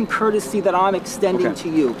same courtesy that I'm extending to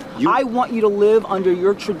you. I want you to live under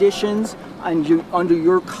your traditions and under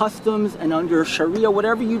your customs and under Sharia,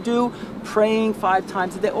 whatever you do, praying 5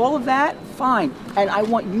 times a day, all of that, fine. And I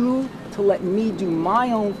want you to let me do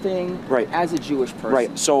my own thing as a Jewish person.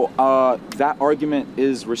 Right. So that argument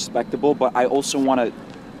is respectable, but I also want to.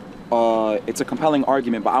 It's a compelling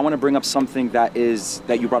argument, but I want to bring up something that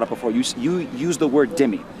you brought up before. You used the word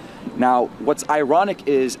dhimmi. Now, what's ironic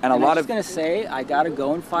is, and I'm just going to say, I got to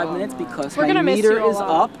go in 5 minutes because my meter is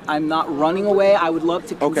up. I'm not running away. I would love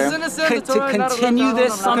to continue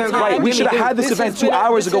this sometime. Right, we should have had this event 2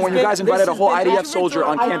 hours ago when you guys invited a whole IDF soldier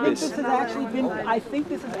on campus. I think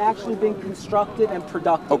this has actually been constructive and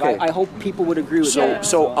productive. I hope people would agree with that.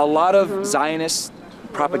 So a lot of Zionist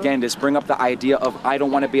propagandists bring up the idea of I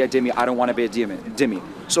don't want to be a dhimmi, I don't want to be a dhimmi.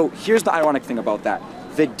 So here's the ironic thing about that.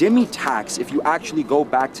 The dhimmi tax, if you actually go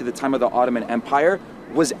back to the time of the Ottoman Empire,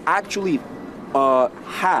 was actually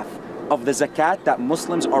half of the zakat that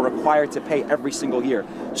Muslims are required to pay every single year.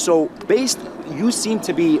 So you seem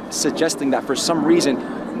to be suggesting that for some reason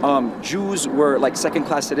Jews were like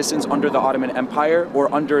second-class citizens under the Ottoman Empire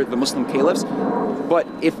or under the Muslim caliphs. But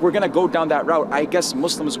if we're going to go down that route, I guess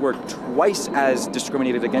Muslims were twice as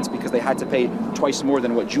discriminated against because they had to pay twice more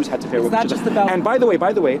than what Jews had to pay. And by the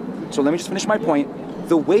way, so let me just finish my point.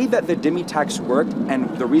 The way that the dhimmi tax worked and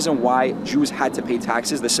the reason why Jews had to pay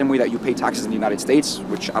taxes, the same way that you pay taxes in the United States,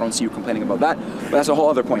 which I don't see you complaining about that, but that's a whole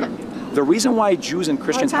other point. The reason why Jews and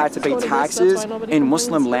Christians had to pay taxes in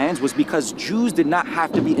Muslim lands was because Jews did not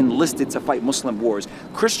have to be enlisted to fight Muslim wars.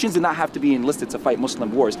 Christians did not have to be enlisted to fight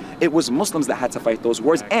Muslim wars. It was Muslims that had to fight those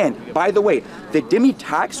wars. And by the way, the dhimmi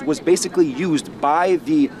tax was basically used by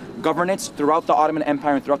the governance throughout the Ottoman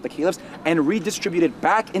Empire and throughout the caliphs and redistributed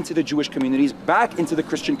back into the Jewish communities, back into the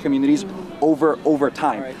Christian communities over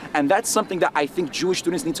time. And that's something that I think Jewish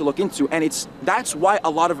students need to look into. And that's why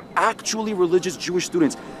a lot of actually religious Jewish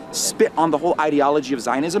students spit on the whole ideology of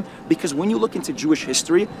Zionism, because when you look into Jewish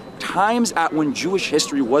history, times at when Jewish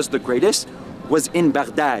history was the greatest was in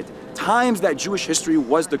Baghdad. Times that Jewish history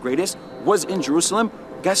was the greatest was in Jerusalem,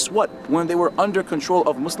 Guess what? When they were under control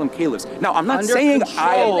of Muslim caliphs. Now I'm not saying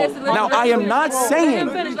I am not saying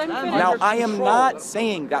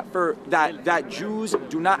that Jews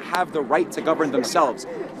do not have the right to govern themselves.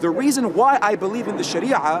 The reason why I believe in the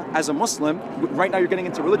Sharia as a Muslim, right now you're getting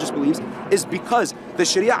into religious beliefs, is because the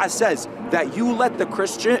Sharia says that you let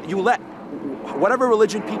whatever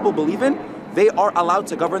religion people believe in, they are allowed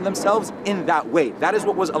to govern themselves in that way. That is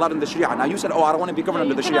what was allowed in the Sharia. Now you said, oh, I don't want to be governed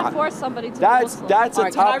under the Sharia. You cannot force somebody to That's a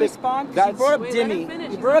topic. Can I respond? You brought up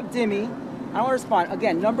Dhimmi. You brought up Dhimmi. I want to respond.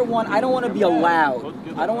 Again, number one, I don't want to be allowed.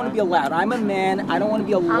 I don't want to be allowed. I'm a man. I don't want to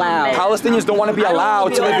be allowed. Palestinians don't want to be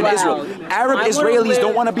allowed to live in Israel. Arab Israelis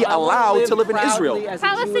don't want to be allowed to live in Israel.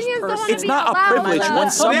 Palestinians don't want to It's not a privilege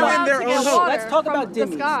when someone... Let's talk about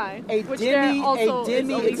dhimmi. A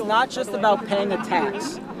dhimmi, it's not just about paying a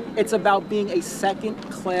tax. It's about being a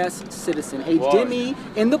second-class citizen. A dhimmi,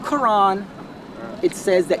 in the Quran, it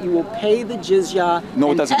says that you will pay the jizya.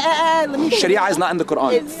 No, it doesn't. Sharia is not in the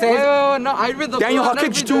Quran. It says, no, I read the Daniel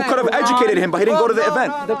Haqiq too could have educated him, but he didn't go to the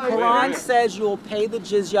event. The Quran says you will pay the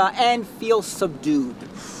jizya and feel subdued.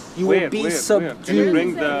 You will be subdued. Can you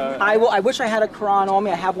bring the... I wish I had a Quran on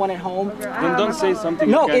me. I have one at home. Then don't say something.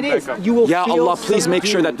 No, it is. You will Ya feel Allah, please make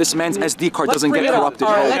sure that this man's SD card doesn't get corrupted.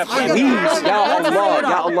 Please, Ya Allah,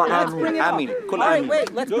 Ya Allah, Ameen. All right,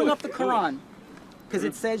 wait. Let's bring up the Quran. Because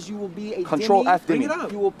it says you will be a Control dhimmi, F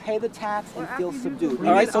dhimmi. you will pay the tax and feel subdued.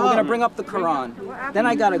 All right, so we're gonna bring up the Quran. Then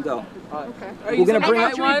I gotta go. We're gonna bring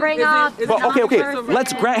up. But okay.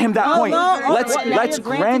 Let's grant him that point. Let's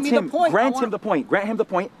grant him the point. Grant him the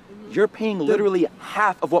point. You're paying literally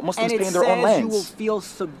half of what Muslims pay in their own lands. You will feel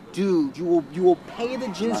subdued. You will pay the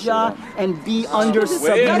jizya and be under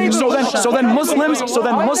subdued. So then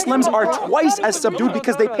Muslims are twice as subdued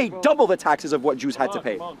because they pay double the taxes of what Jews had to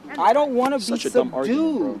pay. I don't want to be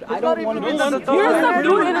subdued. I don't want to be subdued. You're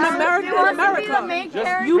subdued in America.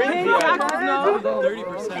 You pay taxes now.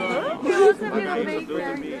 30%.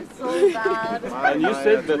 And you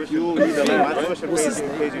said that you will need a land.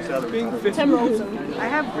 I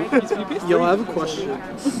have Yo, I have a question.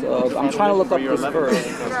 So, I'm trying to look up this verse.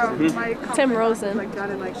 Tim Rosen.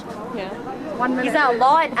 Yeah. He's a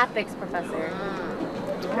law and ethics professor.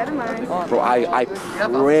 Bro, I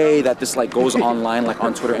pray that this goes online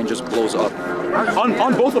on Twitter and just blows up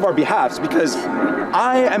on both of our behalves, because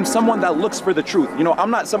I am someone that looks for the truth. You know,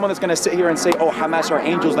 I'm not someone that's gonna sit here and say, oh, Hamas are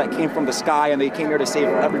angels that came from the sky and they came here to save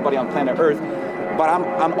everybody on planet Earth. But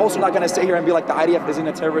I'm also not going to sit here and be like the IDF isn't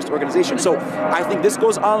a terrorist organization. So I think this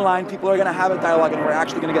goes online. People are going to have a dialogue, and we're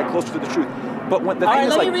actually going to get closer to the truth. But when the thing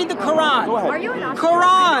is, let me read the Quran. Go ahead. Are you an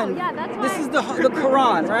Quran. Yeah, that's why. This is the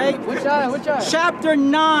Quran, right? Which eye? Chapter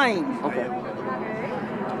 9. Okay.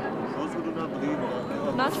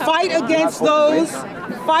 Fight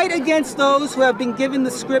against those who have been given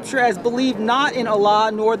the scripture as believe not in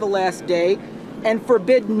Allah nor the last day, and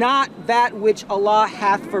forbid not that which Allah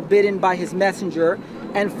hath forbidden by his messenger,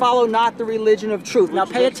 and follow not the religion of truth. Now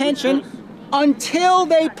pay attention, until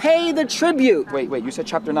they pay the tribute. Wait, you said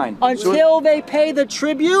chapter 9. Until they pay the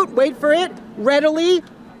tribute, wait for it, readily,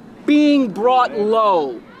 being brought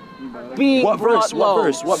low. What verse?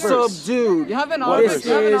 Subdued. You have an This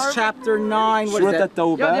is chapter 9. What is that?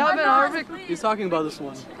 Yo, do you have an Arabic? He's talking about this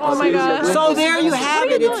one. Oh my God. So there you have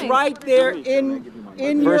it. It's right there in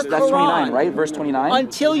verse, your Quran. that's 29, right? Verse 29.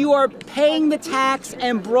 Until you are paying the tax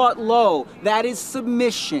and brought low. That is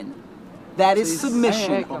submission. That is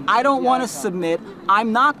submission. I don't want to submit.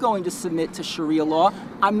 I'm not going to submit to Sharia law.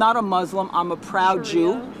 I'm not a Muslim. I'm a proud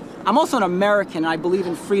Jew. I'm also an American, and I believe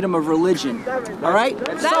in freedom of religion. All right?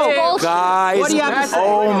 So, guys, what do you have to say?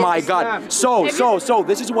 Oh my God. So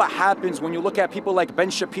this is what happens when you look at people like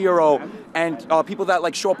Ben Shapiro and people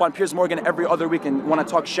that show up on Piers Morgan every other week and want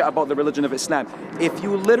to talk shit about the religion of Islam. If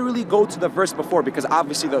you literally go to the verse before, because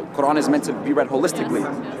obviously the Quran is meant to be read holistically,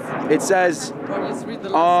 it says,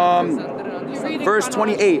 verse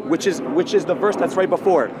 28, which is the verse that's right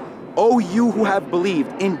before. O you who have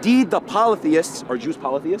believed, indeed the polytheists, are Jews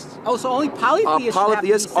polytheists? Oh, so only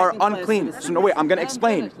polytheists are unclean. So no, wait, I'm going to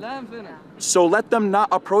explain. So let them not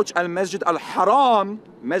approach al-Masjid al-Haram,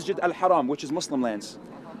 which is Muslim lands,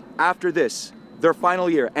 after this, their final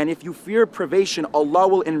year. And if you fear privation, Allah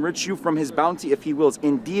will enrich you from His bounty if He wills.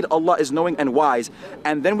 Indeed, Allah is knowing and wise.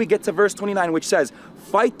 And then we get to verse 29, which says,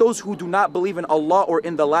 fight those who do not believe in Allah or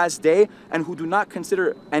in the last day, and who do not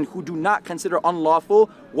consider unlawful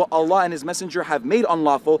what Allah and His Messenger have made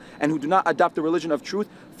unlawful, and who do not adopt the religion of truth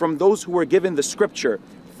from those who were given the scripture.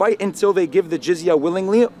 Fight until they give the jizya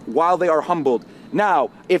willingly while they are humbled. Now,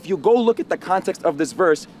 if you go look at the context of this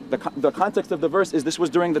verse, the context of the verse is this was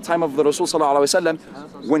during the time of the Rasul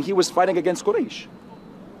ﷺ when he was fighting against Quraysh.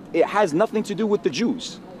 it has nothing to do with the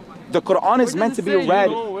Jews. The Quran is meant to be read.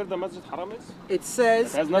 You know where the Masjid Haram is? It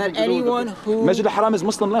says It that anyone who... Masjid al-Haram is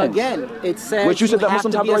Muslim land. Again, it says which you said that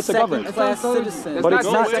Muslims to have the right to govern. Class citizen. But it's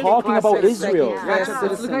not talking about Israel.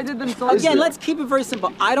 Again, let's keep it very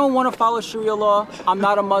simple. I don't want to follow Sharia law. I'm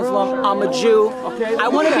not a Muslim. I'm a Jew. I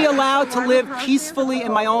want to be allowed to live peacefully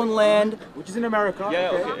in my own land. Which is in America.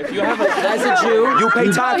 Yeah, okay. If you have a... As a Jew. You pay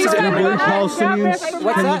taxes in America. Palestinians?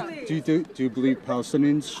 What's that? Do you believe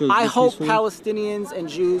Palestinians should I be hope peaceful? Palestinians and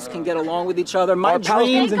Jews can get along with each other. My Are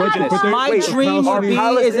dream, Palestinians indigenous? my dream would be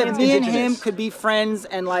is if Palestinians me and him indigenous? could be friends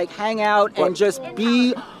and like hang out and just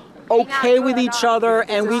be okay with each other,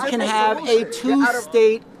 and we can have a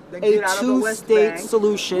two-state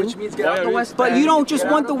solution. But you don't just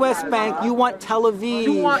want the West Bank, you want Tel Aviv,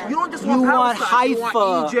 you want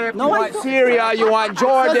Haifa, Egypt, you want Syria, you want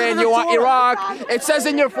Jordan, you want Iraq. It says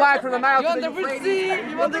in your flag from the Nile to the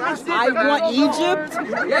Euphrates. I want Egypt.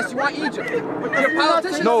 Yes, you want Egypt. But your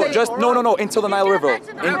politicians No, say- just no, until the Nile River.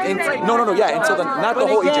 Until the not the But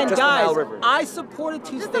whole again, Egypt, just guys, the Nile River. I support a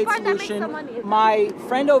two-state solution. My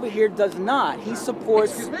friend over here does not. He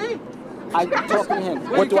supports. I'm talking to him.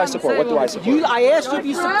 What do I support? What do I support? I asked you if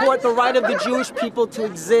you support the right of the Jewish people to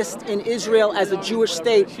exist in Israel as a Jewish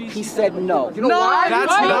state. He said no. You know why? That's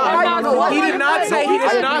not. He did not say he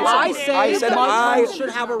did not I say. say Muslims should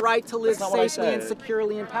have a right to live safely and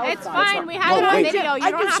securely in Palestine. It's fine. We have it on video.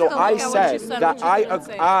 You don't have So to I look at what you said said. that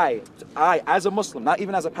I, as a Muslim, not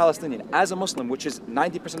even as a Palestinian, as a Muslim, which is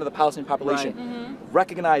 90% of the Palestinian population,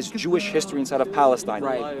 recognize Jewish history inside of Palestine,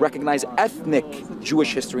 recognize ethnic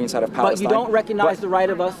Jewish history inside of Palestine. But you don't recognize the right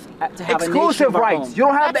of us to have Exclusive a nation of our rights. own. You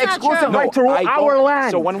don't have the exclusive right to rule our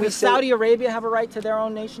land. So when we Does Saudi Arabia have a right to their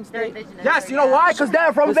own nation state? Yes, you know why? Because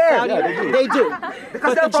they're from there. They do.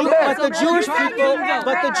 Because they're from there. But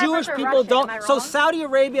the Jewish people don't. So Saudi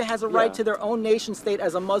Arabia has a right to their own nation state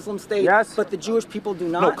as a Muslim state. Yes. But the Jewish people do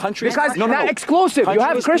not. No, countries. Because not exclusive. You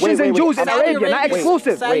have Christians and Jews in Arabia, not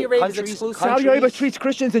exclusive. Saudi Arabia is exclusive. Saudi Arabia treats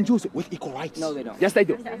Christians and Jews with equal rights. No, they don't. Yes, they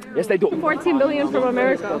do. Yes, they do. 14 billion from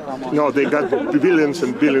America. No, they got billions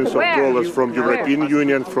and billions of dollars from European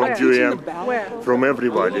Union, from UN, from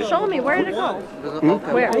everybody. Show me, where did it go?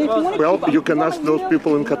 Where? Well, you can ask those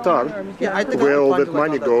people in Qatar where all that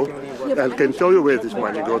money go, and can tell you where this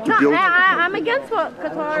money go to build. I'm against what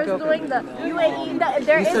Qatar is doing. The UAE,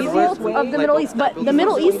 there is growth of the Middle East, but the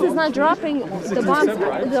Middle East is not dropping the bombs.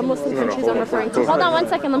 The Muslim countries I'm referring to. Hold on 1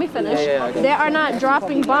 second, let me finish. They are not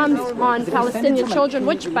dropping bombs on Palestinian children,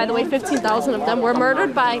 which, by the way, 15,000 of them were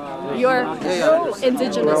murdered by your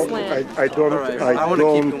indigenous land. I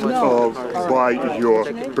don't buy your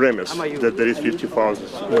premise that there is 50,000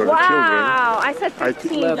 children. Wow, I said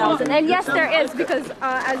 15,000. And yes, there is, because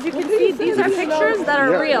as you can see, these are pictures that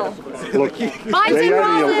are real. Look, they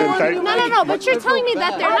are real. No, but you're telling me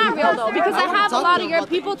that they're not real, though, because I have a lot of your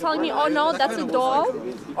people telling me, oh no, that's a doll,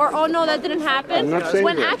 or oh no, that didn't happen. I'm not saying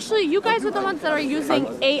when that. actually, you guys are the ones that are using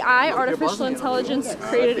AI, artificial intelligence,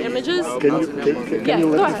 created images. Can you Go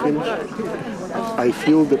let me ahead. finish? I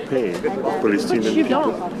feel the pain of Palestinian You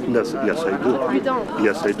people. don't. Yes, I do. You don't.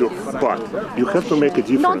 Yes, I do. But you have to make a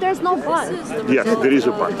difference. No, there's no but. Yes, there is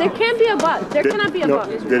a but. There can't be a but. There cannot be a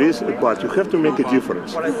but. There is a but. You have to make a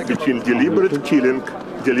difference between deliberate killing,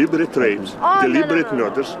 deliberate rapes, deliberate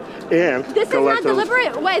murders, and This is not collateral.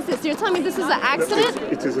 deliberate. What is this? You're telling me this is an accident?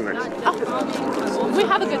 It is an accident. Oh. We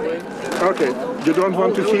have a good day. Okay, you don't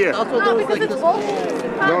want to hear. No, because it's bullshit.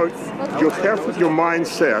 No, you have your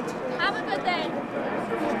mindset. Have a good day.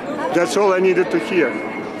 That's all I needed to hear.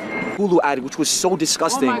 Hulu ad, which was so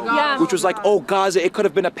disgusting, God. which was like, oh, Gaza, it could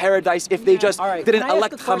have been a paradise if they just didn't can I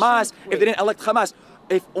elect ask a Hamas. question? If they didn't elect Hamas.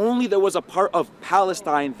 If only there was a part of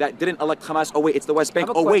Palestine that didn't elect Hamas. Oh wait, it's the West Bank.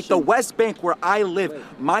 Oh wait, the West Bank where I live.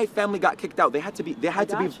 My family got kicked out. They had to be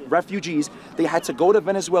refugees. They had to go to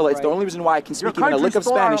Venezuela. It's the only reason why I can speak even a lick of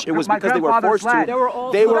Spanish. It was because they were forced to.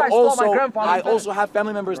 They were also. I also have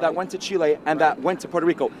family members that went to Chile and that went to Puerto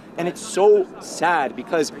Rico, and it's so sad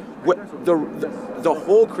because the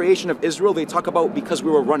whole creation of Israel they talk about because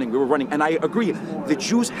we were running, and I agree. The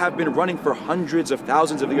Jews have been running for hundreds of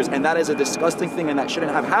thousands of years, and that is a disgusting thing, and that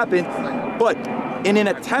shouldn't have happened. But in an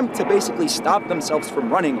attempt to basically stop themselves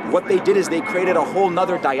from running, what they did is they created a whole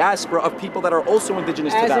nother diaspora of people that are also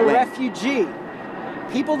indigenous to that land. As a refugee,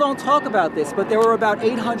 people don't talk about this, but there were about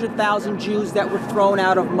 800,000 Jews that were thrown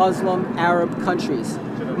out of Muslim Arab countries.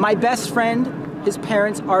 My best friend, his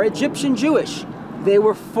parents are Egyptian Jewish. They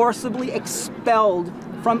were forcibly expelled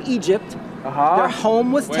from Egypt. Their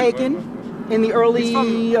home was taken. in the early,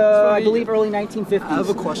 I believe, early 1950s. I have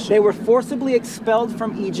a question. They were forcibly expelled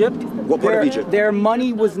from Egypt. What part of Egypt? Their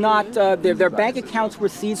money was not, their bank accounts were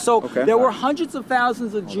seized. So there were hundreds of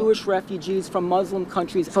thousands of Jewish refugees from Muslim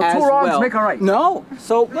countries as well. So two wrongs make a right. No.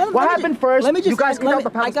 So what happened first? Let me just you guys killed the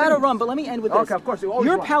Palestinians. I gotta run, but let me end with this. Okay, of course.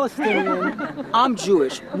 You're Palestinian. I'm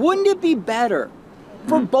Jewish. Wouldn't it be better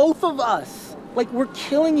for both of us? Like, we're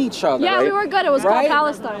killing each other. Yeah, right? we were good. It was called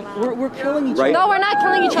Palestine. We're killing each Right. other. No, we're not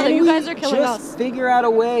killing each other. You guys are killing us. Just figure out a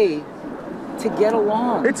way to get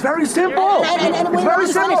along. It's very simple. It's very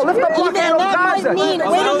simple. Lift the blockade of Gaza. Wait a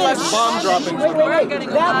minute. Wait.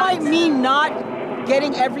 That might mean not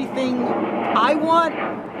getting everything I want,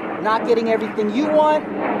 not getting everything you want,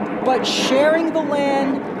 but sharing the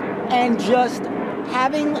land and just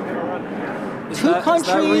having two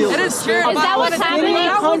countries. It is true. Is that what's happening?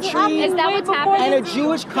 Is that what's happening? And a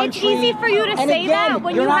Jewish country. It's easy for you to say that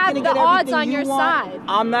when you have the odds on your side.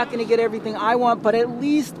 I'm not going to get everything I want, but at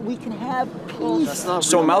least we can have peace.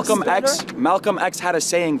 So Malcolm X had a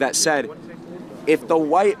saying that said, if the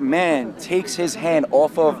white man takes his hand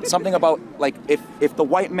off of something about, like, if the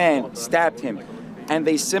white man stabbed him and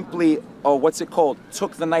they simply,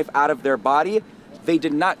 took the knife out of their body, they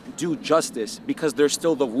did not do justice because there's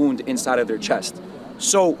still the wound inside of their chest.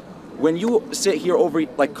 So when you sit here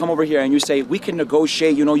come over here and you say, we can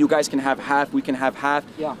negotiate, you guys can have half, we can have half.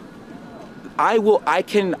 Yeah. I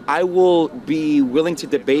will be willing to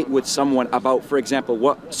debate with someone about, for example,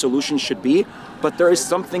 what solutions should be, but there is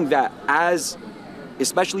something that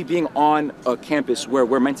especially being on a campus where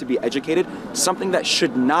we're meant to be educated, something that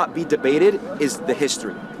should not be debated is the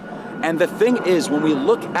history. And the thing is, when we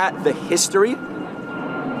look at the history,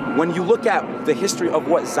 when you look at the history of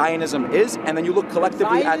what Zionism is, and then you look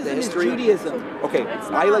collectively at the history. Zionism is Judaism. Okay,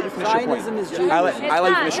 I let you finish your point. Zionism is Judaism. I let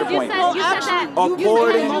you finish your point. You said that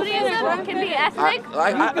Judaism can be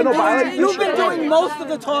ethnic. You've been doing most of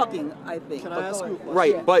the talking, I think. Can I ask you?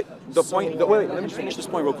 Right, but the point. Wait, let me finish this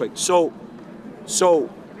point real quick. So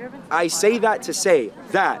I say that to say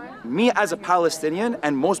that me as a Palestinian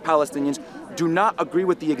and most Palestinians do not agree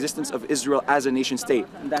with the existence of Israel as a nation state.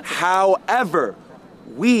 However,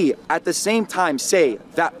 we at the same time say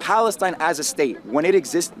that Palestine as a state, when it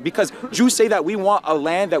exists, because Jews say that we want a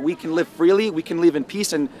land that we can live freely, we can live in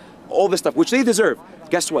peace and all this stuff, which they deserve.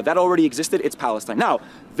 Guess what? That already existed. It's Palestine. Now,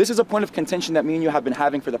 this is a point of contention that me and you have been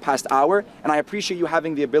having for the past hour, and I appreciate you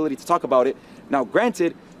having the ability to talk about it. Now,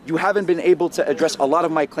 granted, you haven't been able to address a lot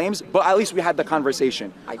of my claims, but at least we had the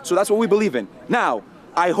conversation. So that's what we believe in. Now,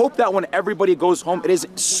 I hope that when everybody goes home, it is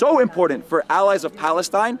so important for allies of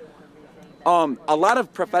Palestine. A lot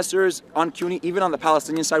of professors on CUNY, even on the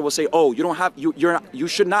Palestinian side, will say, "Oh, you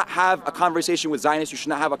should not have a conversation with Zionists. You should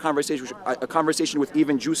not have a conversation with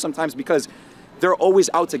even Jews sometimes because they're always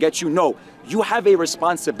out to get you." No, you have a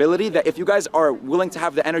responsibility that if you guys are willing to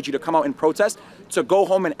have the energy to come out and protest, to go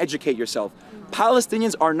home and educate yourself.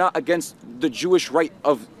 Palestinians are not against the Jewish right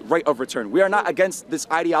of return. We are not against this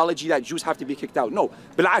ideology that Jews have to be kicked out. No,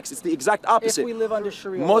 bil'aks, it's the exact opposite. If we live under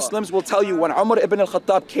Sharia Muslims will tell you when Umar ibn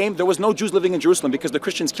al-Khattab came, there was no Jews living in Jerusalem because the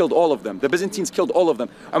Christians killed all of them. The Byzantines killed all of them.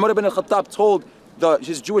 Umar ibn al-Khattab told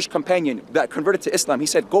his Jewish companion that converted to Islam, he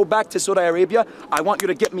said, go back to Saudi Arabia. I want you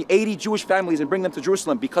to get me 80 Jewish families and bring them to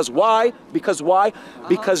Jerusalem. Because why? Because why?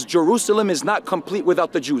 Because Jerusalem is not complete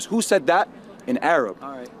without the Jews. Who said that? An Arab.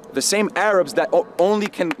 All right. The same Arabs that only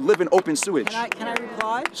can live in open sewage. Can I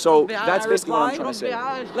reply? So that's basically what I'm trying to say.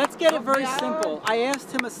 Let's get it very simple. I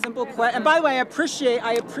asked him a simple question. And by the way, I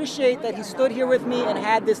appreciate that he stood here with me and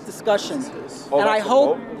had this discussion. And I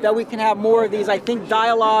hope that we can have more of these. I think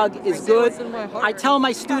dialogue is good. I tell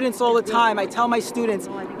my students all the time,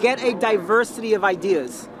 get a diversity of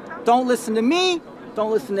ideas. Don't listen to me,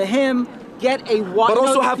 don't listen to him. Get a wide. But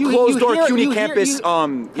also have closed-door CUNY campus,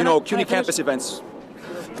 CUNY campus events.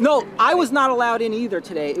 No, I was not allowed in either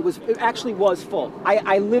today. It actually was full.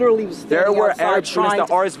 I literally was standing There were outside Arab students that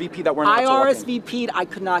RSVP'd that were not RSVP'd, I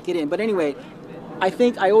could not get in. But anyway,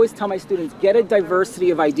 I always tell my students, get a diversity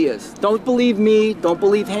of ideas. Don't believe me, don't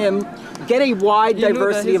believe him. Get a wide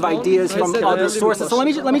diversity of ideas from other sources. So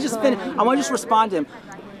let me just finish. I want to just respond to him.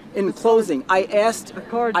 In closing, I asked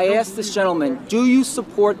this gentleman, do you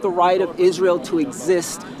support the right of Israel to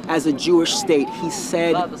exist as a Jewish state? He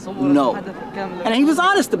said no. And he was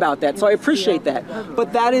honest about that, so I appreciate that.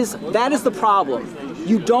 But that is the problem.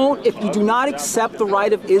 If you do not accept the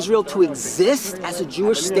right of Israel to exist as a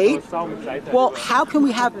Jewish state, well, how can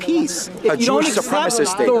we have peace? If you don't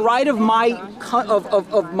accept the right of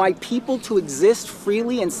my people to exist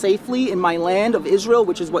freely and safely in my land of Israel,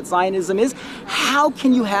 which is what Zionism is, how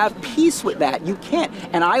can you have peace with that? You can't.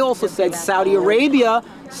 And I also said Saudi Arabia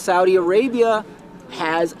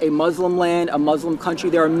has a Muslim land, a Muslim country.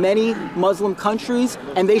 There are many Muslim countries,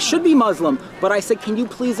 and they should be Muslim. But I said, can you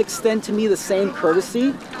please extend to me the same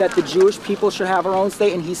courtesy that the Jewish people should have our own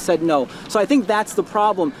state? And he said no. So I think that's the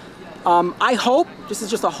problem. I hope, this is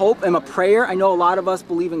just a hope and a prayer. I know a lot of us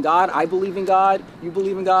believe in God. I believe in God. You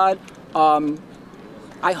believe in God.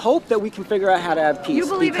 I hope that we can figure out how to have peace. You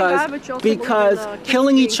believe in God, but you also because believe in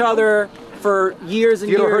killing each other for years and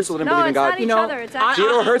Theodore years. Herzl didn't believe in God. It's not each other. It's actually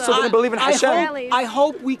Theodore Herzl didn't believe in Hashem. I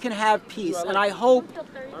hope we can have peace, and I hope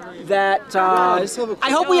that I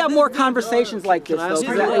hope we have more conversations like this. Though,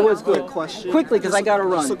 because it was good. Quickly, because I gotta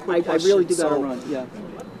run. I really do gotta run. Yeah.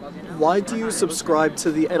 Why do you subscribe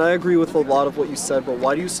to the, and I agree with a lot of what you said, but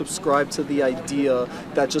why do you subscribe to the idea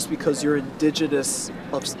that just because you're indigenous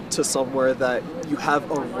to somewhere that you have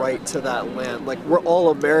a right to that land? Like, we're all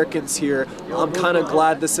Americans here. I'm kind of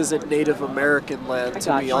glad this isn't Native American land,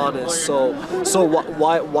 to be honest. So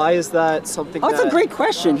why is that something that's a great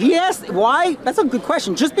question. He asked why. That's a good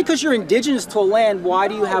question. Just because you're indigenous to a land, why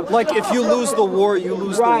do you have, like, if you lose the war, you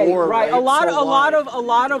lose the war, right? A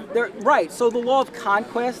lot of right. So the law of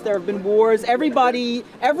conquest, there have been wars. Every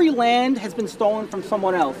land has been stolen from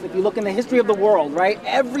someone else. If you look in the history of the world, right?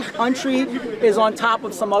 Every country is on top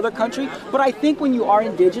of some other country. But I think when you are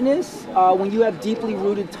indigenous, when you have deeply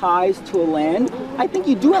rooted ties to a land, I think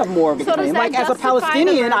you do have more of a claim. Like, as a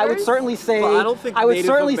Palestinian, I would certainly say,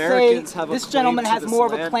 this gentleman has more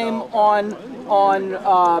of a claim on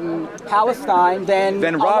Palestine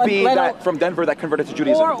than Robbie from Denver that converted to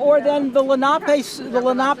Judaism, or than the Lenape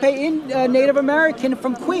Native American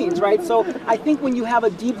from Queens, right? So I think when you have a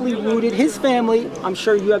deeply rooted, his family, I'm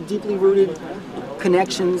sure you have deeply rooted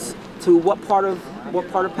connections to what part of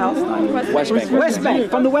Palestine? West Bank,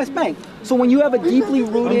 from the West Bank. So when you have a deeply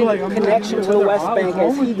rooted connection to the West Bank,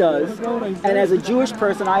 as he does, and as a Jewish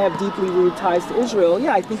person, I have deeply rooted ties to Israel,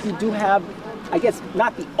 yeah, I think you do have, I guess,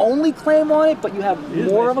 not the only claim on it, but you have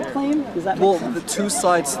more of a claim? Does that make sense? The two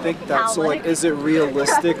sides think that, so like, is it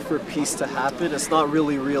realistic for peace to happen? It's not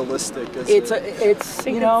really realistic, It's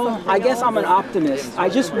you know, I guess I'm an optimist. I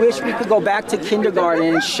just wish we could go back to kindergarten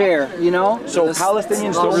and share, you know? So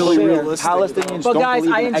Palestinians don't really realistic. Palestinians don't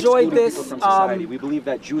believe in excluding people from society. We believe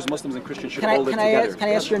that Jews, Muslims, and Christians should all live together. Can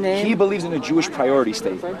I ask your name? He believes in a Jewish priority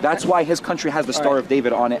state. That's why his country has the Star of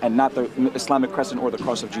David on it and not the Islamic crescent or the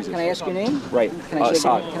cross of Jesus. Can I ask your name? Right. Can I shake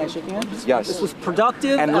your hand? Yes. This was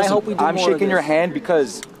productive, and listen, I hope we do I'm more shaking of your this. hand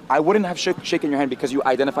because I wouldn't have shaken your hand because you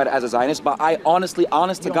identified as a Zionist, but I honestly,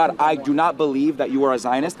 honest to God, I do not believe that you are a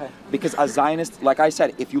Zionist, because a Zionist, like I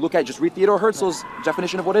said, if you look at, just read Theodore Herzl's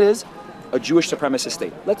definition of what it is, a Jewish supremacist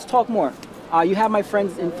state. Let's talk more. You have my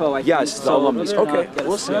friend's info, I think. Yes, the alumnus. Okay,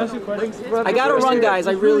 we'll see. I gotta run, guys,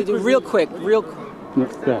 I really do. Real quick.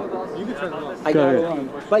 I gotta run.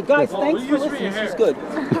 But guys, thanks for listening. This is good.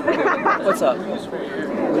 What's up?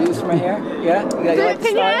 What do you use for my hair? Yeah?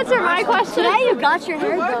 Can you answer my question? Today you got your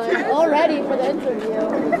hair done already for the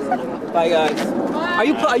interview. Bye, guys.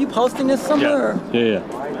 Are you posting this somewhere? Yeah.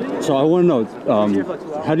 So I want to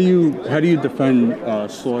know, how do you defend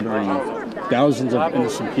slaughtering thousands of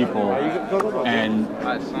innocent people, and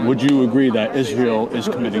would you agree that Israel is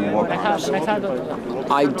committing war crimes?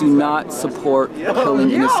 I do not support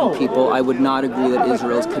killing innocent people. I would not agree that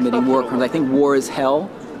Israel is committing war crimes. I think war is hell.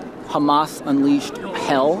 Hamas unleashed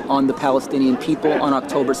hell on the Palestinian people on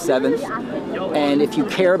October 7th. And if you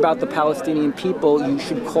care about the Palestinian people, you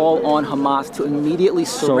should call on Hamas to immediately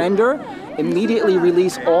surrender, immediately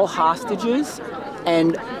release all hostages,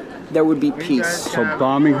 and there would be peace. So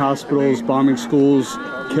bombing hospitals, bombing schools,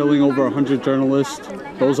 killing over 100 journalists,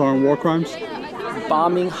 those aren't war crimes?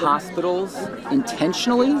 Bombing hospitals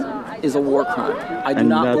intentionally is a war crime. I do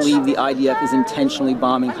not believe the IDF is intentionally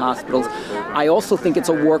bombing hospitals. I also think it's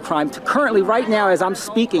a war crime to currently, right now, as I'm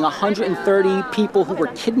speaking, 130 people who were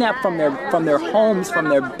kidnapped from their homes, from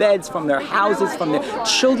their beds, from their houses, from their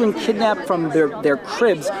children kidnapped from their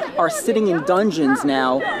cribs, are sitting in dungeons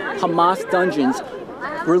now, Hamas dungeons.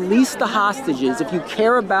 Release the hostages. If you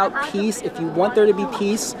care about peace, if you want there to be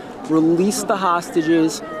peace, release the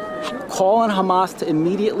hostages. Call on Hamas to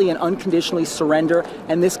immediately and unconditionally surrender,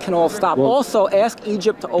 and this can all stop. Also, ask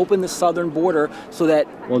Egypt to open the southern border so that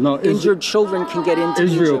injured children can get into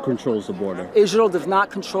Egypt. Israel controls the border. Israel does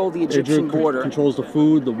not control the Egyptian border. Controls the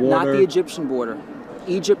food, the water. Not the Egyptian border.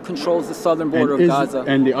 Egypt controls the southern border of Gaza.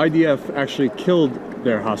 And the IDF actually killed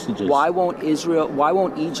their hostages. Why won't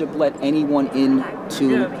Egypt let anyone in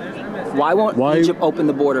to... Why won't Egypt open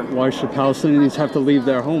the border? Why should Palestinians have to leave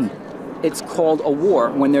their home? It's called a war.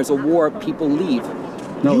 When there's a war, people leave.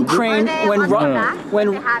 No, Ukraine,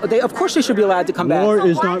 of course they should be allowed to come back.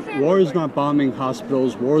 War is not bombing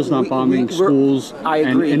hospitals. War is not bombing schools. I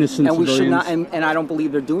agree. And innocent and we civilians. should not. And I don't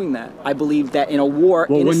believe they're doing that. I believe that in a war,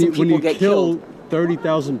 innocent people get killed.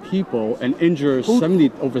 30,000 people and injure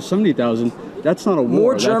over 70,000. That's not a war.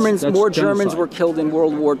 More Germans genocide. were killed in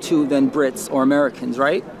World War II than Brits or Americans,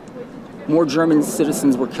 right? More German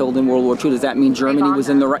citizens were killed in World War II. Does that mean Germany was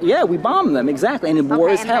in the right? Yeah, we bombed them, exactly. And war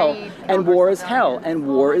is hell. And war is hell. And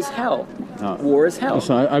war is hell. War is hell.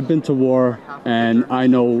 So I've been to war, and I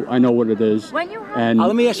know what it is.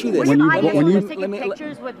 Let me ask you this. When you taking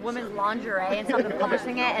pictures with women's lingerie and stuff and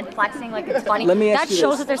publishing it and flexing like it's funny, that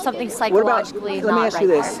shows that there's something psychologically Let me ask you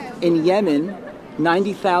this. In Yemen,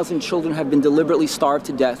 90,000 children have been deliberately starved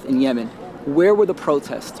to death in Yemen. Where were the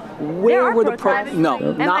protests? Where were the protests? No,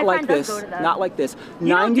 not like this. Not like this.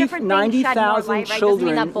 90,000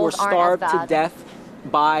 children were starved to death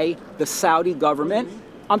by the Saudi government.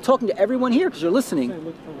 I'm talking to everyone here because you're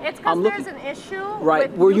listening. It's because there's an issue.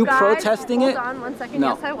 Right. Were you protesting it? Hold on 1 second.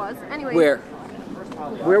 No. Yes, I was. Anyway.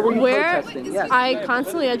 Where were you protesting? Yes. I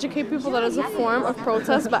constantly educate people that is a form of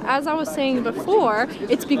protest, but as I was saying before,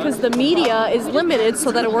 it's because the media is limited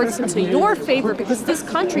so that it works into your favor, because this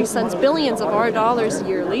country sends billions of our dollars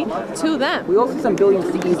yearly to them. We also send billions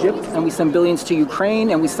to Egypt, and we send billions to Ukraine,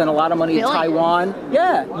 and we send a lot of money to Taiwan.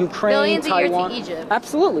 Yeah, Ukraine, billions Taiwan. a year to Egypt.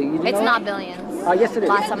 Absolutely. It's not billions. Yes, it is.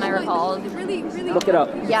 Last time I recalled. Look it up.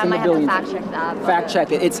 Yeah, I might have to fact check that. Fact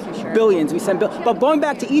check it. It's billions. We send billions. But going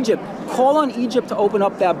back to Egypt, call on Egypt to open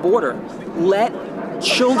up that border. Let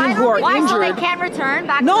children who are injured. So they can't return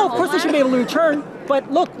back? No, of course they should be able to return. But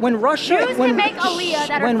look, when Russia, Jews can make Aliyah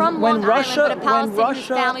that are from Long Island, but a Palestinian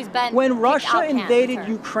family's been when Russia invaded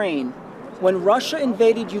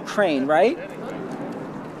Ukraine, right?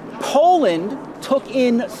 Poland took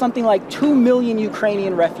in something like 2 million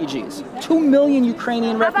Ukrainian refugees. 2 million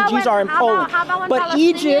Ukrainian refugees are in Poland. But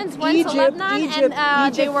Egypt keeps that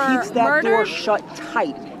door shut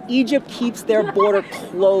tight. Egypt keeps their border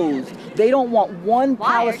closed. They don't want one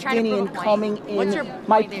Palestinian coming in.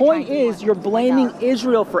 My point is, you're blaming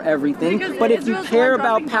Israel for everything, but if you care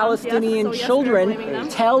about Palestinian children,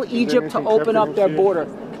 tell Egypt to open up their border.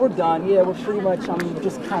 We're done. Yeah, we're pretty much,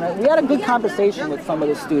 we had a good conversation with some of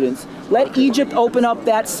the students. Let Egypt open up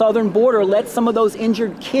that southern border. Let some of those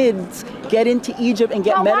injured kids get into Egypt and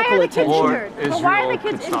get medical attention. Or Israel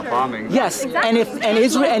could stop bombing. Yes, and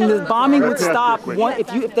the bombing would stop.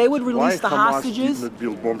 If they would release the hostages,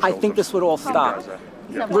 I think this would all stop.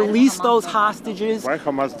 Release those hostages. Why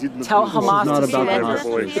Hamas didn't tell Hamas to surrender.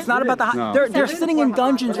 It's not about the. They're sitting in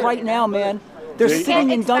dungeons right now, man. They're sitting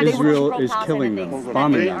in dungeons. Israel is killing them,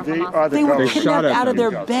 bombing them. They were kidnapped out of their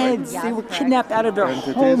beds. They were kidnapped out of their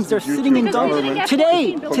homes. They're sitting in dungeons.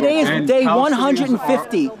 Today is day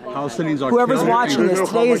 150. Whoever's watching this,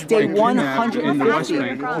 today is day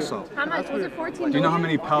 150. Also. How much was it? 14 Do you know how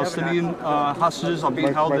many Palestinian hostages are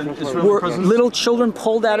being held in Israeli prisons? Little children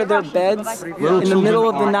pulled out of their beds in the middle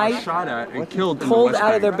of the night, shot at and killed pulled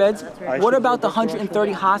out of their beds. What about the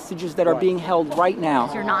 130 hostages that are being held right now?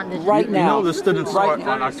 Right now. You know this didn't start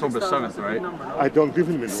on October 7th, right? I don't give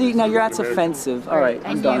him. See, now that's offensive. All right,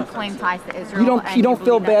 I'm done. You claim ties to Israel. You don't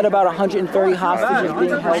feel bad about 130 hostages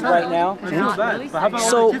being held right now?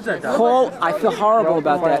 So I feel horrible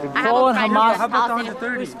about that. Call on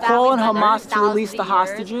Hamas to release the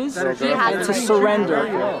hostages and to surrender.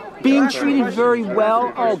 Being treated very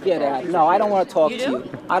well. Oh, get out. No, I don't want to talk to you.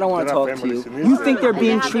 I don't want to talk to you. You think they're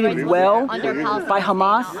being treated well by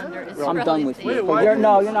Hamas? I'm done with you. You're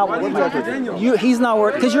not worth. He's not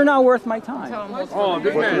worth, because you're not worth my time. Oh,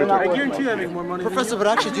 big man. I guarantee you I make more money. Professor, but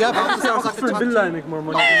actually, do you have officers I could talk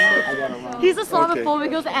to? He's Islamophobic, he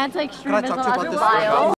goes anti-extremism as well.